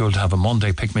for my school to have a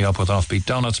Monday pick-me-up with Offbeat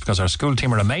Donuts because our school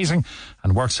team are amazing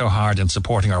and work so hard in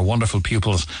supporting our wonderful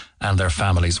pupils and their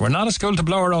families. We're not a school to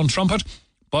blow our own trumpet,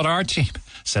 but our team,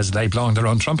 says they blowing their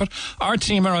own trumpet, our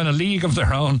team are in a league of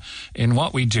their own in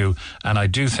what we do, and I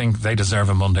do think they deserve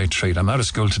a Monday treat. I'm out of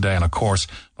school today on a course,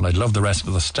 but I'd love the rest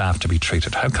of the staff to be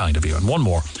treated. How kind of you. And one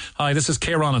more. Hi, this is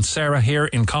Kieran and Sarah here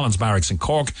in Collins Barracks in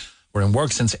Cork. We're in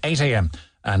work since 8 a.m.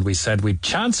 and we said we'd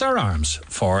chance our arms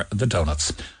for the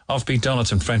donuts. Offbeat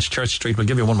Donuts in French Church Street. We'll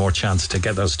give you one more chance to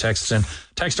get those texts in.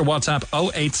 Text or WhatsApp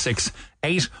 086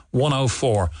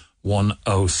 8104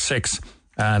 106.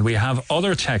 And we have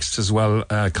other texts as well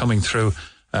coming through,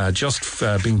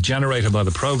 being generated by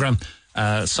the programme.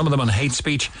 Some of them on hate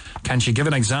speech. Can she give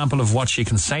an example of what she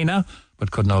can say now,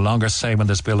 but could no longer say when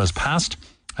this bill is passed?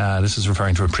 This is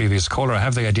referring to a previous caller. I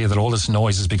have the idea that all this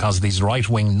noise is because these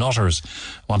right-wing nutters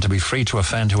want to be free to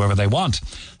offend whoever they want,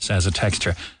 says a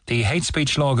texter. The hate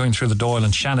speech law going through the Dáil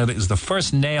and Shannon is the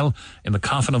first nail in the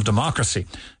coffin of democracy.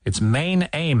 Its main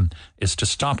aim is to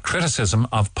stop criticism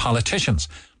of politicians,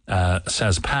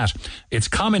 says Pat. It's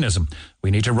communism. We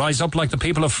need to rise up like the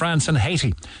people of France and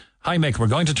Haiti. Hi, Mick, we're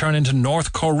going to turn into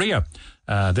North Korea.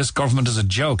 This government is a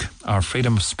joke. Our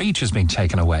freedom of speech is being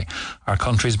taken away. Our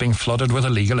country is being flooded with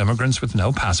illegal immigrants with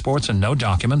no passports and no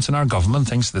documents, and our government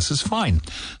thinks this is fine.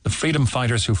 The freedom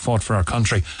fighters who fought for our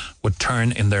country would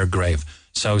turn in their grave.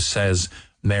 So says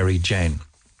Mary Jane.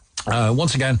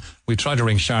 Once again, we tried to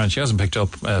ring Sharon. She hasn't picked up.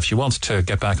 If she wants to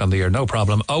get back on the air, no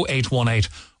problem. 0818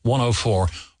 104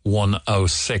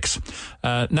 106.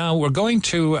 Now we're going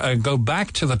to go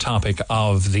back to the topic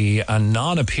of the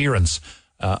non-appearance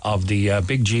of the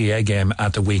big GAA game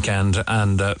at the weekend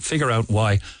and figure out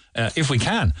why, if we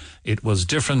can, it was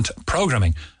different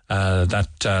programming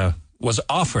that was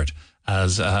offered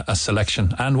as a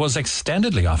selection and was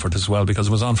extendedly offered as well because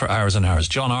it was on for hours and hours.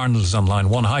 John Arnold is on line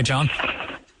one. Hi, John.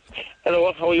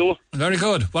 Hello, how are you? Very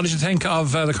good. What did you think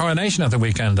of the coronation at the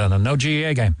weekend then, and no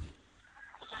GAA game?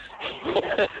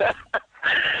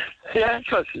 Yeah,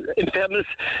 it was, in fairness,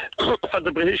 for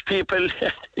the British people,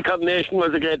 the coronation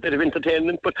was a great bit of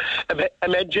entertainment. But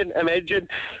imagine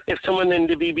if someone in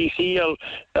the BBC or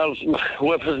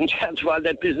whoever's in charge of all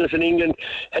that business in England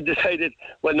had decided,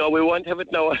 well, no, we won't have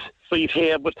it now free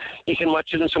here, but you can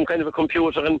watch it on some kind of a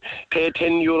computer and pay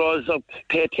 €10 or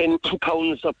pay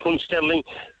 £10 or pound sterling.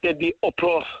 There'd be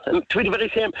uproar. And to be the very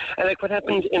same, and like what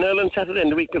happened in Ireland Saturday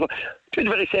and the week before, to be the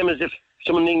very same as if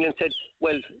someone in England said,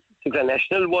 well, the Grand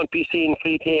National won't be seen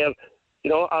free to air, you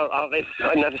know, or if,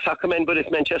 I'm not a soccer man, but if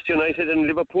Manchester United and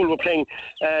Liverpool were playing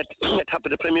at the top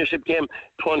of the Premiership game,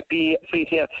 it won't be free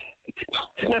to air. It's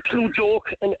an absolute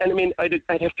joke, and I mean, I'd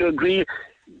have to agree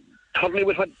totally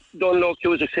with what Donald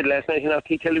Cusick said last night on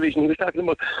RT television. He was talking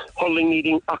about hurling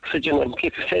needing oxygen, and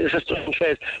people say it's a strange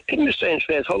phrase. It isn't a strange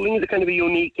phrase. Hurling is a kind of a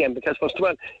unique game because, first of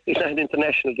all, it's not an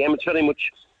international game. It's very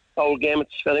much our game.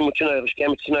 It's very much an Irish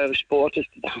game. It's an Irish sport. It's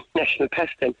the national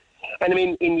pastime. And I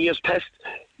mean, in years past,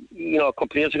 you know, a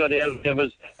couple of years ago, there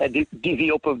was a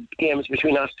divvy up of games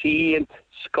between RT and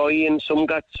Sky, and some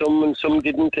got some and some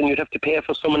didn't, and you'd have to pay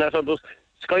for some and that others.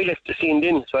 Sky left the scene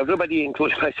in, so everybody,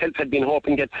 including myself, had been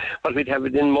hoping that what we'd have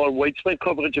in more widespread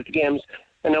coverage of the games.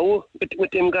 And now,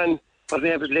 with them gone, what we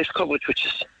have is less coverage, which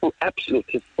is an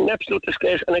absolute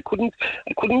disgrace. And I couldn't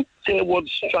say a word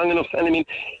strong enough. And I mean,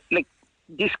 like,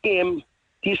 this game,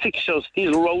 these fixtures, these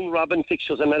round-robin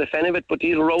fixtures, I'm not a fan of it, but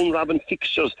these round-robin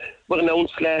fixtures were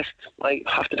announced last,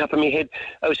 off the top of my head,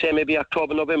 I would say maybe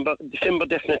October, November, December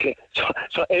definitely.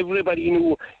 So everybody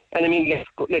knew, and I mean,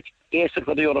 let's face it,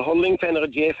 whether you're a hurling fan or a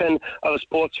J fan or a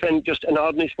sports fan, just an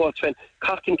ordinary sports fan,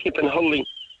 Cork and Tip and hurling,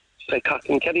 it's like Cork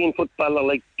and Kerry in football, or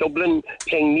like Dublin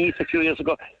playing Meath a few years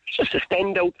ago. It's just a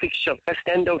standout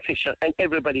fixture, and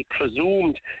everybody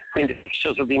presumed when the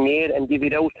fixtures would be made and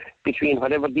divvied out between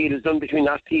whatever deal is done between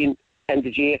RT and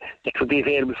the GAA, that could be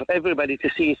available for everybody to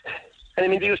see it. And I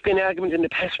mean, there used to be an argument in the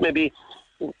past, maybe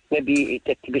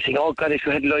that to be saying, oh God, if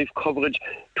you had live coverage,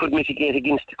 it would mitigate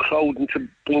against the crowd and to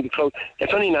bring the crowd.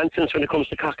 That's only nonsense when it comes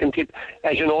to Cork and Tip.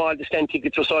 As you know, all the stand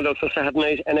tickets were sold out for Saturday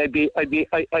night, and I'd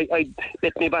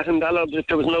bet me bottom dollar that if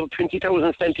there was another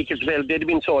 20,000 stand tickets available, they'd have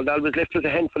been sold. I was left with a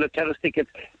handful of terrace tickets.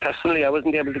 Personally, I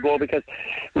wasn't able to go because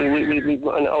we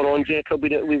on our own J Club,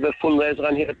 we were a fundraiser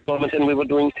on here at the moment, and we were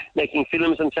making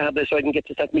films on Saturday, so I didn't get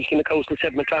to start milking the cows till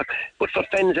 7 o'clock. But for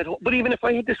fans at home, but even if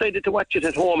I had decided to watch it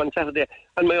at home on Saturday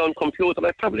on my own computer,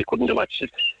 I probably couldn't have watched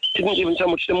it. Didn't give so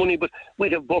much the money, but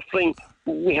we'd have buffering.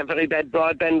 We have very bad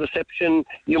broadband reception.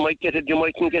 You might get it, you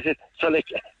mightn't get it. So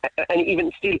and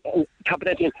even still, on top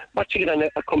of that, watching it on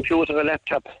a computer, a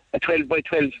laptop, a 12 by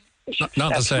 12.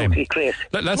 Not the same.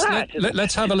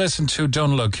 Let's have a listen to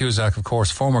Donald Cusack, of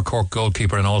course, former Cork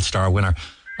goalkeeper and All-Star winner,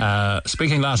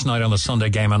 speaking last night on the Sunday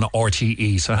game on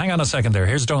RTE. So hang on a second there.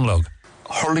 Here's Donald.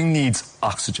 Hurling needs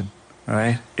oxygen,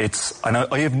 right? And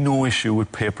I have no issue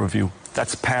with pay-per-view.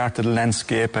 That's part of the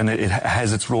landscape, and it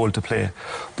has its role to play.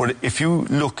 But if you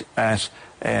look at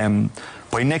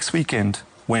by next weekend,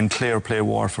 when Clare play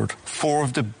Waterford, 4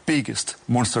 of the biggest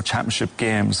Munster Championship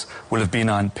games will have been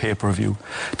on pay-per-view.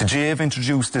 The GAA have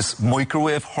introduced this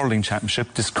microwave hurling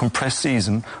championship, this compressed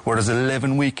season, where there's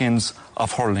 11 weekends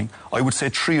of hurling. I would say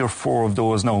 3 or 4 of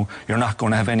those now, you're not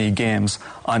going to have any games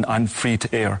on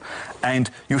free-to-air. And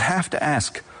you have to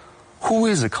ask, who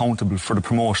is accountable for the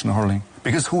promotion of hurling?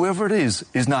 Because whoever it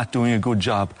is not doing a good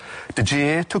job. The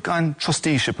GAA took on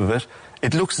trusteeship of it.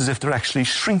 It looks as if they're actually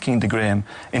shrinking the game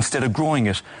instead of growing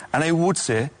it. And I would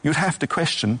say you'd have to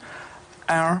question,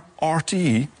 are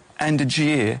RTE and the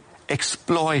GAA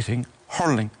exploiting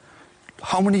hurling?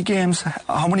 How many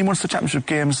Munster Championship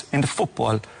games in the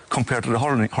football compared to the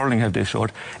hurling have they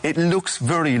showed? It looks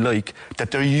very like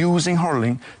that they're using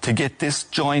hurling to get this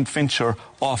joint venture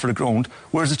off of the ground,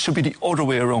 whereas it should be the other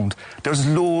way around. There's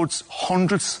loads,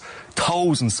 hundreds,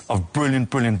 thousands of brilliant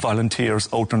volunteers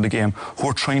out in the game who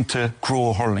are trying to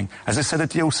grow hurling. As I said at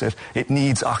the outset, it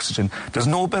needs oxygen. There's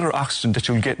no better oxygen that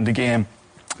you'll get in the game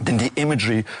than the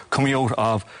imagery coming out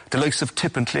of the likes of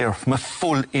Tip and Clare from a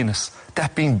full Innis,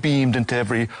 that being beamed into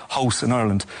every house in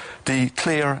Ireland. The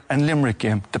Clare and Limerick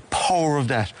game, the power of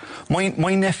that. My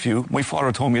nephew, my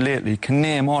father told me lately, can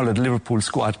name all of the Liverpool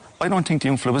squad. I don't think the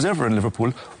young fella was ever in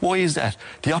Liverpool. Why is that?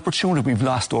 The opportunity we've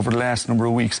lost over the last number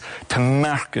of weeks to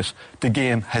market the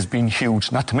game has been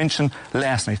huge, not to mention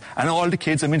last night. And all the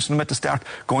kids, I mentioned them at the start,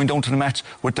 going down to the match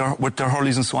with their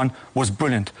hurleys and so on, was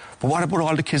brilliant. But what about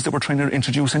all the kids that we're trying to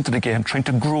introduce into the game, trying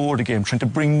to grow the game, trying to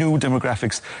bring new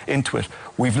demographics into it?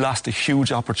 We've lost a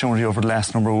huge opportunity over the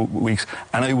last number of weeks,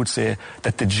 and I would say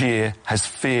that the GAA has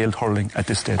failed hurling at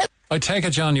this stage. I take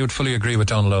it, John, you would fully agree with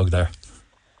Donald Logue there.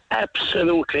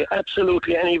 Absolutely.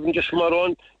 And even just from our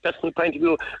own personal point of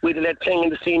view, with the lad playing in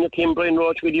the senior team, Brian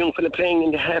Roach, with the young fella playing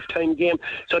in the half-time game,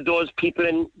 so those people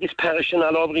in this parish and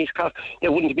all over East Cork, they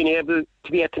wouldn't have been able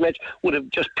to be at the match, would have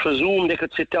just presumed they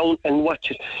could sit down and watch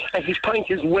it. And his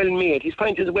point is well made.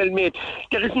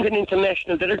 There isn't an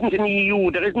international, there isn't an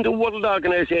EU, there isn't a world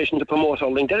organisation to promote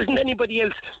hurling. There isn't anybody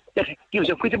else that gives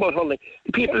a whit about hurling.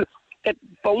 The people that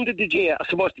founded the GAA are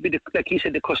supposed to be, like he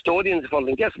said, the custodians of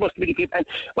hurling. They're supposed to be the people. And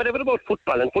whatever about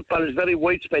football, and football is very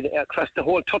widespread across the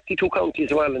whole 32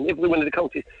 counties of Ireland, every one of the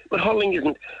counties. But hurling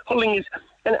isn't. Hurling is,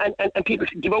 and people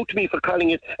give out to me for calling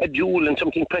it a jewel and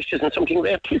something precious and something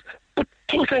rare. But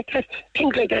things like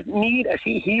that need, as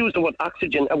he used the word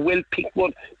oxygen, a well-picked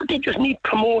word, but they just need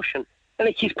promotion. And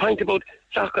like his point about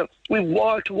soccer, we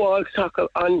wall-to-wall soccer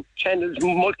on channels,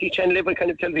 multi-channel, every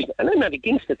kind of television. And I'm not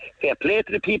against it. Fair play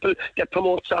to the people that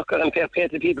promote soccer and fair play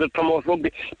to the people that promote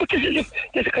rugby. But there's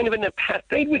a kind of an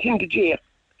apartheid within the GAA.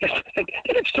 Like,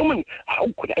 if someone, how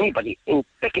could anybody in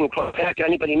Becking Cross Park,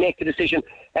 anybody make the decision,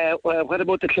 what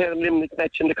about the Clare and Limerick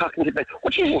match and the Cork and Tip match?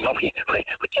 What is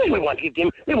it? We want to give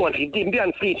them be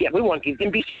on free tier, we want to give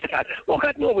them be second. Oh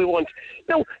God, no, we want.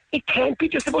 No, it can't be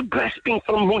just about grasping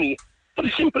for money. For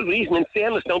the simple reason, in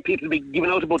fairness, now people be giving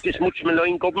out about this much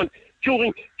malign government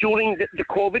during the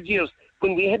COVID years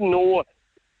when we had no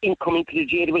income to the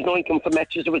GAA. There was no income for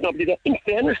matches. There was nobody there. In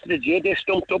fairness to the GAA, they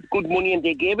stumped up good money and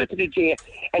they gave it to the GAA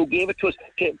and gave it to us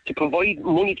to provide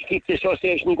money to keep the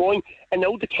association going. And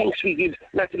now the thanks we give,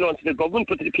 not alone to the government,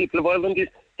 but to the people of Ireland, is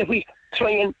that we try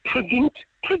and prevent,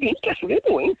 that's what they're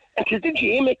doing, until the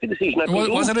GAA make the decision.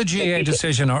 Was it a GAA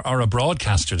decision or a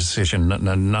broadcaster decision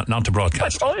not to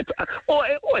broadcast?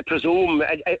 I presume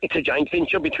it's a joint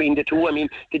venture between the two. I mean,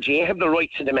 the GAA have the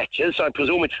rights to the matches, so I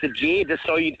presume it's the GAA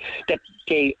decide that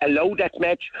they allow that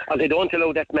match or they don't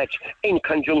allow that match in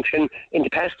conjunction. In the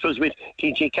past was with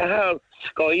TG Cahar,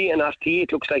 Sky and RTE.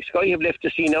 It looks like Sky have left the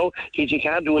scene now. TG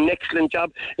Cahar do an excellent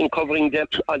job in covering the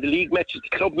league matches,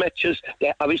 the club matches.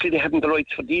 Obviously they haven't the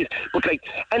rights for these, but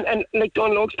and like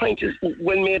Don Logue's point is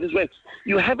well made as well.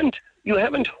 You haven't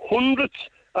hundreds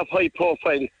of high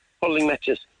profile hurling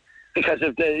matches because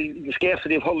of the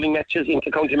scarcity of hurling matches,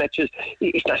 inter-county matches.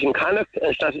 It's not in Connacht,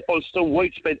 it's not also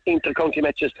widespread inter-county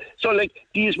matches. So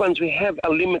these ones we have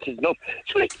are limited enough.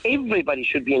 So everybody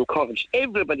should be encouraged.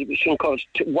 Everybody should be encouraged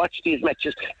to watch these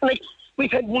matches. And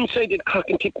we've had one-sided Cork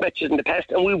and Tip matches in the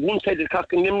past, and we've one-sided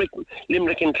Cork and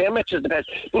Limerick and Clare matches in the past.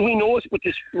 But we know with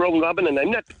this round robin, and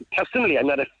I'm not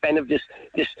a fan of this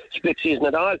split season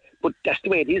at all, but that's the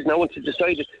way it is now once it's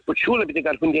decided. But surely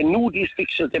when they knew these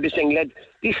fixtures, they'd be saying, lad,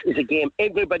 this is a game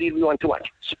everybody will want to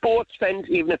watch. Sports fans,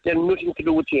 even if they're nothing to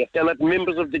do with GAA, if they're not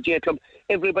members of the GAA club,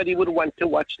 everybody would want to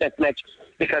watch that match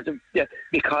because of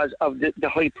the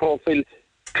high-profile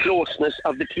closeness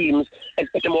of the teams. At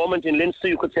the moment in Leinster,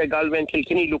 you could say Galway and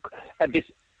Kilkenny look at this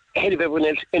ahead of everyone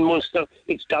else. In Munster,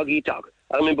 it's dog eat dog.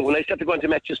 I remember when I started going to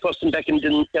matches first and back in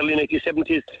the early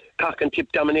 1970s, Cork and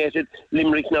Tip dominated.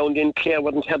 Limerick now and then, Clare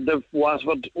wouldn't have the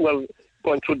Waterford,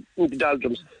 going through the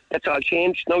doldrums. That's all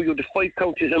changed. Now you have the 5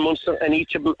 counties in Munster, and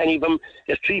any of them,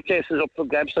 there's 3 places up for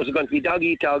grabs. So there's going to be dog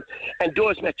eat dog, and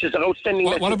those matches are outstanding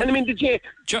matches. What about, and I mean, the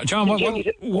GAA, John,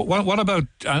 what about?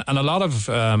 And a lot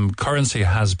of currency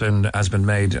has been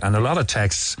made, and a lot of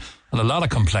texts and a lot of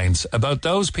complaints about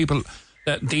those people,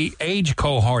 the age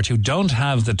cohort who don't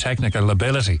have the technical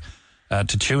ability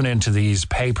to tune into these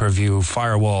pay-per-view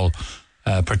firewall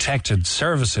protected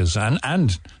services,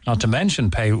 and not to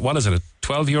mention pay, what is it, a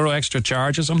 €12 extra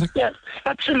charge or something? Yeah,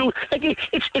 absolutely.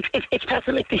 It's part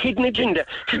of the hidden agenda.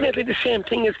 It's nearly the same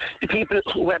thing as the people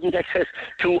who haven't access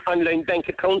to online bank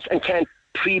accounts and can't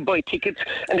pre-buy tickets,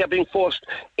 and they're being forced,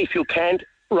 if you can't,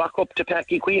 rock up to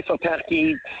Parky Queef or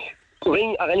Parky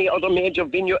Ring or any other major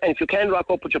venue, and if you can rock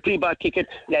up with your pre-bought ticket,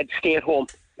 lad, stay at home.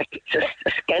 It's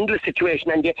a scandalous situation,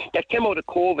 and that came out of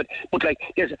COVID. But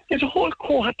there's a whole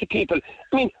cohort of people.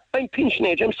 I mean, I'm pension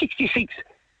age. I'm 66,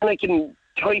 and I can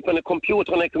type on a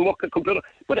computer and I can work a computer.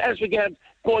 But as regards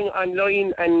going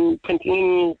online and printing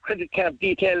in credit card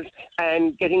details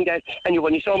and getting that, and you've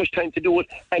only so much time to do it,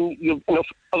 and you've enough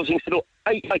other things to do,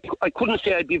 I couldn't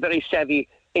say I'd be very savvy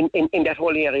in that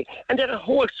whole area. And there are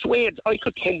whole swathes, I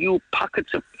could tell you,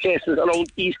 pockets of places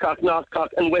around East Cork, North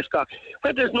Cork and West Cork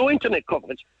where there's no internet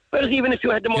coverage. Whereas even if you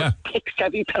had the most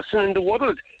tech-savvy person in the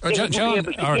world, they wouldn't be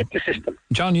able to get the system.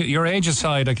 John, your age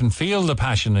aside, I can feel the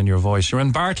passion in your voice. You're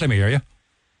in Bartlemy, are you?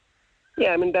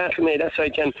 Yeah, I'm in Bartlemy, that's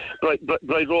right, Jen.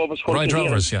 Bride Rovers. Bride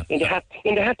Rovers, yeah. In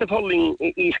the hat of hurling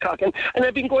East Cork. And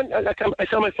I've been going, I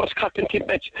saw my first Cork and Tip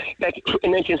match back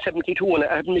in 1972, and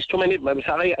I hadn't missed too many of them. I was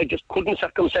sorry, I just couldn't,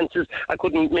 circumstances, I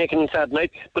couldn't make it on Saturday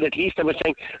night, but at least I was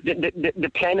saying,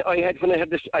 the plan I had when I had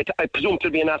this, I presumed to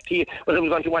be an RT, was I was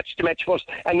going to watch the match first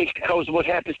and mix the cows about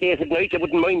half the state at night. I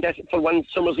wouldn't mind that for one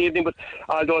summer's evening, but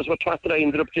all those were twatted. I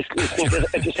ended up just listening to,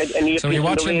 I just had any on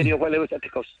the radio while I was at the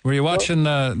coast. Were you watching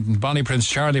Bonnie Prince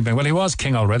Charlie? Well, he was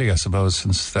king already, I suppose,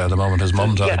 since the moment his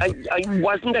mum died. Yeah, I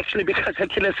wasn't actually, because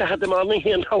until I Saturday morning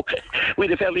here now,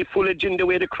 with a fairly full agenda,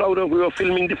 we had a crowd of, we were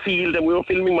filming the field and we were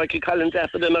filming Michael Collins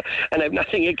after dinner, and I have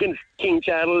nothing against King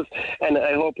Charles, and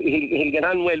I hope he'll get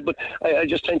on well, but I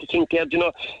just trying to think there,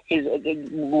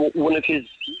 one of his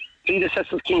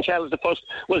predecessors, King Charles I,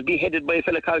 was beheaded by a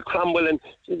fellow called Cromwell, and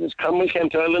Cromwell came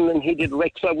to Ireland and he did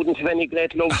wreck, so I wouldn't have any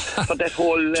great love for that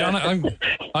whole... John, I'm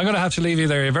going to have to leave you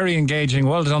there. You're very engaging.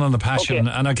 Well done on the passion.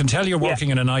 Okay. And I can tell you're working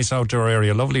in a nice outdoor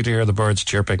area. Lovely to hear the birds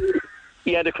chirping.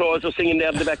 Yeah, the crows are singing there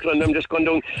in the background. I'm just going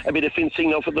down a bit of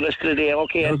fencing now for the rest of the day.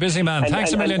 Okay. You're a busy man.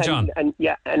 Thanks a million, John. And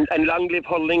long live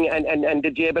hurling, and the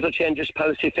GAA better change its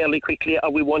policy fairly quickly, or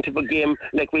we won't have a game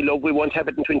like we love. We won't have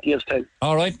it in 20 years' time.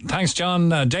 All right. Thanks, John.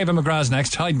 David McGrath's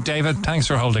next. Hi, David. Thanks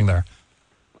for holding there.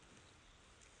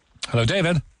 Hello,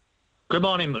 David. Good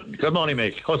morning,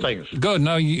 Mick. How's things? Good.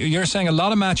 Now, you're saying a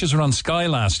lot of matches were on Sky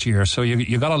last year, so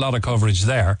you got a lot of coverage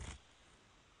there.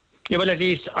 Yeah, well, at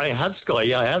least I had Sky.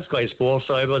 Yeah, I had Sky Sports,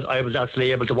 so I was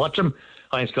actually able to watch them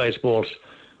on Sky Sports.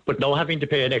 But now having to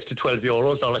pay an extra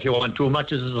 €12, or if you want 2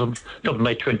 matches, something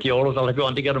like €20, or if you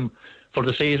want to get them for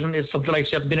the season, it's something like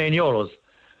 €79.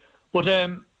 But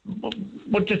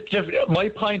my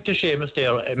point to Seamus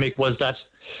there, Mick, was that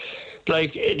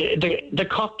like the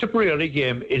Cork Tipperary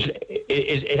game is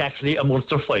actually a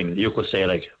Munster final, you could say,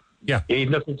 like. Yeah.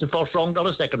 Even if it's the first round or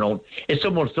the second round, it's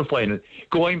a Munster final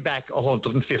going back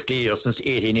 150 years since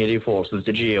 1884, since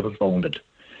the GAA was founded.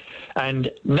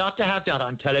 And not to have that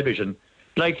on television,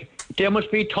 like there must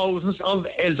be thousands of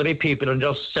elderly people in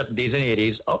their 70s and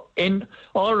 80s in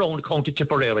all around County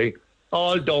Tipperary,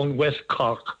 all down West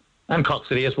Cork and Cork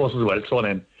City, I suppose, as well, thrown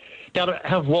in, that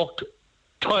have worked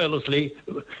tirelessly,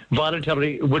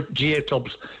 voluntarily with GAA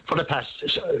clubs for the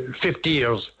past 50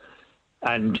 years.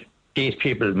 And these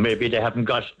people, maybe they haven't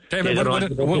got... David, would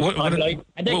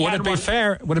it be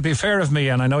fair? Would it be fair of me,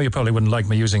 and I know you probably wouldn't like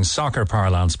me using soccer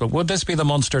parlance, but would this be the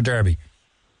Munster Derby?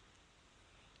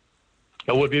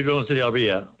 It would be the Munster Derby,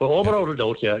 yeah. But without a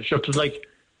doubt, yeah. Sure, it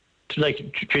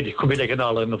could be like an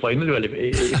all in the final, well,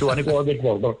 if you want to go a bit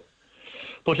further.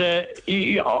 But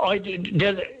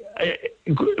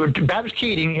Babs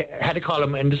Keating had a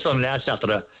column in the Sun last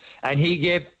Saturday, and he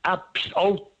gave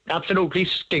absolutely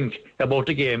stink about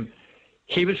the game.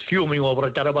 He was fuming over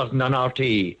it that it wasn't on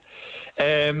RTE.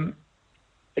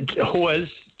 Who else?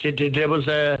 There was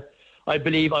I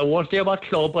believe, I won't say about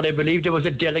club, but I believe there was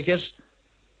a delegate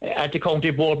at the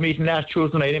county board meeting last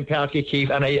Tuesday night in Páirc Uí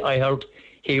Chaoimh, and I heard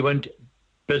he went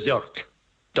berserk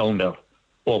down there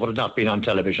over it not being on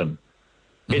television.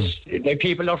 It's like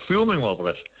people are fuming over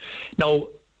it. Now,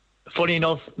 funny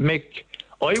enough, Mick,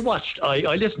 I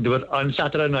listened to it on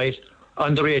Saturday night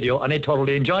on the radio, and I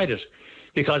thoroughly enjoyed it.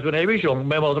 Because when I was young,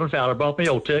 my mother and father brought me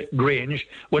out to Grange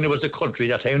when it was the country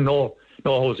that time, no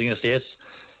housing estates.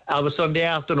 It was Sunday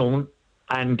afternoon,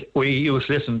 and we used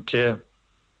to listen to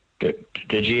the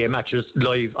GAA matches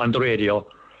live on the radio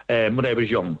when I was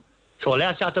young. So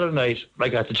last Saturday night, I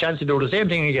got the chance to do the same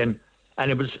thing again,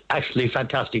 and it was actually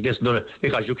fantastic listening to it,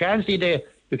 because you can't see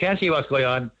what's going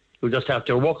on. You just have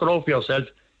to walk it over for yourself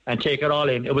and take it all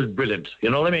in. It was brilliant. You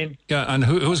know what I mean? Yeah, and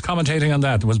who was commentating on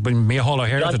that? It was Micheál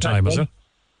O'Hare at the time, was it?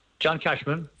 John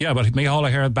Cashman. Yeah, but Micheál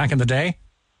O'Hare back in the day?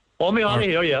 Oh, Micheál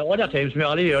O'Hare, yeah. All that time's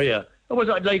Micheál O'Hare, yeah. It was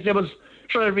like there was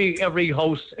sure every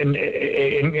house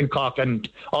in Cork and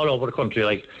all over the country.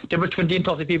 Like there were 20 and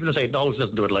 30 people inside the house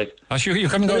listening to it. Like, sure, you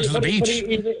couldn't go to the beach.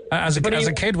 As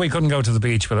a kid, we couldn't go to the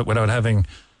beach without having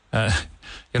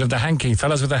you'd have the hanky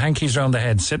fellas with the hankies around the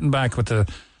head, sitting back with the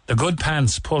good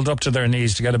pants pulled up to their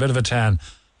knees to get a bit of a tan,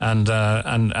 and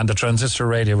the transistor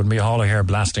radio with Micheál O'Hare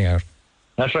blasting out.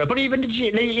 That's right. But even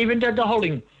the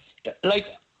holding, like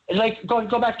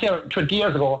go back there 20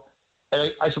 years ago.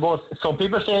 I suppose some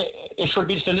people say it should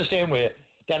be still the same way.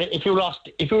 That if you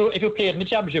played in the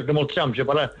championship, the Munster Championship,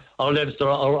 or Leinster,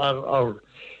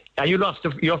 and you lost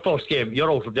your first game, you're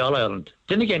out of the All Ireland.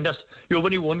 Then again, you've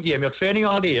only one game. You're training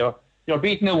all year. You're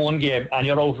beating in one game, and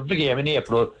you're out of the game in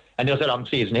April, and there's a long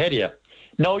season ahead of you.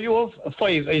 Now you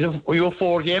have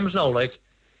 4 games now, like,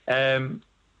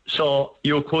 so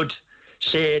you could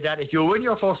say that if you win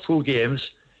your first 2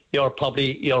 games, you're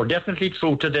definitely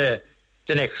through to the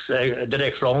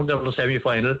next round of the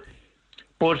semi-final.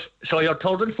 But so your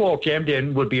third and fourth game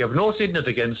then would be of no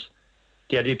significance.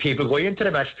 There'd be people going into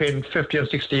the match paying €50 and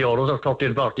 €60 or €30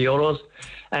 and €40,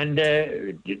 and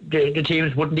the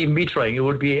teams wouldn't even be trying. It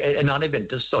would be a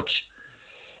non-event as such.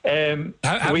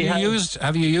 Have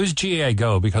you used GAA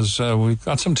Go? Because we've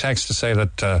got some text to say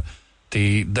that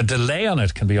the delay on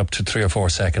it can be up to 3 or 4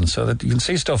 seconds, so that you can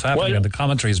see stuff happening and the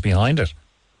commentary is behind it.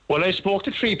 Well, I spoke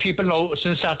to 3 people now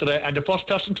since Saturday, and the first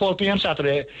person told me on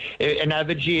Saturday, an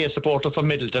avid GAA supporter from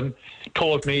Middleton,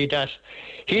 told me that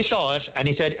he saw it, and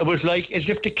he said it was like as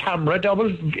if the camera that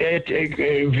was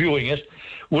viewing it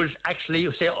was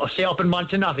actually, say up in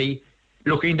Montenotte,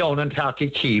 looking down on Páirc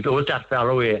Uí Chaoimh. It was that far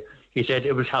away. He said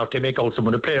it was hard to make out some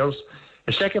of the players.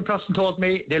 The second person told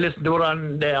me they listened to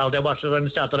it they watched it on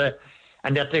Saturday,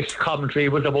 and that the commentary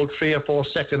was about 3 or 4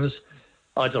 seconds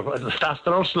either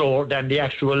faster or slower than the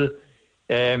actual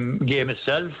game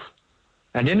itself.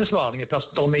 And then this morning, a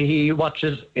person told me he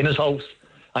watches in his house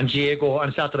on GAA Go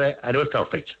on Saturday, and it was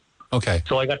perfect. Okay.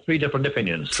 So I got 3 different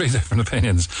opinions. 3 different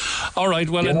opinions. All right.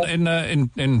 Well, yeah.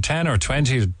 in 10 or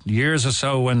 20 years or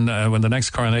so, when the next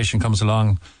coronation comes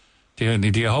along, do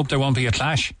you hope there won't be a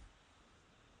clash?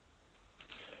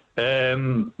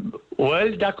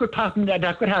 Well, that could happen.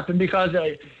 That could happen because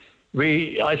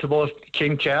I suppose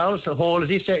King Charles, how old is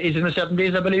he? He's in the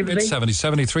 70s, I believe. It's 70,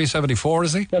 73, 74,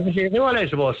 is he? 70. Well, I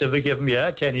suppose if we give him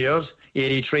 10 years,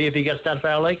 83, if he gets that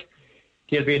far, like,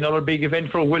 he'll be another big event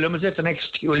for William. Is it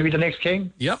will he be the next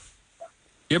king? Yep.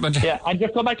 and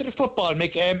just go back to the football,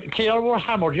 Mick. Clare were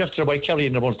hammered yesterday by Kerry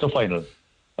in the Munster final.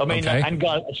 I mean, and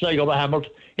Sligo were hammered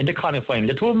in the Connacht final.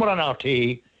 The two of them were on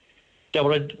RTE. There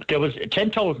was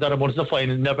 10,000 at a Munster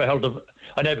final. Never heard of.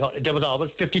 There was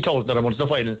always 50,000 at a Munster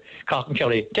final. Cork and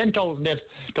Kerry. 10,000 at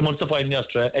the Munster final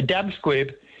yesterday. A damn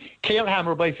squib. Clare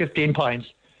hammered by 15 points.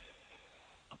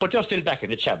 But they're still back in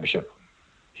the championship.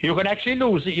 You can actually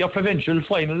lose your provincial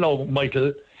final now,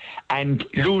 Michael, and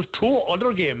lose 2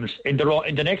 other games in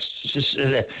the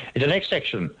next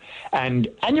section, and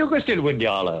you can still win the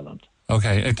All Ireland.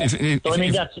 Okay.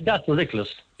 That's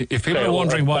ridiculous. If people are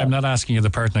wondering why I'm not asking you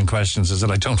the pertinent questions, is that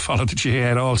I don't follow the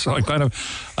GAA at all, so I'm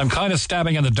kind of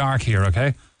stabbing in the dark here.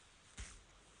 Okay,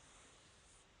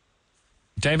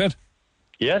 David.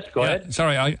 Yes, go ahead.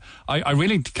 Sorry, I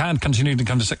really can't continue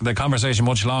the conversation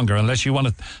much longer unless you want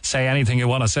to say anything you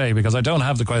want to say, because I don't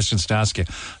have the questions to ask you.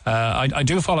 I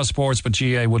do follow sports, but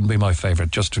GAA wouldn't be my favourite,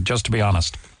 just to be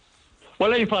honest. Well,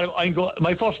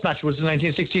 my first match was the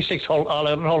 1966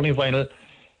 All-Ireland hurling final,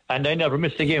 and I never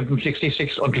missed a game from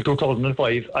 66 until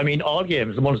 2005. I mean, all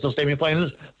games, the Munster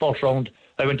semi-finals, first round.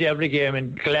 I went to every game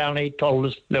in Killarney,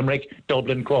 Thurles, Limerick,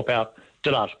 Dublin, Croke Park, the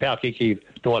lot, Páirc Uí Chaoimh,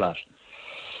 the whole lot.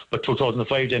 But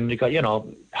 2005, then you got,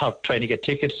 trying to get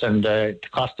tickets and the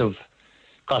cost of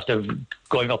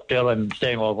going up there and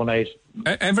staying overnight.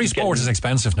 Every sport is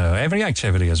expensive now. Every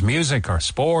activity is music or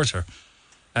sport or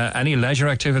any leisure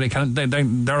activity.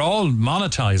 They're all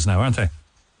monetised now, aren't they?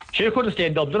 So you couldn't stay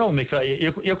in Dublin, no, because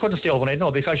you couldn't stay overnight, no,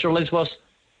 because sure, this was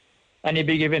any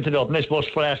big event in Dublin. This was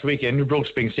for last weekend, Brooks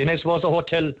Springsteen. This was a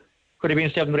hotel, could have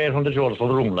been €700 or €800 for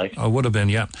the room, like. Oh, would have been,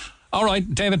 yeah. All right,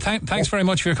 David, thanks very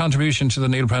much for your contribution to the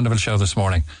Neil Prendeville Show this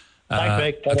morning.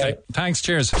 Thanks, Mick. Okay, thanks,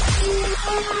 cheers.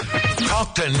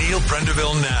 Talk to Neil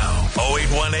Prendeville now.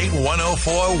 0818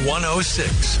 104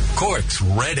 106. Cork's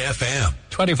Red FM.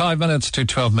 25 minutes to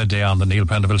 12 midday on the Neil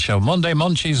Prendeville Show. Monday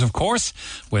Munchies, of course,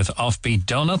 with Offbeat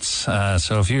Donuts.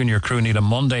 So if you and your crew need a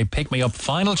Monday pick-me-up,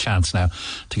 final chance now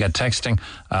to get texting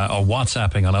or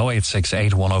WhatsApping on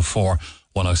 0868 104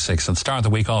 106 and start the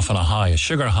week off on a high, a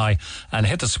sugar high, and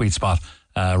hit the sweet spot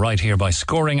right here by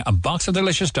scoring a box of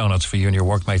delicious donuts for you and your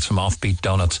workmates from Offbeat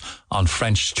Donuts on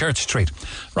French Church Street.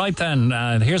 Right then,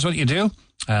 here's what you do.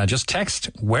 Just text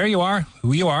where you are,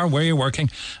 who you are, where you're working,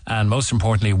 and most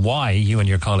importantly, why you and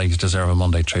your colleagues deserve a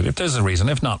Monday treat. If there's a reason,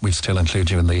 if not, we'll still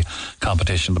include you in the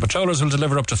competition. The patrollers will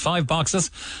deliver up to 5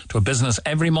 boxes to a business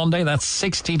every Monday. That's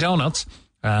 60 donuts.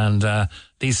 And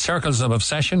these circles of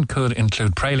obsession could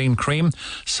include praline cream,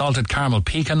 salted caramel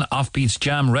pecan, Offbeat's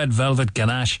jam, red velvet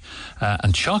ganache,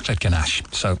 and chocolate ganache.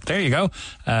 So there you go.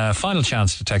 Final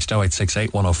chance to text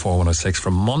 0868 104 106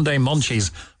 from Monday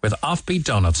Munchies with Offbeat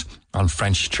Donuts on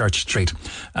French Church Street.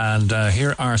 And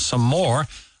here are some more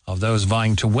of those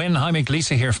vying to win. Hi, Mick,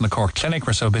 Lisa here from the Cork Clinic.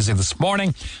 We're so busy this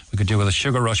morning. We could do with a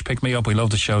sugar rush pick-me-up. We love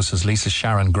the show, says Lisa,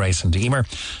 Sharon, Grace and Emer.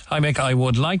 Hi, Mick, I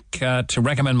would like to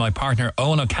recommend my partner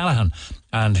Owen O'Callaghan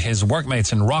and his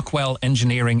workmates in Rockwell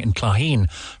Engineering in Clogheen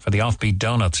for the Offbeat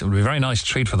Donuts. It would be a very nice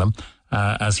treat for them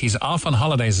as he's off on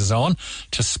holidays, his own,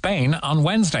 to Spain on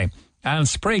Wednesday. And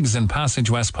Spriggs in Passage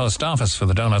West Post Office for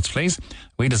the donuts, please.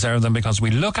 We deserve them because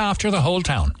we look after the whole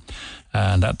town.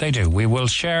 And that they do. We will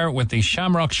share with the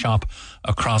Shamrock shop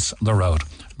across the road.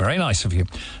 Very nice of you.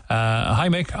 Hi,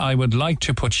 Mick. I would like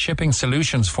to put Shipping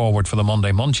Solutions forward for the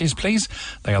Monday Munchies, please.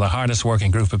 They are the hardest working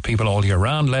group of people all year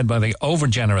round, led by the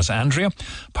over-generous Andrea.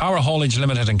 Power Haulage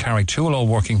Limited and Carrigtwohill, all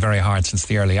working very hard since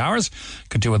the early hours.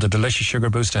 Could do with a delicious sugar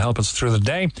boost to help us through the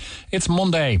day. It's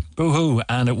Monday. Boo-hoo.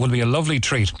 And it will be a lovely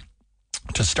treat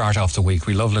to start off the week.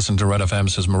 We love listening to Red FM,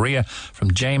 says Maria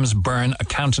from James Byrne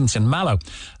Accountants in Mallow.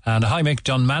 And hi, Mick,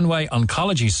 Dunmanway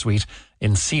Oncology Suite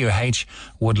in CUH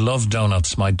would love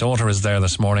donuts. My daughter is there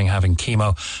this morning having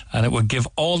chemo, and it would give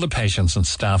all the patients and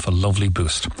staff a lovely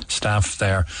boost. Staff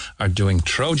there are doing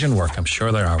Trojan work. I'm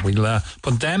sure they are. We'll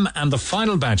put them and the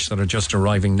final batch that are just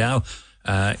arriving now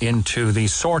into the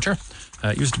sorter.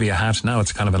 It used to be a hat. Now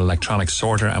it's kind of an electronic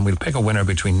sorter, and we'll pick a winner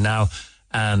between now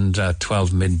and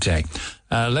 12 midday.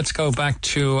 Let's go back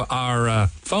to our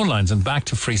phone lines and back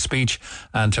to free speech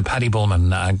and to Paddy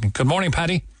Bullman. Good morning,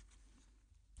 Paddy.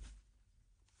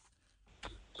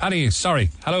 Paddy, sorry.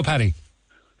 Hello, Paddy.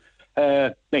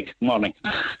 Nick, morning.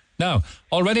 Now,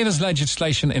 already there's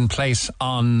legislation in place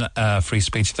on free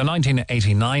speech, the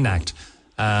 1989 Act.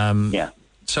 Yeah.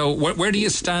 So where do you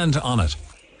stand on it?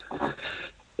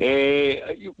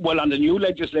 Well, on the new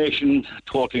legislation,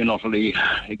 totally and utterly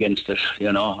against it,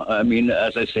 you know. I mean,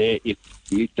 as I say, if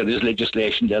there is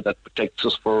legislation there that protects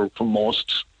us from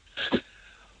most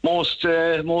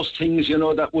things, you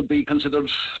know, that would be considered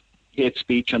hate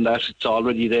speech, and that it's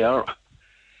already there.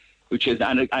 which is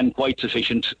and quite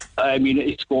sufficient. I mean,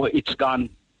 it's gone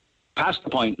past the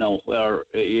point now where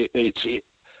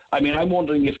I'm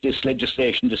wondering if this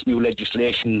new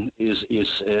legislation, is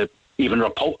even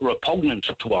repugnant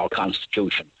to our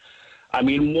constitution. I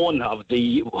mean, one of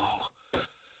the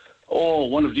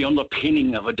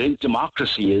underpinning of a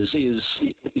democracy is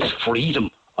freedom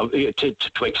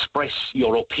to express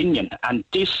your opinion, and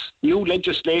this new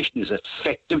legislation is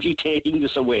effectively taking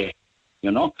this away.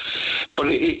 But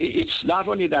it's not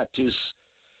only that; is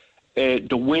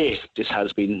the way this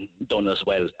has been done as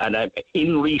well. And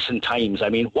in recent times, I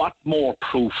mean, what more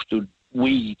proof do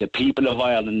we, the people of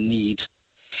Ireland, need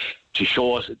to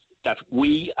show us that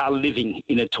we are living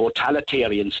in a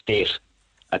totalitarian state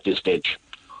at this stage?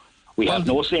 We have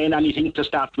no say in anything to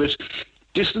start with.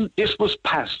 This was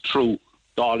passed through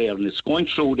Dáil Éireann. It's going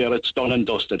through there. It's done and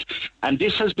dusted. And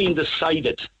this has been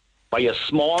decided by a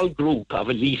small group of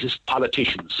elitist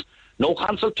politicians. No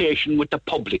consultation with the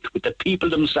public, with the people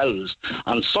themselves,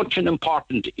 on such an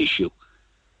important issue.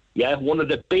 Yeah, one of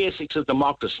the basics of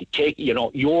democracy,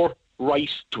 your right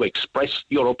to express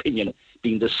your opinion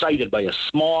being decided by a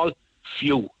small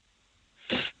few.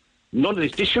 None of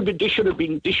this. This should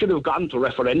have gone to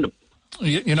referendum.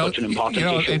 Such an important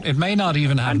issue. It may not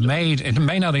even have made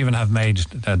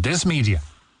this media.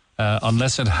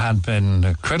 Unless it had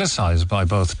been criticised by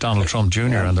both Donald Trump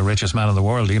Jr. and the richest man in the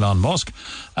world, Elon Musk.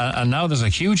 And now there's a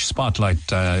huge spotlight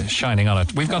shining on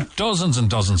it. We've got dozens and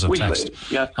dozens of text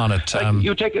on it.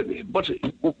 You take it, but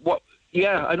what?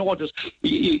 Yeah, I know what this.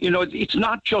 It's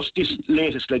not just this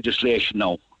latest legislation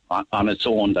now on its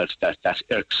own that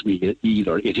irks me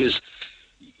either. It is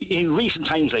in recent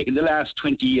times, like in the last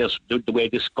 20 years, the way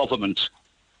this government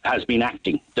has been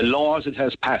acting, the laws it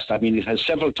has passed. I mean, it has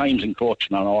several times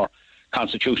encroached on our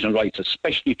constitutional rights,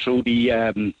 especially through the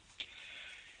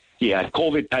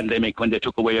COVID pandemic, when they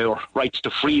took away our rights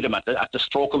to freedom at the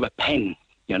stroke of a pen.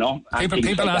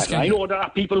 People asking. I know there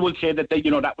are people will say that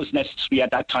that was necessary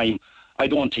at that time. I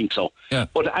don't think so. Yeah.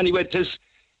 But anyway,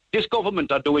 this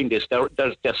government are doing this.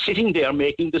 They're sitting there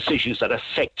making decisions that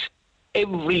affect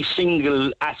every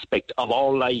single aspect of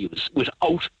our lives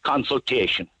without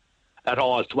consultation at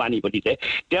all to anybody.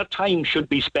 Their time should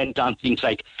be spent on things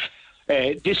like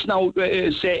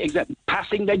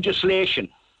passing legislation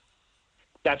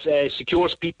that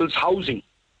secures people's housing.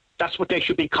 That's what they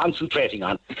should be concentrating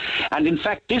on. And in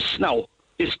fact, this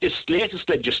latest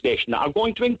legislation are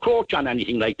going to encroach on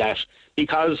anything like that,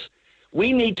 because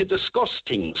we need to discuss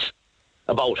things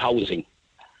about housing.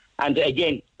 And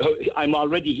again, I'm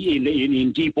already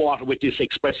in deep water with this,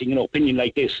 expressing an opinion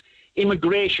like this.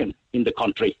 Immigration in the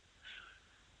country.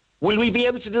 Will we be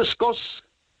able to discuss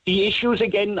the issues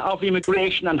again of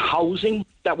immigration and housing,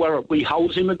 that we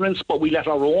house immigrants, but we let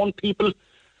our own people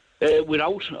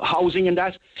without housing and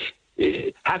that?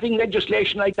 Having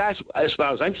legislation like that, as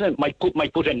far as I'm saying, might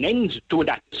put an end to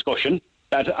that discussion,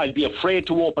 that I'd be afraid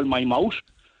to open my mouth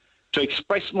to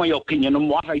express my opinion on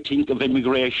what I think of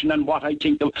immigration and what I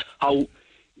think of how,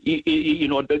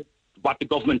 what the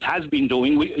government has been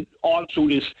doing all through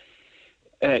this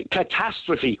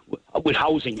catastrophe with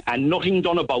housing, and nothing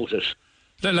done about it.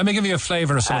 Let me give you a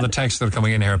flavour of some of the texts that are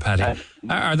coming in here, Paddy.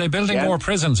 Are they building more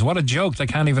prisons? What a joke. They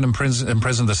can't even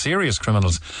imprison the serious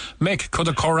criminals. Mick, could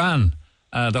the Quran,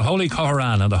 the Holy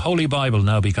Quran and the Holy Bible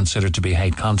now be considered to be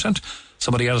hate content?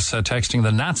 Somebody else texting,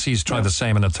 the Nazis tried the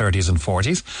same in the 30s and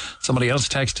 40s. Somebody else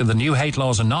texted, the new hate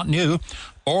laws are not new.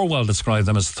 Orwell described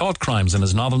them as thought crimes in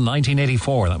his novel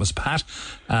 1984. That was Pat.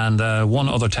 And one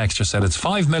other texter said, it's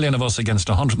 5 million of us against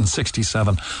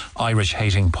 167 Irish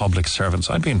hating public servants.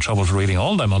 I'd be in trouble for reading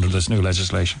all them under this new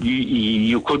legislation.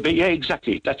 You could be, yeah,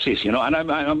 exactly. That's it, And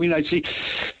I mean, I see,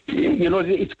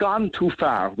 it's gone too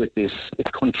far with this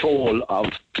control of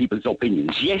people's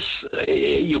opinions. Yes,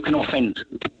 you can offend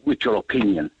with your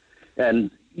opinion. And,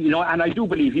 and I do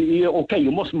believe,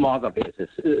 you must moderate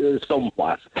this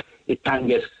somewhat. It can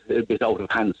get a bit out of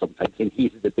hand sometimes in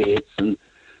heated debates and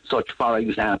such, for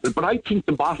example. But I think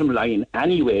the bottom line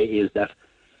anyway is that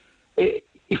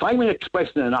if I'm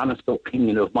expressing an honest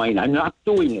opinion of mine, I'm not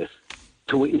doing it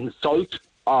to insult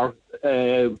or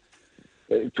to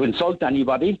insult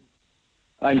anybody.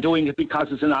 I'm doing it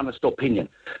because it's an honest opinion.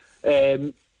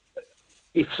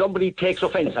 If somebody takes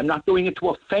offence, I'm not doing it to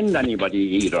offend anybody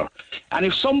either. And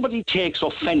if somebody takes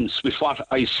offence with what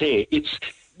I say,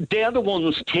 they're the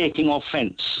ones taking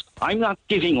offence. I'm not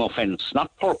giving offence, not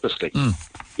purposely,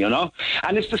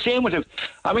 And it's the same with it.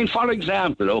 I mean, for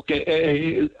example,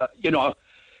 I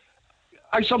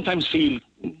sometimes feel,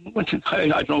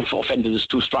 I don't know if offended is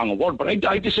too strong a word, but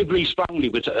I disagree strongly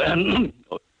with,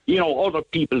 other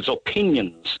people's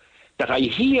opinions that I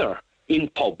hear in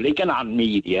public and on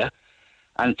media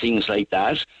and things like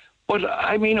that. But,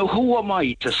 I mean, who am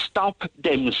I to stop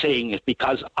them saying it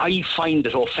because I find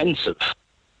it offensive?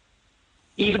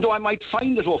 Even though I might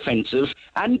find it offensive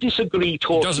and disagree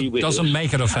totally with it. Doesn't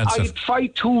make it offensive. I try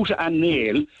tooth and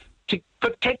nail to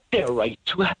protect their right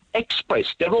to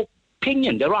express their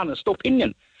opinion, their honest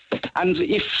opinion. And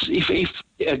if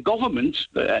a government,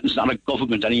 it's not a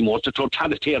government anymore, it's a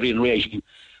totalitarian regime,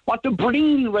 want to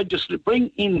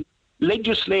bring in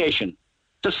legislation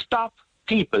to stop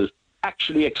people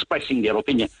actually expressing their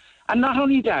opinion. And not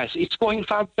only that, it's going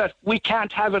far that we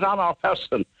can't have it on our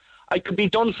person. I could be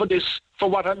done for this, for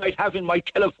what I might have in my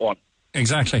telephone.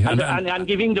 Exactly. And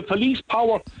giving the police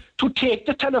power to take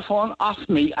the telephone off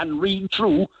me and read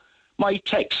through my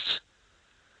texts.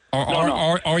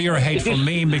 Or you're a hateful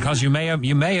meme because you may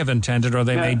have intended, or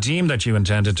they may deem that you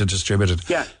intended to distribute it.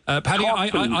 Yeah. Paddy,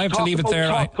 I have to leave it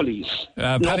there. Police.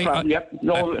 Paddy, fair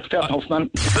enough, man.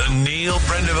 The Neil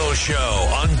Prendeville Show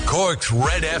on Cork's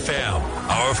Red FM.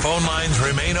 Our phone lines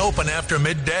remain open after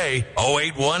midday.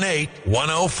 0818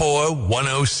 104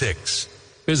 106.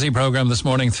 Busy programme this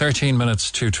morning, 13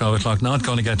 minutes to 12 o'clock. Not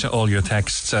going to get to all your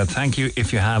texts. Thank you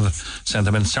if you have sent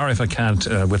them in. Sorry if I can't,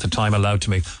 with the time allowed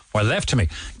to me, or left to me,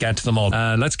 get to them all.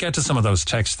 Let's get to some of those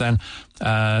texts then.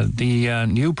 The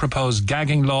new proposed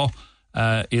gagging law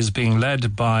is being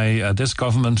led by this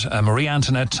government. Marie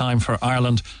Antoinette, time for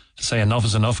Ireland to say enough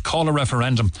is enough. Call a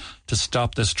referendum to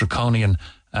stop this draconian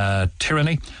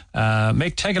tyranny.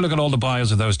 Take a look at all the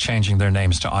bios of those changing their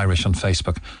names to Irish on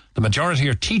Facebook. The majority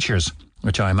are teachers,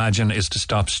 which I imagine is to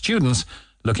stop students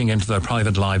looking into their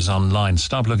private lives online.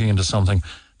 Stop looking into something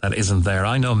that isn't there.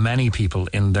 I know many people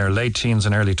in their late teens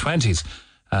and early 20s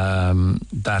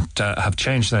that have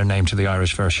changed their name to the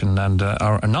Irish version and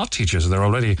are not teachers. They're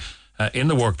already in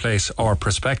the workplace or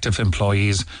prospective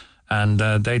employees, and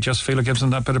they just feel it gives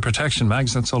them that bit of protection.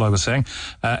 Mags, that's all I was saying.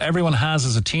 Everyone has,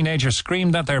 as a teenager,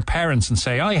 screamed at their parents and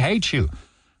say, "I hate you."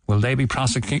 Will they be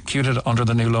prosecuted under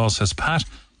the new law, says Pat.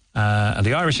 And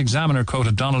the Irish Examiner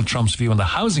quoted Donald Trump's view on the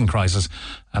housing crisis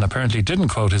and apparently didn't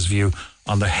quote his view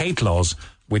on the hate laws,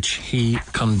 which he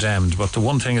condemned. But the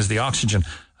one thing is the oxygen,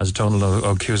 as Donald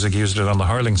O'Cusack used it on the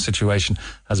hurling situation,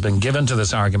 has been given to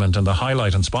this argument, and the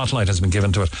highlight and spotlight has been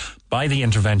given to it by the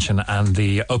intervention and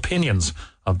the opinions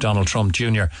of Donald Trump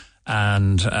Jr.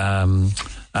 and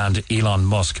Elon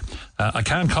Musk. I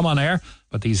can't come on air,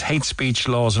 but these hate speech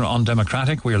laws are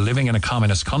undemocratic. We are living in a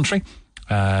communist country.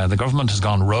 The government has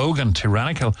gone rogue and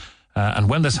tyrannical, and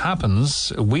when this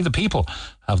happens, we the people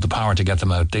have the power to get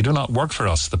them out. They do not work for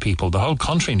us, the people. The whole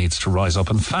country needs to rise up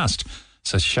and fast,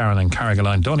 says Sharon in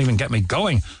Carrigaline. Don't even get me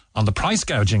going on the price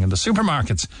gouging in the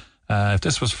supermarkets. If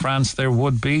this was France, there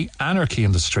would be anarchy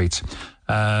in the streets.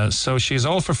 So she's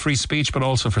all for free speech, but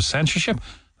also for censorship.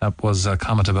 That was a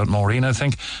comment about Maureen, I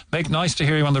think. Nice to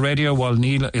hear you on the radio while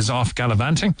Neil is off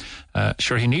gallivanting.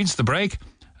 Sure, he needs the break.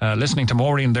 Listening to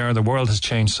Maureen there, the world has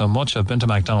changed so much. I've been to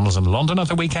McDonald's in London at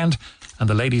the weekend, and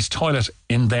the ladies' toilet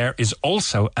in there is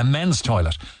also a men's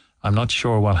toilet. I'm not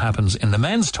sure what happens in the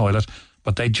men's toilet,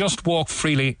 but they just walk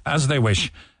freely as they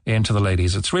wish into the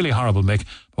ladies. It's really horrible, Mick,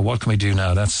 but what can we do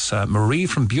now? That's Marie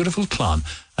from beautiful Clon,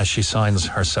 as she signs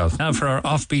herself. Now for our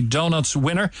Offbeat Donuts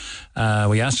winner,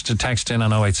 we asked you to text in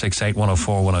on 0868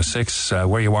 104 106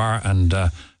 where you are and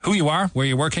who you are, where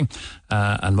you're working,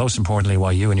 and most importantly,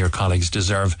 why you and your colleagues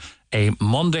deserve a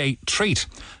Monday treat.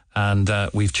 And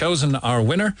we've chosen our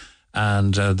winner,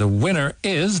 and the winner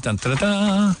is...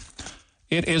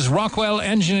 It is Rockwell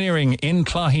Engineering in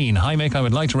Clogheen. Hi, Mick. I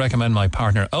would like to recommend my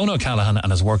partner, Owen O'Callaghan, and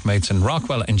his workmates in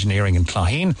Rockwell Engineering in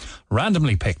Clogheen.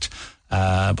 Randomly picked,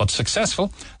 but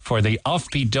successful for the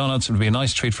Offbeat Donuts. It would be a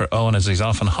nice treat for Owen as he's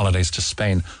off on holidays to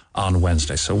Spain on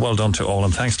Wednesday. So well done to all,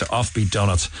 and thanks to Offbeat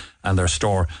Donuts and their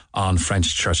store on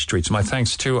French Church Street. So my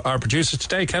thanks to our producers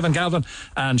today, Kevin Galvin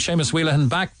and Seamus Wheelahan.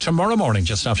 Back tomorrow morning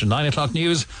just after 9 o'clock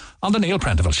news on the Neil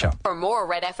Prendeville Show. For more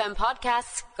Red FM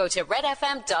podcasts, go to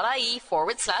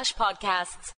redfm.ie/podcasts.